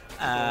little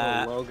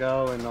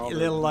logo and all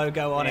little the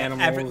logo on it.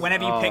 animals.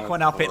 Whenever you pick Oh,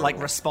 one up, it like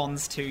horrible.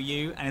 responds to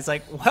you, and it's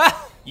like,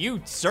 well,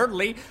 you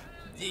certainly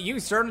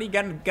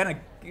gonna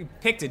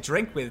picked a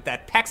drink with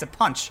that packs a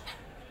punch.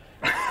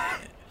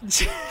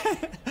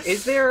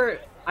 Is there?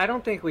 I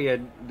don't think we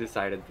had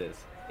decided this.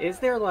 Is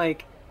there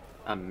like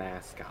a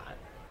mascot?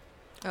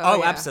 Oh,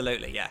 yeah.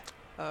 absolutely, yeah.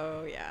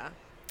 Oh yeah.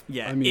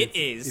 Yeah, I mean, it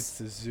is. It's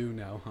the zoo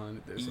now,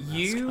 hon. There's a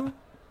You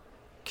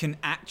can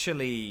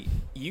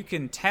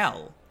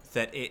tell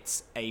that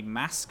it's a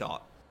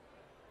mascot.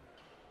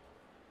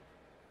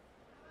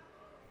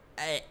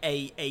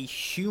 A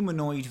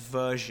humanoid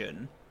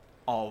version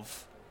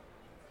of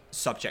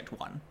Subject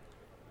 1.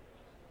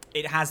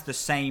 It has the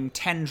same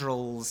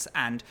tendrils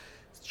and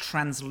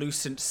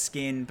translucent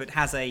skin, but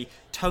has a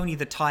Tony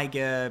the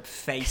Tiger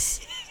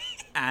face,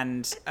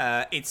 and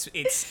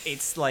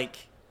it's like,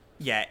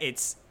 yeah,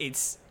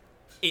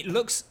 it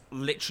looks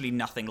literally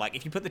nothing like.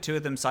 If you put the two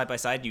of them side by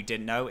side and you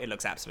didn't know, it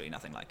looks absolutely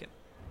nothing like it.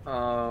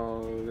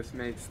 Oh, this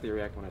makes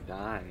Theriac want to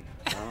die.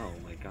 Oh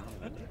my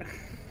god.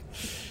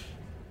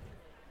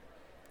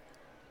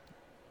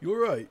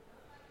 You're right.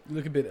 You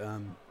look a bit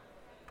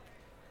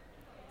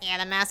Yeah,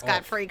 the mascot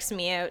Off. freaks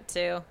me out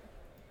too.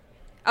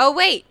 Oh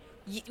wait,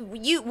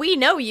 we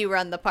know you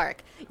run the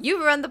park.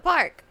 You run the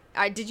park.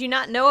 Did you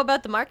not know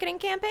about the marketing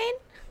campaign?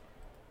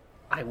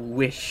 I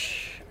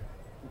wish.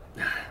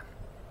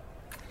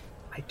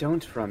 I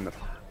don't run the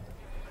park.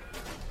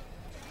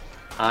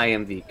 I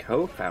am the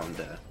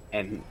co-founder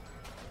and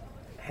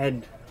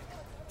head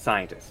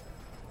scientist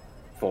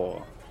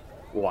for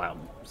Wild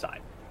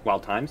Times.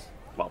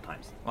 I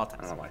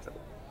don't know why I said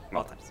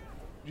Wild Times.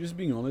 just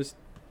being honest,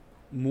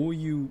 more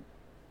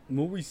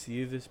we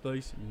see of this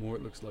place, more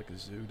it looks like a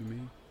zoo to me.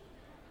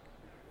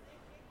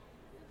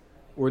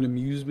 Or an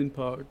amusement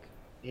park.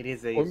 It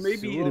is a Or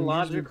maybe an amusement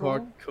zoological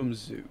park comes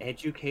zoo.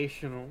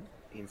 educational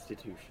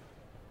institution.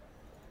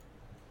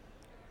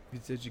 If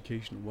it's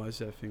educational, why does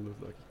that thing look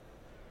like?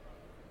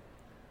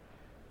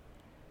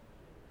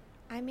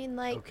 I mean,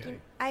 like, Okay.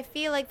 I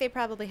feel like they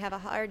probably have a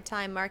hard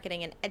time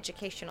marketing an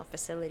educational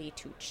facility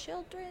to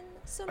children.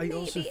 So I maybe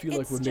also feel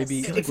like it's we're maybe-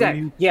 just- Like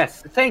Exactly. when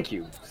Yes. Thank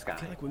you, I Skye.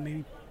 feel like we're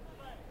maybe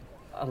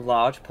A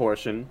large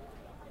portion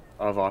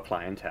of our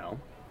clientele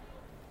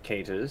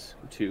caters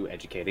to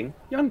educating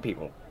young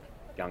people.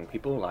 Young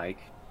people like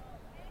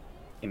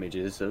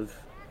images of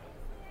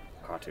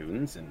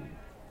cartoons and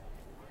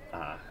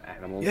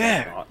animals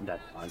Yeah. that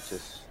aren't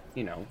just,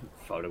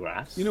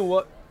 photographs. You know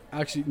what?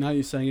 Actually, now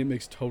you're saying it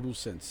makes total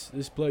sense.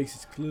 This place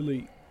is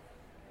clearly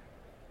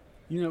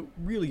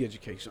really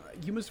educational.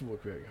 You must have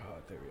worked very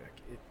hard,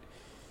 Theriac.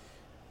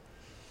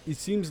 It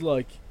seems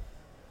like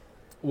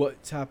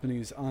what's happening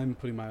is I'm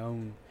putting my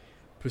own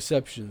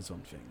perceptions on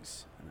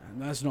things,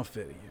 and that's not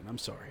fair to you, and I'm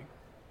sorry.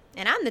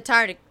 And I'm the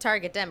target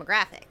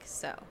demographic,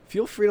 so.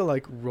 Feel free to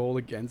like roll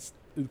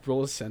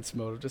a sense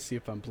motive to see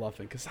if I'm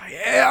bluffing, because I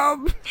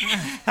am.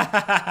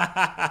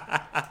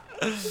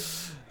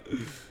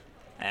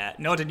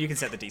 Norden, you can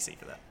set the DC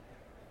for that.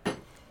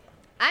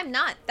 I'm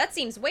not. That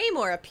seems way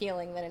more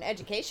appealing than an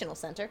educational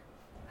center.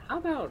 How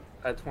about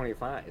a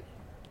 25?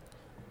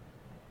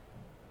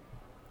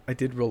 I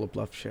did roll a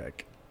bluff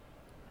check,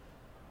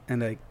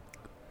 and I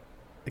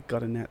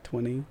got a nat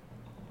 20.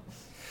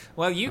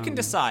 Well, you can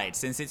decide,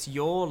 since it's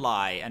your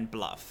lie and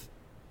bluff.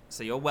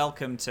 So you're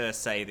welcome to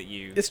say that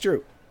you... It's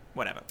true.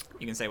 Whatever.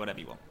 You can say whatever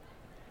you want.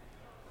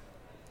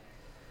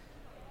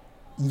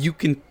 You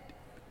can...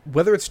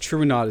 Whether it's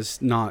true or not is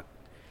not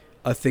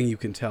a thing you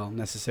can tell,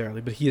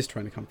 necessarily, but he is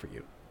trying to comfort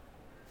you.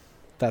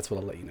 That's what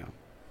I'll let you know.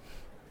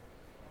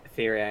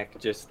 Theriac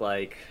just,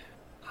 like,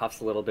 huffs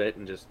a little bit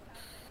and just...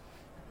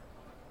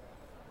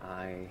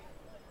 I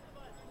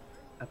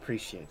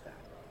appreciate that.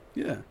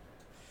 Yeah.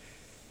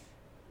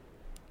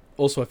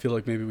 Also, I feel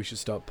like maybe we should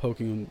start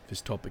poking on this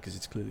topic because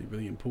it's clearly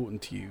really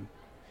important to you.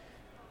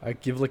 I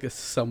give like a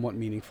somewhat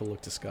meaningful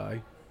look to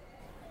Skye.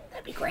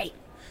 That'd be great.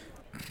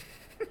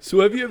 So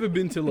have you ever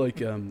been to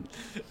like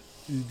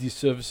the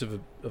surface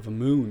of a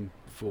moon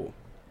before?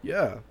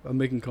 Yeah, I'm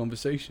making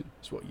conversation.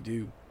 That's what you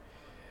do.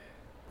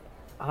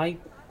 I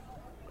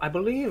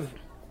believe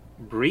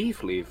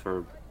briefly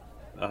for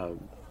an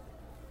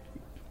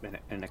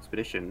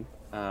expedition.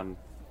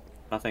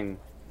 Nothing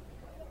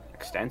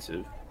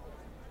extensive.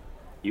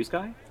 You,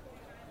 Skye?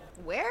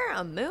 Where?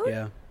 A moon?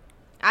 Yeah.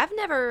 I've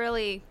never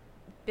really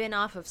been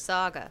off of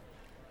Saga.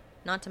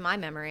 Not to my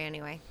memory,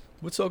 anyway.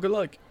 What's Saga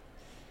like?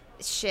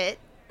 Shit.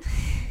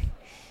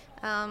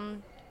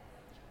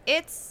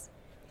 It's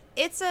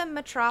a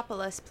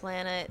metropolis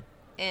planet,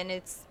 and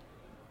it's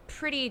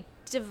pretty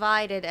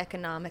divided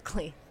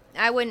economically.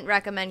 I wouldn't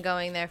recommend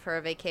going there for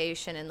a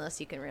vacation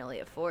unless you can really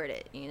afford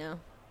it, you know?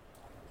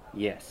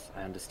 Yes,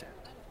 I understand.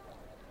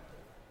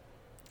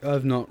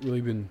 I've not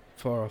really been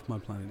far off my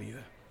planet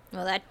either.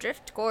 Well, that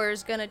drift core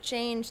is gonna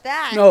change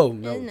that. No,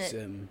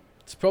 isn't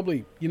it's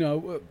probably,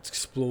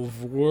 explore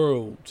the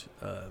world.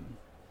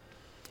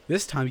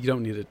 This time you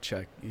don't need to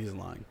check. He's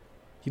lying.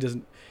 He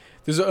doesn't.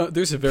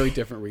 There's a very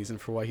different reason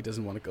for why he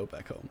doesn't want to go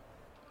back home.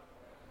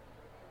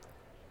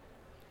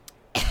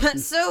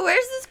 So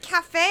where's this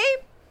cafe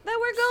that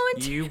we're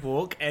going to? You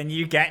walk and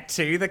you get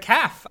to the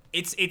cafe.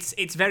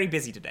 It's very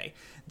busy today.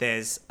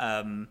 There's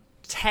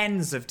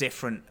tens of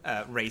different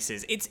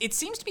races. It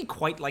seems to be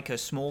quite like a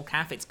small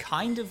cafe. It's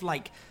kind of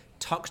like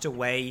tucked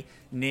away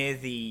near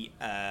the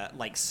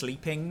like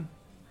sleeping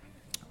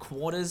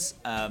quarters.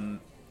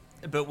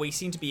 But we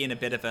seem to be in a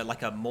bit of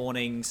a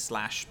morning /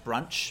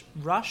 brunch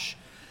rush.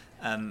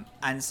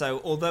 And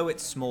so although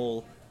it's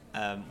small,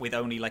 with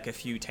only like a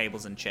few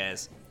tables and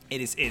chairs,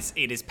 it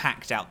is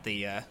packed out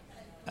the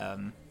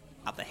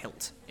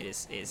hilt. It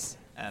is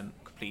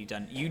completely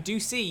done. You do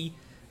see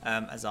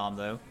Azhaam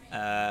though,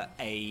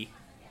 a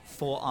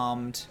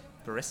 4-armed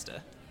barista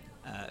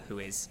who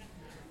is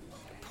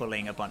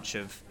pulling a bunch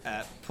of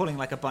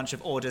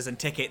orders and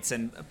tickets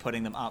and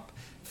putting them up.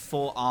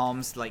 4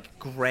 arms, like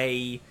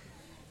grey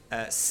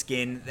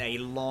skin, a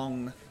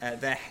long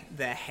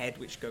their head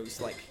which goes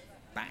like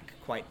back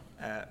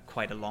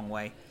quite a long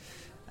way,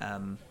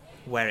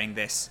 wearing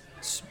this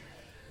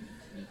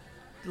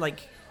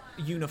like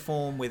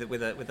uniform with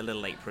a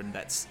little apron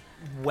that's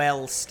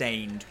well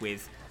stained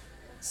with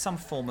some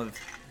form of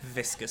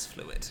viscous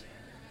fluid,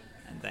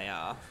 and they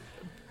are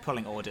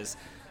pulling orders,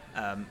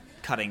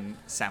 cutting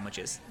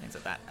sandwiches, things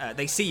like that.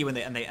 They see you and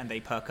they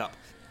perk up.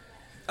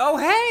 Oh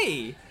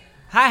hey,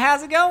 hi,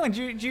 how's it going?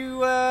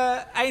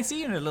 I ain't seen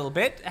you in a little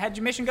bit. Had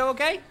your mission go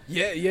okay?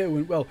 Yeah, it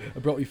went well. I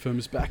brought your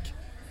firms back.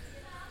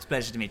 It's a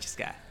pleasure to meet you,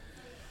 Skye.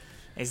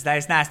 It's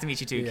nice to meet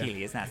you too, Yeah.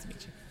 Keely. It's nice to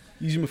meet you.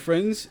 These are my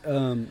friends.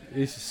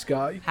 This is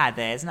Skye. Hi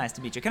there, it's nice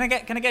to meet you. Can I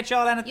get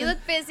y'all anything? You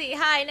look busy.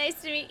 Hi, nice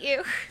to meet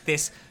you.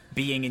 This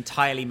being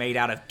entirely made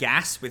out of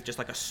gas with just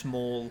like a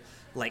small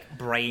like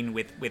brain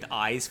with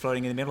eyes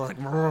floating in the middle, like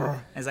and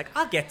it's like,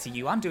 I'll get to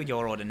you. I'm doing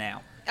your order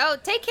now. Oh,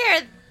 take care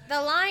of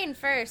the line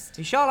first.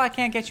 You sure I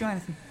can't get you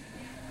anything?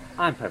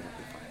 I'm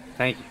perfectly fine.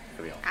 Thank you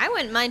for the offer. I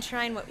wouldn't mind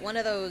trying what one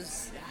of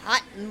those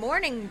hot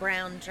morning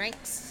brown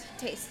drinks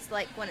tastes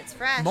like when it's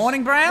fresh.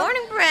 Morning brown?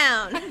 Morning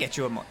brown. I can get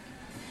you a more.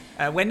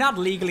 We're not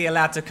legally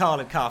allowed to call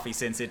it coffee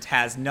since it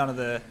has none of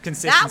the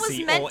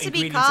consistency meant or to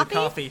be ingredients of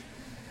coffee? coffee.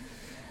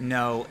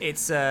 No,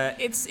 it's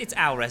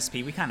our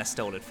recipe. We kind of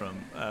stole it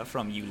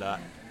from you lot.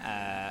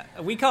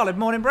 We call it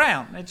morning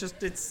brown.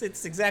 It's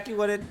exactly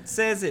what it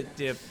says.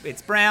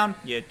 It's brown.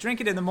 You drink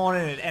it in the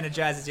morning and it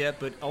energizes you.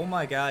 But oh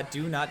my god,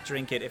 do not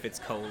drink it if it's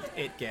cold.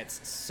 It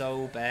gets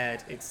so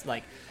bad. It's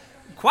like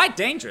quite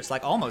dangerous,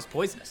 like almost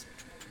poisonous.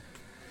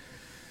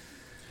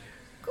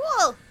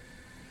 Cool.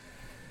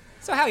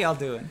 So how y'all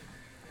doing?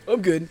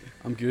 I'm good.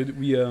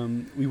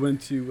 We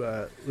went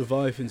to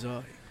Leviathan's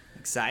Eye.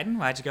 Exciting.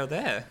 Why'd you go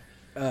there?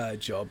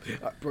 Job.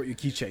 I brought you a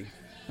keychain.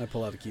 I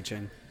pull out a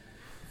keychain.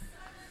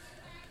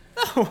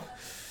 Oh,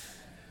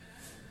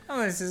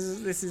 this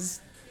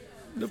is.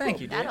 Thank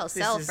you, dear. That'll This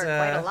sell is, for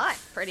quite a lot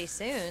pretty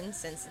soon,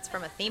 since it's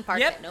from a theme park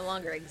Yep. that no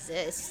longer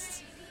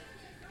exists.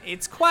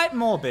 It's quite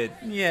morbid.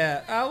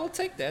 Yeah, I will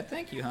take that.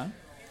 Thank you,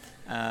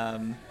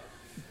 hon.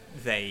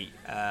 They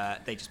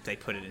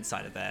put it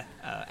inside of their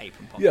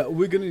apron pocket. Yeah,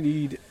 we're gonna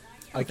need.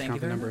 I thank you count the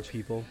very number much. of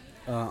people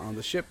on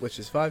the ship, which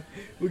is 5.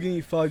 We're gonna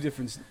need 5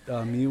 different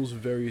meals of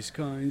various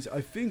kinds.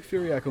 I think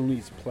Theriac only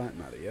eats plant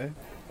matter. Yeah.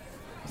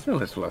 It's a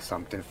little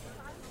assumptive.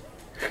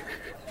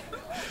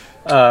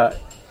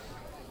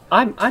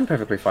 I'm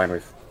perfectly fine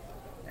with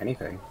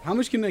anything. How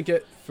much can I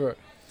get for?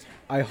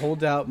 I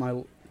hold out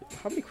my.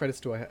 How many credits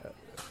do I have?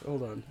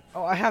 Hold on.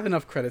 Oh, I have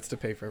enough credits to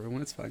pay for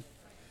everyone. It's fine.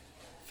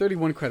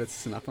 31 credits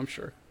is enough, I'm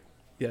sure.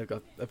 Yeah,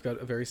 I've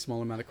got a very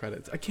small amount of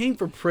credits. I came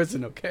from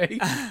prison, okay?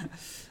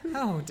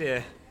 Oh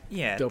dear.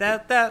 Yeah, Don't be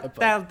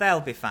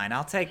that'll be fine.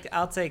 I'll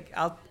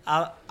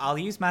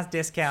use my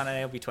discount and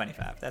it'll be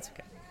 25. That's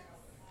okay.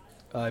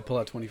 I pull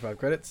out 25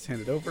 credits,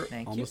 hand it over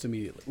Thank you. almost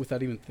immediately,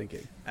 without even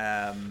thinking.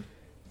 The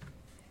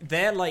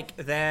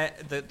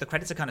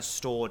credits are kind of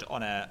stored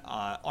on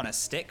a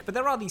stick, but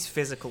there are these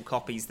physical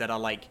copies that are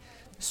like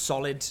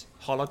solid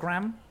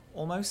hologram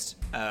almost.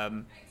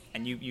 And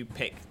you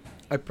pick,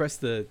 I press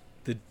the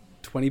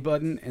 20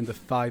 button and the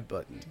 5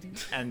 button.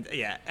 and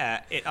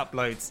it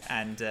uploads,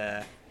 and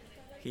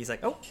he's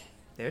like, oh,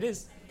 there it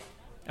is.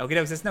 Okay,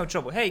 there's no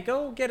trouble. Hey,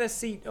 go get a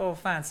seat or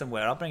find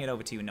somewhere. I'll bring it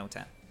over to you in no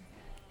time.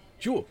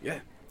 Sure, yeah.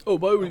 Oh,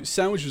 by the way,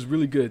 sandwich was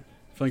really good.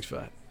 Thanks for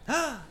that.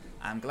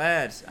 I'm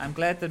glad. I'm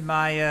glad that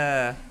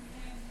my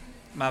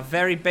my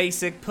very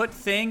basic put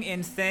thing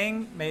in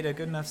thing made a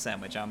good enough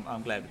sandwich.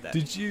 I'm glad with that.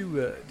 Did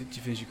you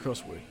finish your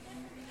crossword?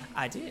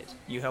 I did.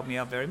 You helped me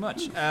out very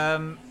much.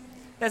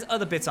 There's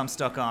other bits I'm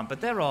stuck on, but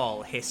they're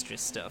all history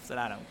stuff that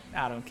I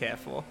don't care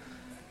for.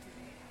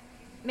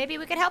 Maybe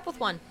we could help with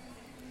one.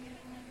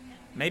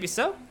 Maybe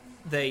so.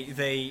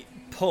 They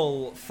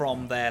pull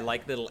from their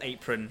like little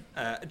apron,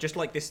 just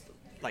like this,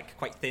 like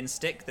quite thin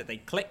stick that they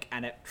click,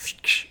 and it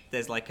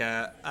there's like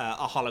a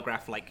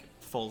holograph like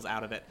falls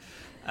out of it,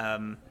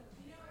 and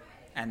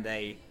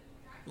they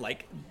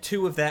like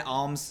 2 of their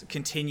arms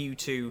continue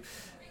to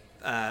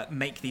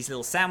make these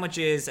little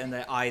sandwiches, and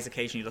their eyes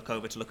occasionally look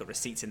over to look at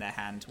receipts in their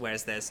hand,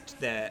 whereas there's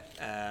their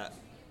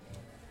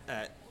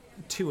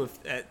two of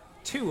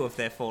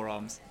their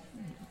forearms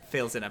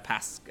fills in a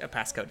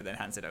passcode and then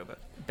hands it over.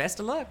 Best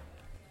of luck.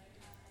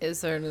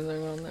 Is there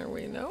anything on there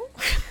we know?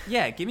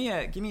 Yeah, give me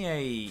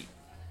a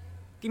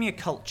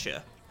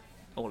culture,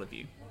 all of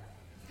you.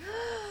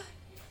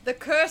 The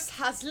curse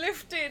has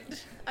lifted.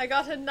 I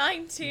got a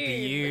 19.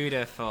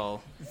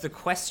 Beautiful. The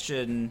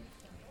question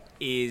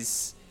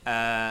is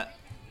the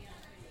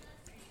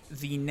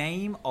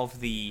name of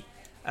the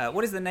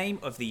what is the name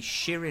of the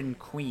Shirin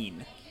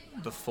Queen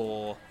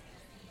before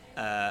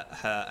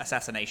her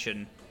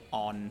assassination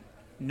on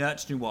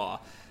Nert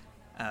Noir?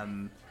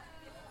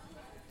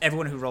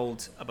 Everyone who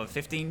rolled above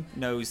 15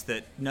 knows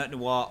that Nert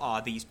Noir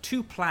are these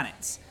 2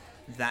 planets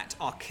that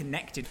are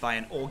connected by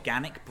an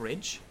organic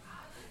bridge.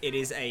 It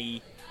is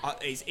a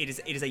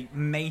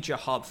major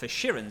hub for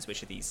Shirins,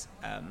 which are these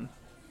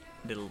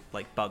little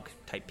like bug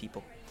type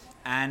people.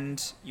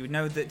 And you would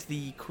know that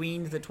the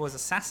queen that was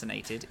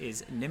assassinated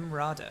is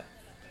Nimrada,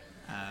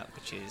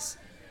 which is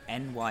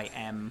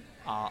Nymrida,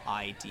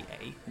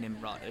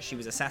 Nimrada. She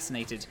was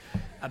assassinated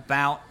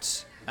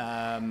about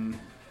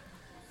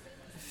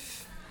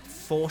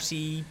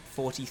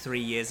 43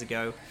 years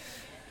ago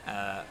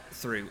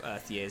through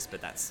Earth years,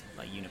 but that's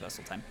like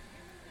universal time.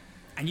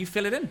 And you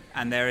fill it in,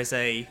 and there is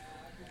a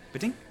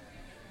bidding,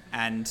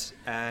 and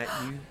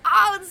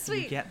Oh, it's you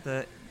sweet. get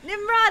the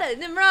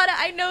Nimrada.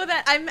 I know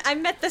that. I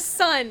met the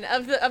son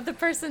of the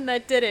person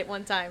that did it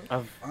one time.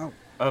 Wow.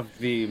 Of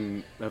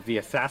the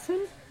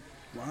assassin?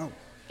 Wow.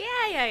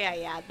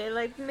 Yeah. They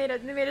made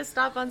a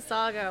stop on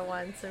Saga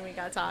once, and we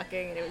got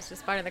talking, and it was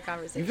just part of the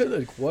conversation. You've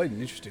had quite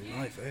an interesting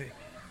life, eh?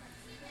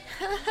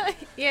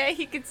 Yeah,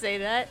 you could say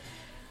that.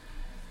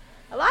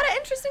 A lot of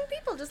interesting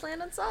people just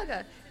land on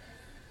Saga.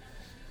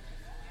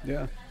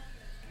 Yeah.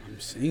 I'm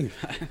seeing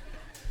that.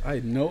 I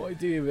had no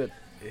idea that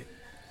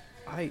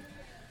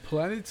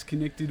planets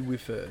connected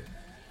with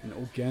an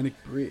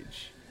organic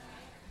bridge.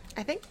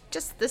 I think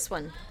just this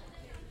one.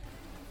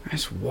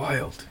 That's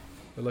wild.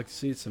 I'd like to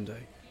see it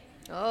someday.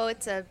 Oh,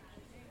 it's a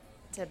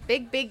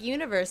big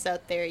universe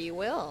out there. You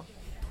will.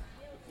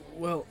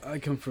 Well, I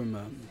come from.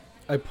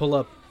 I pull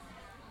up.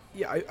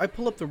 Yeah, I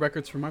pull up the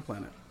records for my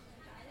planet.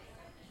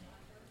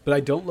 But I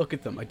don't look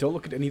at them. I don't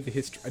look at any of the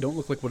history. I don't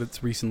look like what it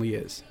recently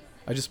is.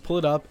 I just pull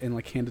it up and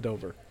like hand it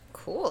over.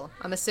 Cool.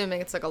 I'm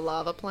assuming it's like a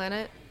lava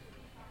planet.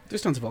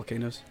 There's tons of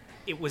volcanoes.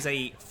 It was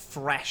a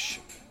fresh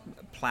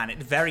planet,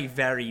 very,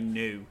 very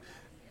new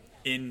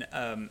in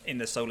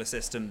the solar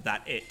system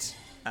that it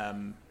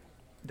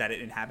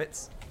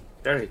inhabits.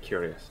 Very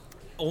curious.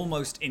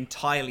 Almost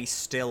entirely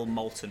still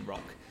molten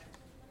rock,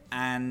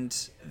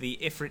 and the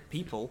Ifrit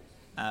people,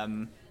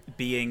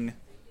 being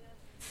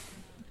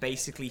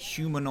basically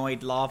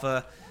humanoid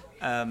lava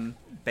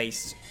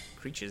based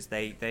creatures.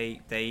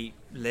 They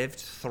lived,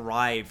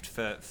 thrived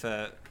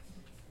for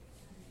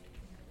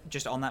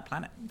just on that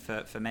planet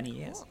for many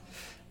years.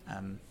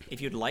 If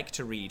you'd like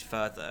to read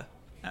further,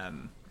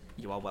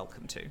 you are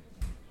welcome to.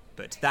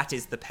 But that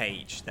is the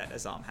page that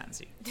Azhaam hands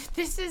you.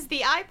 This is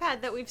the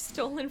iPad that we've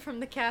stolen from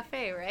the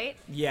cafe, right?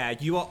 Yeah,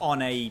 you are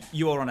on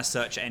a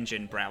search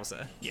engine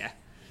browser. Yeah.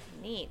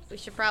 Neat. We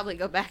should probably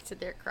go back to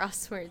their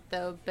crossword,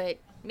 though, but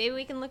maybe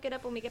we can look it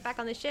up when we get back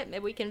on the ship.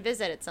 Maybe we can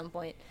visit at some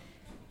point.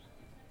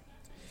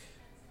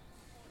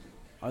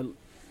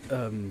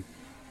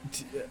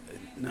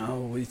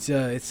 No, it's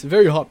a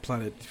very hot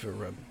planet for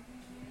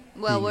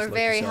Well, beings we're like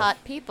very yourself.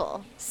 hot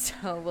people,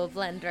 so we'll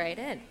blend right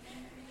in.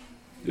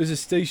 There's a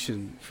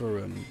station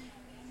for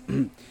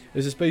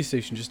there's a space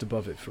station just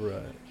above it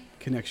for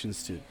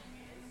connections to,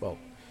 well,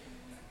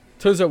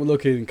 turns out we're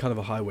located in kind of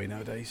a highway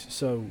nowadays.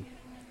 So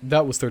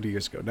that was 30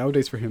 years ago.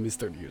 Nowadays for him is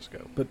 30 years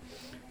ago. But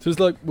so it's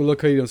like we're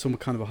located on some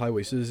kind of a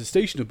highway. So there's a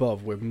station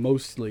above where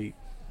mostly,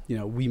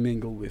 we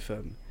mingle with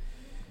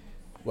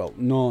well,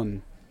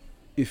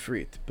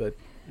 non-Ifrit, but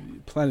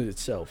planet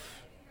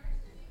itself.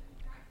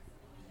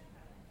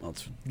 Well,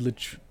 it's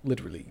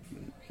literally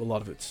a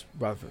lot of it's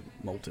rather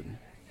molten.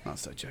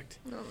 Last I checked.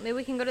 Well, maybe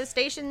we can go to the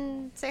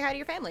station, say hi to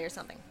your family or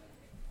something.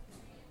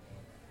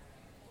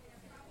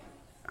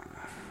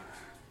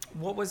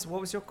 What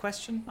was your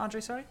question,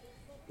 Andre? Sorry.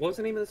 What was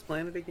the name of this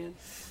planet again?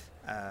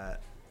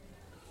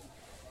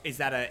 Is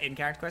that an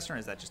in-character question, or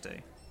is that just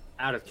a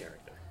Out of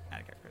character.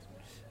 out-of-character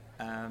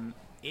question?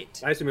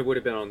 I assume it would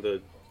have been on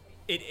the.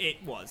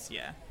 It was,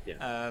 yeah.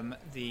 Yeah.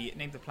 The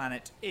name of the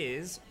planet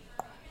is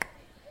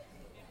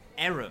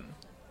Erum,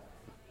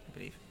 I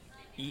believe.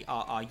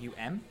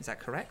 E-R-R-U-M. Is that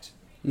correct?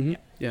 Mm-hmm.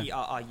 Yeah.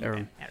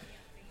 E-R-R-U-M. Erum.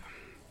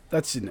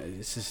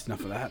 This is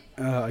enough of that.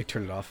 I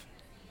turn it off.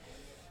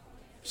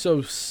 So,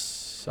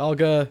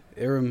 Salga,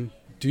 Aram,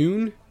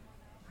 Dune,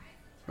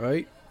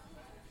 right?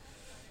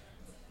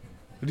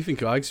 Where do you think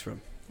Guy's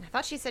from? I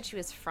thought she said she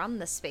was from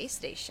the space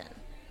station.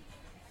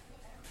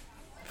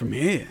 From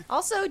here.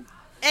 Also,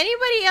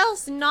 anybody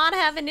else not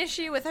have an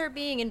issue with her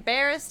being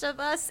embarrassed of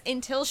us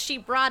until she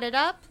brought it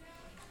up?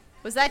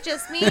 Was that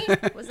just me?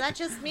 Was that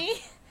just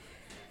me?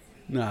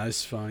 Nah,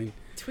 it's fine.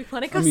 Do we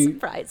want to go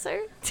surprise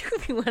her? Do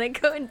we want to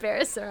go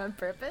embarrass her on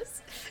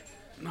purpose?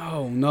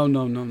 No.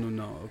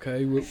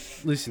 Okay, well,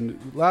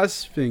 listen.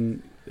 Last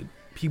thing that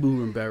people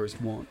who are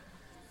embarrassed want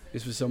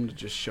is for someone to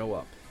just show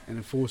up and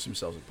enforce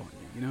themselves upon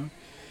you.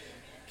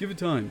 Give it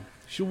time.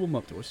 She'll warm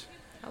up to us.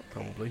 Okay.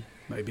 Probably,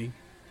 maybe,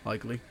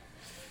 likely.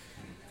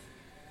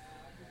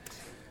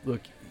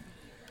 Look,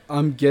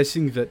 I'm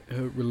guessing that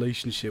her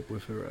relationship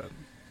with her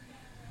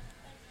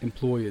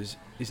employers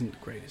isn't the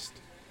greatest.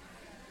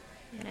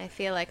 And I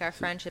feel like our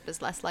friendship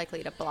is less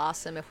likely to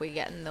blossom if we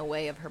get in the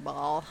way of her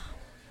ball.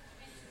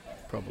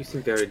 Probably. You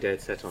seem very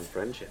dead set on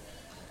friendship.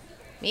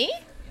 Me?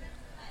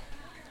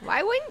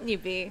 Why wouldn't you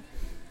be?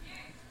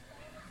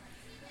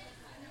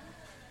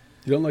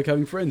 You don't like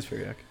having friends,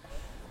 Theriac?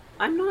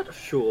 I'm not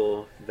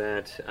sure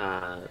that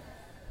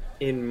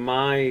in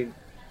my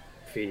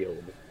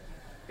field,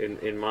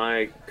 in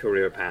my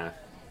career path,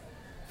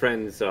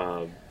 friends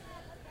are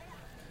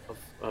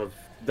of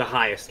the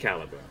highest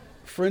caliber.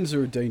 Friends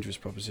are a dangerous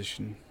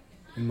proposition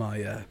in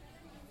my,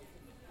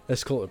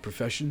 let's call it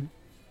profession.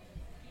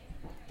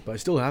 But I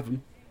still have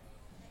them.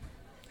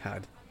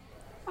 Had.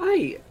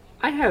 I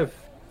have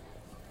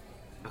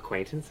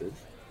acquaintances.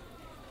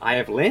 I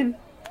have Lynn.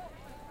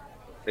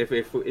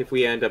 If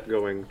we end up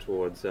going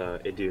towards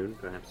Idun,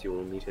 perhaps you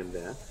will meet him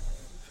there.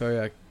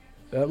 Theriac,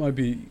 that might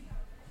be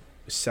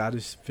the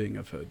saddest thing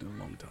I've heard in a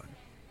long time.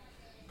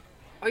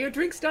 Are your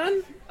drinks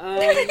done?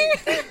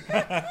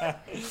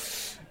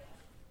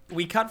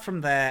 We cut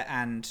from there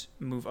and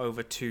move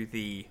over to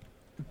the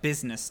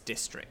business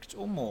district,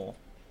 or more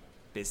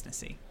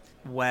businessy,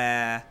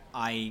 where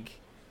Aig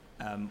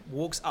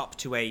walks up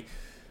to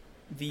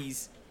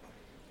these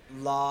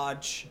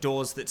large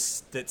doors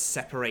that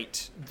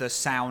separate the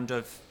sound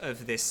of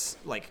this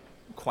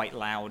quite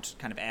loud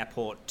kind of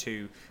airport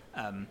to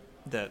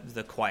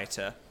the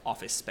quieter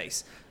office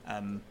space.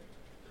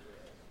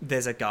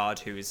 There's a guard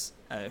who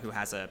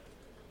has a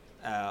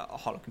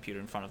holo computer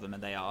in front of them,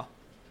 and they are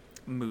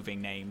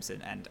moving names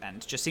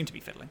and just seem to be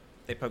fiddling.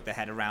 They poke their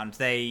head around.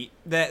 They're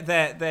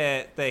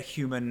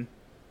human.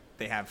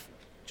 They have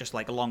just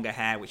longer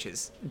hair, which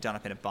is done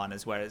up in a bun,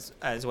 as well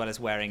as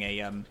wearing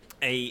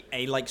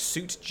a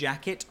suit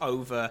jacket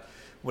over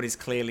what is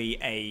clearly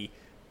a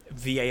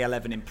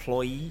VA11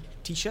 employee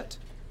t-shirt.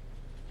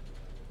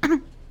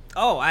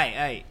 Oh,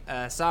 hey,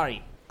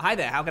 sorry. Hi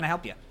there. How can I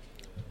help you?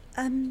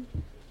 I'm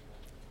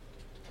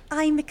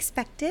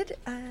expected.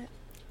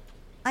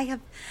 I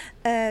have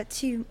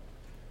to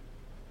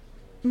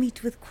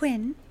meet with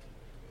Quinn.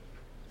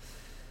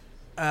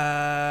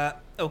 Okie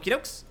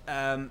dokes.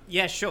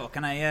 Yeah, sure.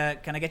 Can I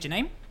get your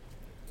name?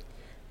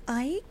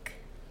 Ike?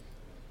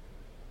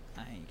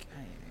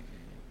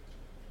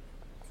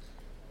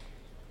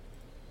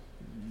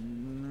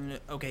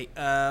 Okay.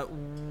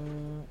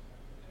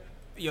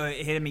 you're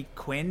here to meet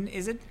Quinn,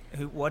 is it?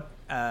 Where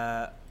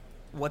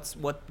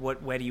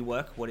do you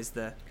work? What is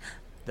the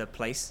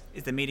place?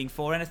 Is the meeting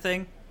for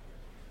anything?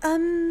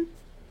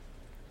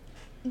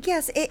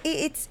 Yes,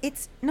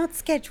 it's not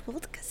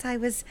scheduled because I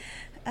was,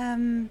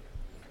 I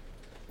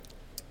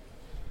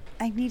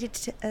needed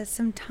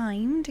some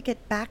time to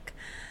get back,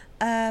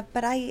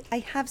 but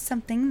I have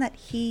something that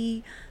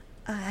he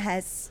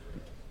has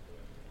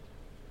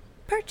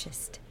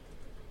purchased.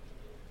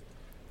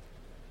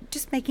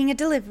 Just making a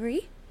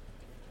delivery.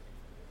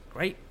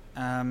 Great.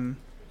 Quinn.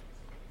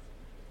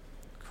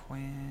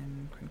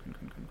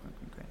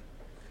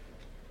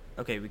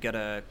 Okay, we got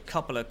a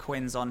couple of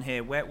Quins on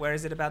here. Where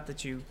is it about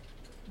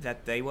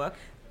that they work?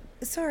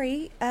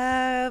 Sorry,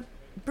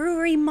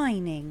 brewery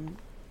mining.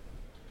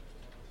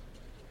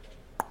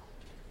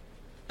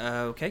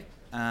 Okay.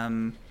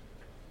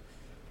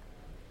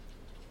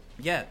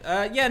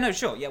 Yeah, no,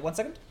 sure. Yeah, 1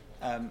 second.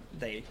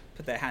 They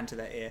put their hand to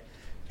their ear.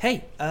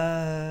 Hey,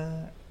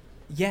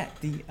 yeah,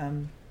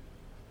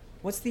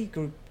 what's the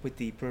group with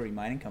the brewery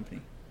mining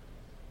company?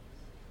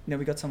 No,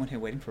 we got someone here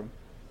waiting for him.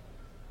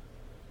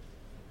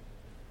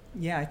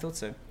 Yeah, I thought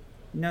so.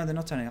 No, they're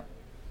not turning up.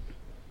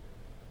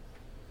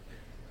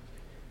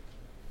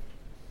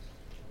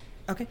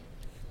 Okay.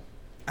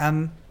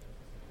 I'm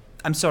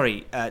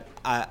sorry.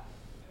 I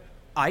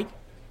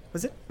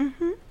was it?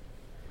 Mm-hmm.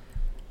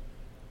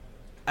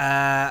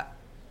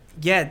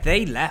 Yeah,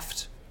 they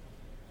left.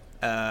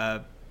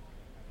 8-10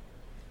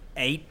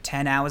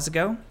 hours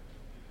ago.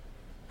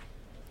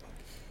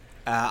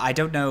 I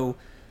don't know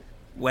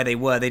where they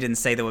were. They didn't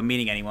say they were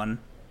meeting anyone.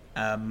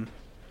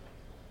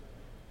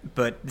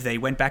 But they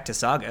went back to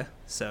Saga,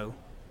 so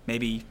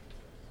maybe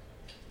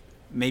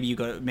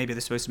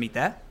they're supposed to meet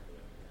there.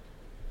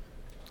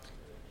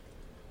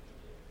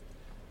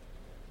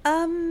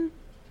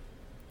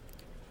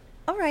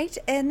 All right,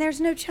 and there's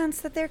no chance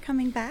that they're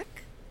coming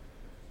back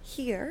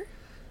here?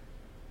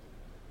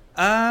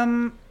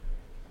 I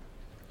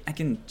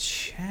can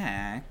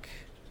check.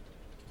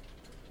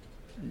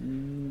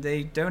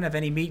 They don't have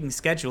any meetings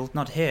scheduled.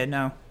 Not here,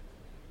 no.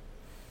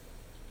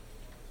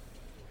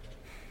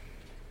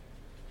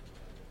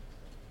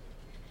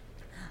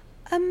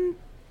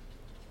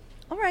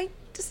 All right,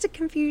 just a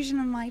confusion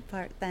on my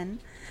part then.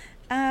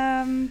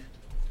 All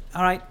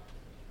right.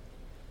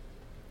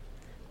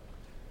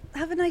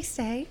 Have a nice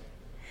day.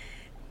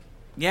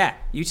 Yeah,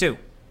 you too.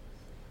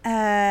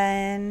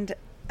 And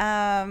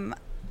on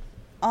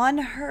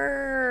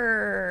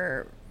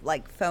her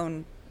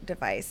phone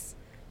device,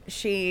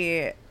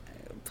 she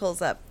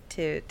pulls up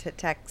to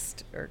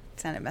text or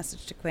send a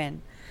message to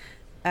Quinn.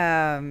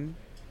 You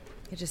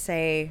just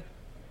say,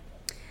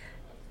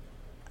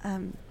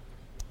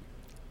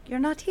 "You're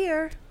not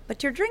here,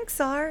 but your drinks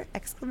are!"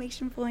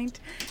 Exclamation point.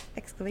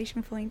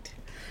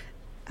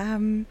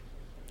 And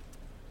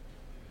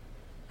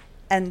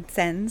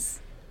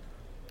sends.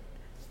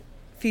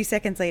 A few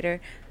seconds later,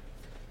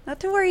 "Not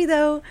to worry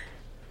though.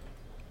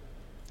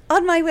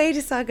 On my way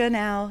to Saga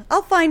now.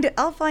 I'll find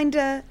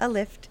a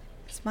lift."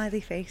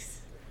 Smiley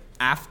face.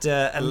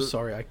 I'm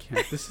sorry, I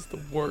can't. This is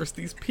the worst.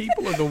 These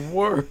people are the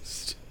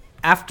worst.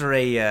 After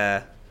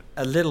a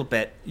little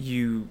bit,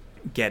 you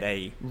get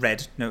a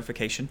red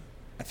notification.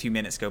 A few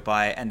minutes go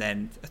by, and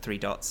then 3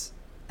 dots,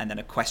 and then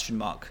a question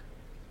mark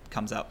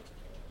comes up.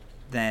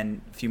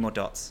 Then a few more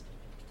dots.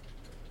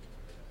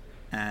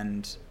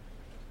 And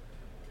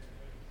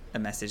a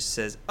message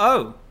says,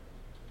 "Oh,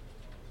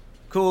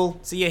 cool,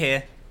 see you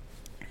here."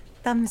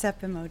 Thumbs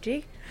up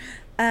emoji.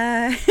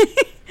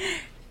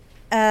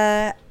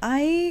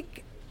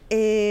 Ike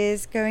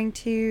is going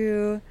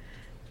to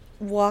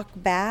walk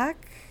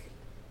back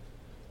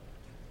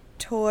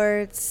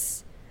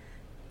towards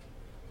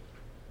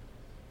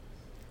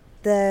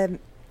the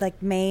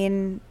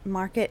main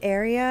market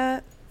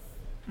area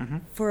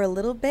for a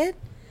little bit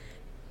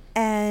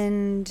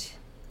and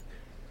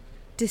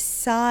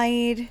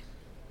decide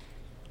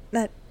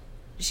that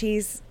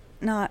she's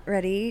not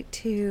ready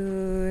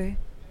to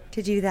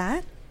do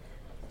that.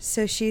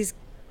 So she's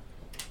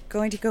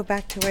going to go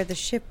back to where the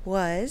ship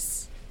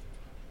was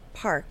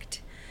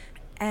parked,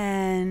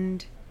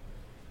 and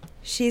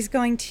she's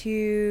going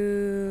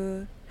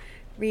to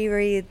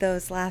reread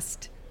those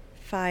last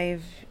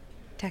 5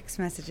 text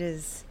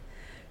messages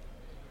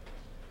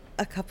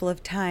a couple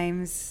of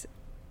times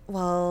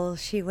while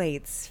she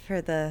waits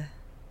for the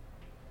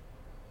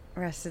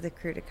rest of the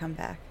crew to come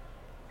back.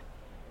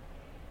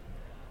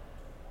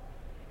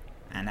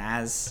 And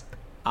as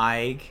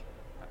Ig...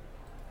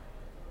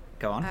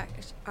 Go on.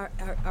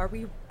 Are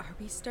we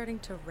starting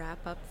to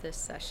wrap up this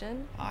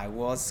session? I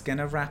was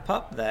gonna wrap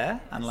up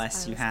there,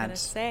 unless you had... I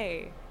was gonna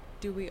say,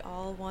 do we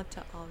all want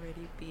to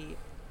already be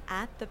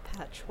at the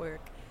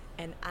Patchwork,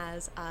 and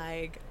as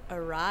Ig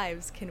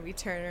arrives, can we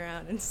turn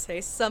around and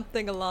say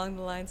something along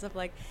the lines of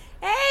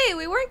 "Hey,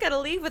 we weren't gonna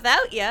leave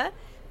without you"?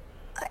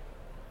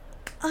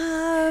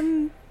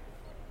 I'm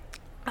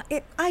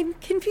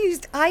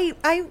confused. I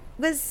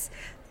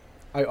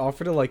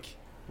offer to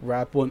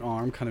wrap one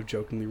arm kind of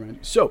jokingly around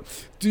you. So,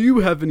 do you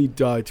have any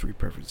dietary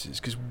preferences?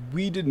 Because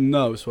we didn't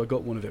know, so I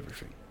got one of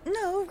everything.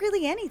 No,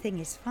 really anything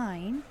is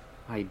fine.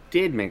 I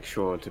did make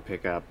sure to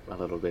pick up a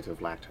little bit of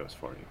lactose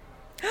for you.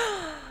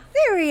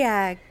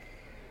 Theriac!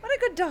 What a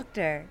good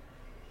doctor.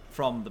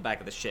 From the back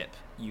of the ship,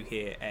 you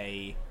hear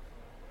a,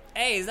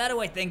 "Hey, is that who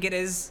I think it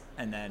is?"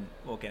 And then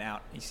walking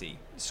out, you see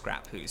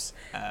Scrap, who's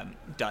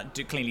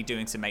cleanly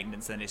doing some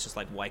maintenance, and it's just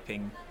like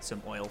wiping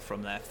some oil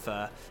from their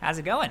fur. How's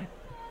it going?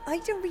 I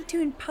don't mean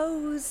to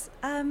impose.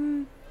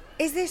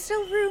 Is there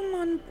still room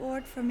on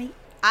board for me?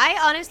 I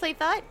honestly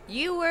thought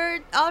you were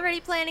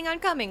already planning on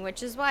coming,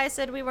 which is why I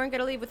said we weren't going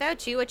to leave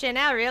without you, which I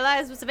now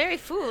realize was a very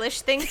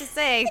foolish thing to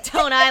say.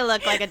 Don't I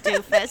look like a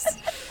doofus?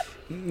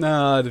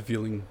 Nah, I had a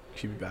feeling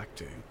she'd be back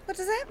too. What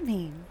does that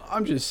mean?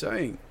 I'm just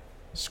saying,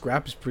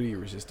 Scrap is pretty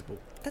irresistible.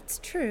 That's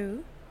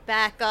true.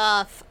 Back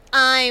off.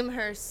 I'm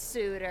her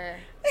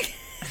suitor.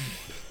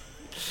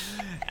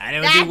 I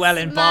don't do well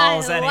in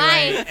balls my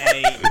anyway. wife.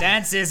 Hey,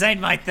 dances ain't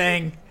my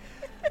thing.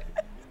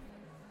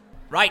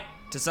 Right,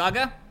 to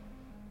Saga?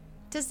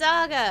 To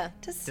Saga.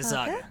 To To Saga?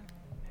 Saga.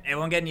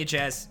 Everyone get in your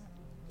chairs.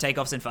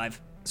 Takeoff's in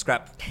 5.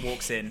 Scrap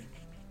walks in,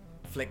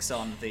 flicks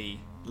on the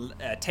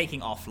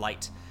taking off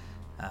light,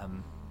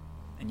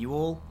 and you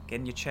all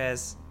get in your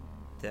chairs.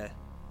 The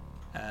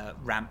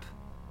ramp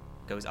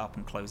goes up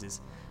and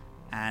closes,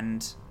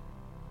 and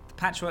the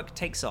Patchwork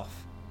takes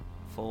off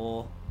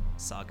for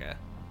Saga.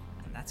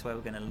 And that's where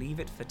we're going to leave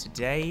it for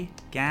today,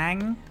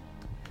 gang.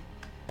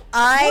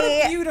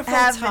 I beautiful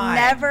have time.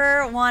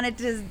 never wanted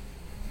to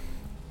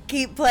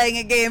keep playing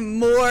a game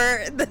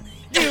more than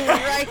I do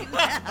right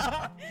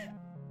now.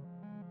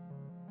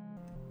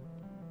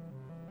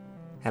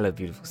 Hello,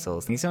 beautiful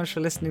souls. Thank you so much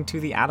for listening to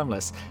The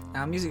Adamless.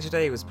 Our music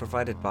today was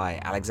provided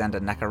by Alexander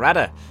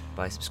Nakarada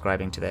by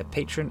subscribing to their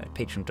Patreon at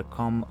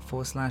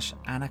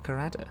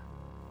patreon.com/Anakarada,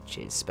 which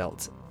is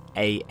spelt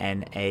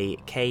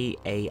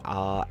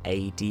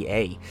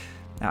ANAKARADA.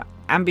 Now,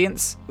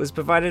 ambience was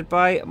provided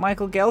by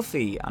Michael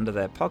Gelfi under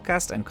their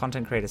podcast and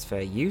content creators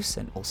fair use,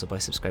 and also by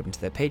subscribing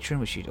to their Patreon,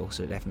 which you'd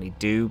also definitely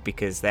do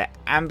because their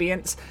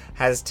ambience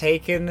has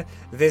taken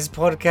this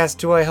podcast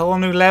to a whole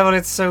new level.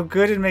 It's so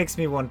good it makes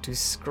me want to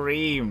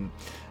scream.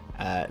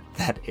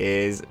 That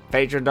is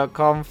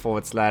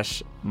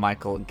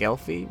patreon.com/Michael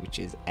Gelfi, which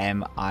is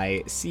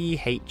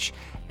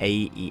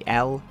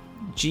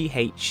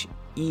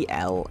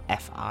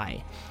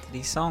MICHAELGHELFI.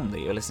 The song that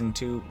you're listening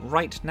to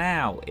right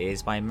now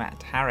is by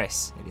Matt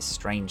Harris. It is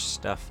Strange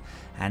Stuff,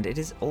 and it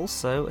is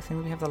also a thing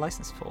that we have the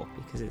license for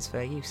because it's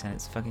fair use and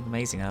it's fucking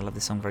amazing, and I love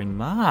this song very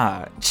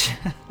much.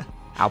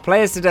 Our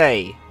players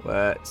today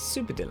were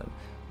Super Dylan,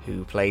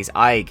 who plays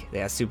Aig.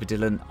 They are Super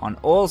Dylan on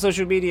all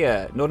social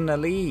media. Norden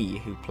Ali,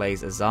 who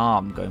plays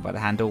Azhaam, going by the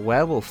handle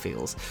Werewolf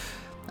Feels.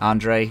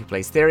 Andre, who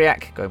plays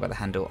Theriac, going by the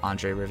handle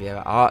Andre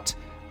Riviera Art.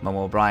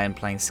 Momo O'Brien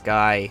playing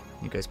Skye,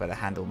 who goes by the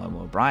handle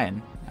Momo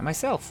O'Brien. And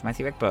myself,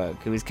 Matthew Ekberg,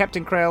 who is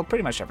Captain Krail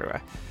pretty much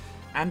everywhere.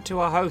 And to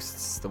our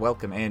hosts, the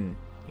Welcome In.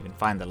 You can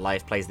find the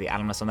live plays of The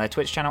Adamless on their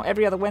Twitch channel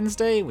every other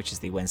Wednesday, which is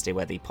the Wednesday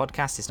where the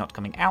podcast is not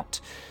coming out,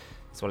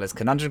 as well as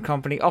Conundrum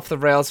Company Off the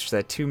Rails, which are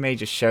their 2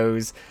 major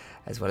shows,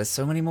 as well as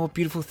so many more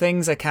beautiful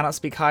things. I cannot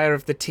speak higher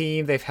of the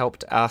team. They've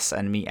helped us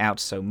and me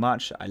out so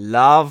much. I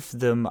love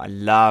them. I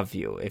love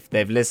you. If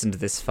they've listened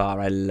this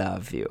far, I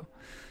love you.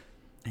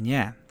 And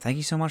yeah, thank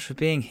you so much for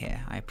being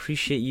here. I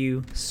appreciate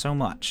you so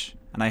much.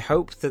 And I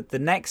hope that the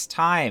next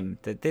time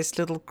that this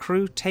little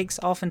crew takes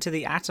off into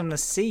the Atomless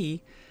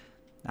Sea,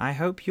 I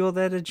hope you're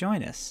there to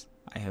join us.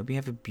 I hope you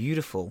have a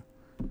beautiful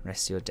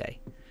rest of your day.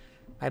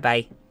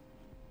 Bye-bye.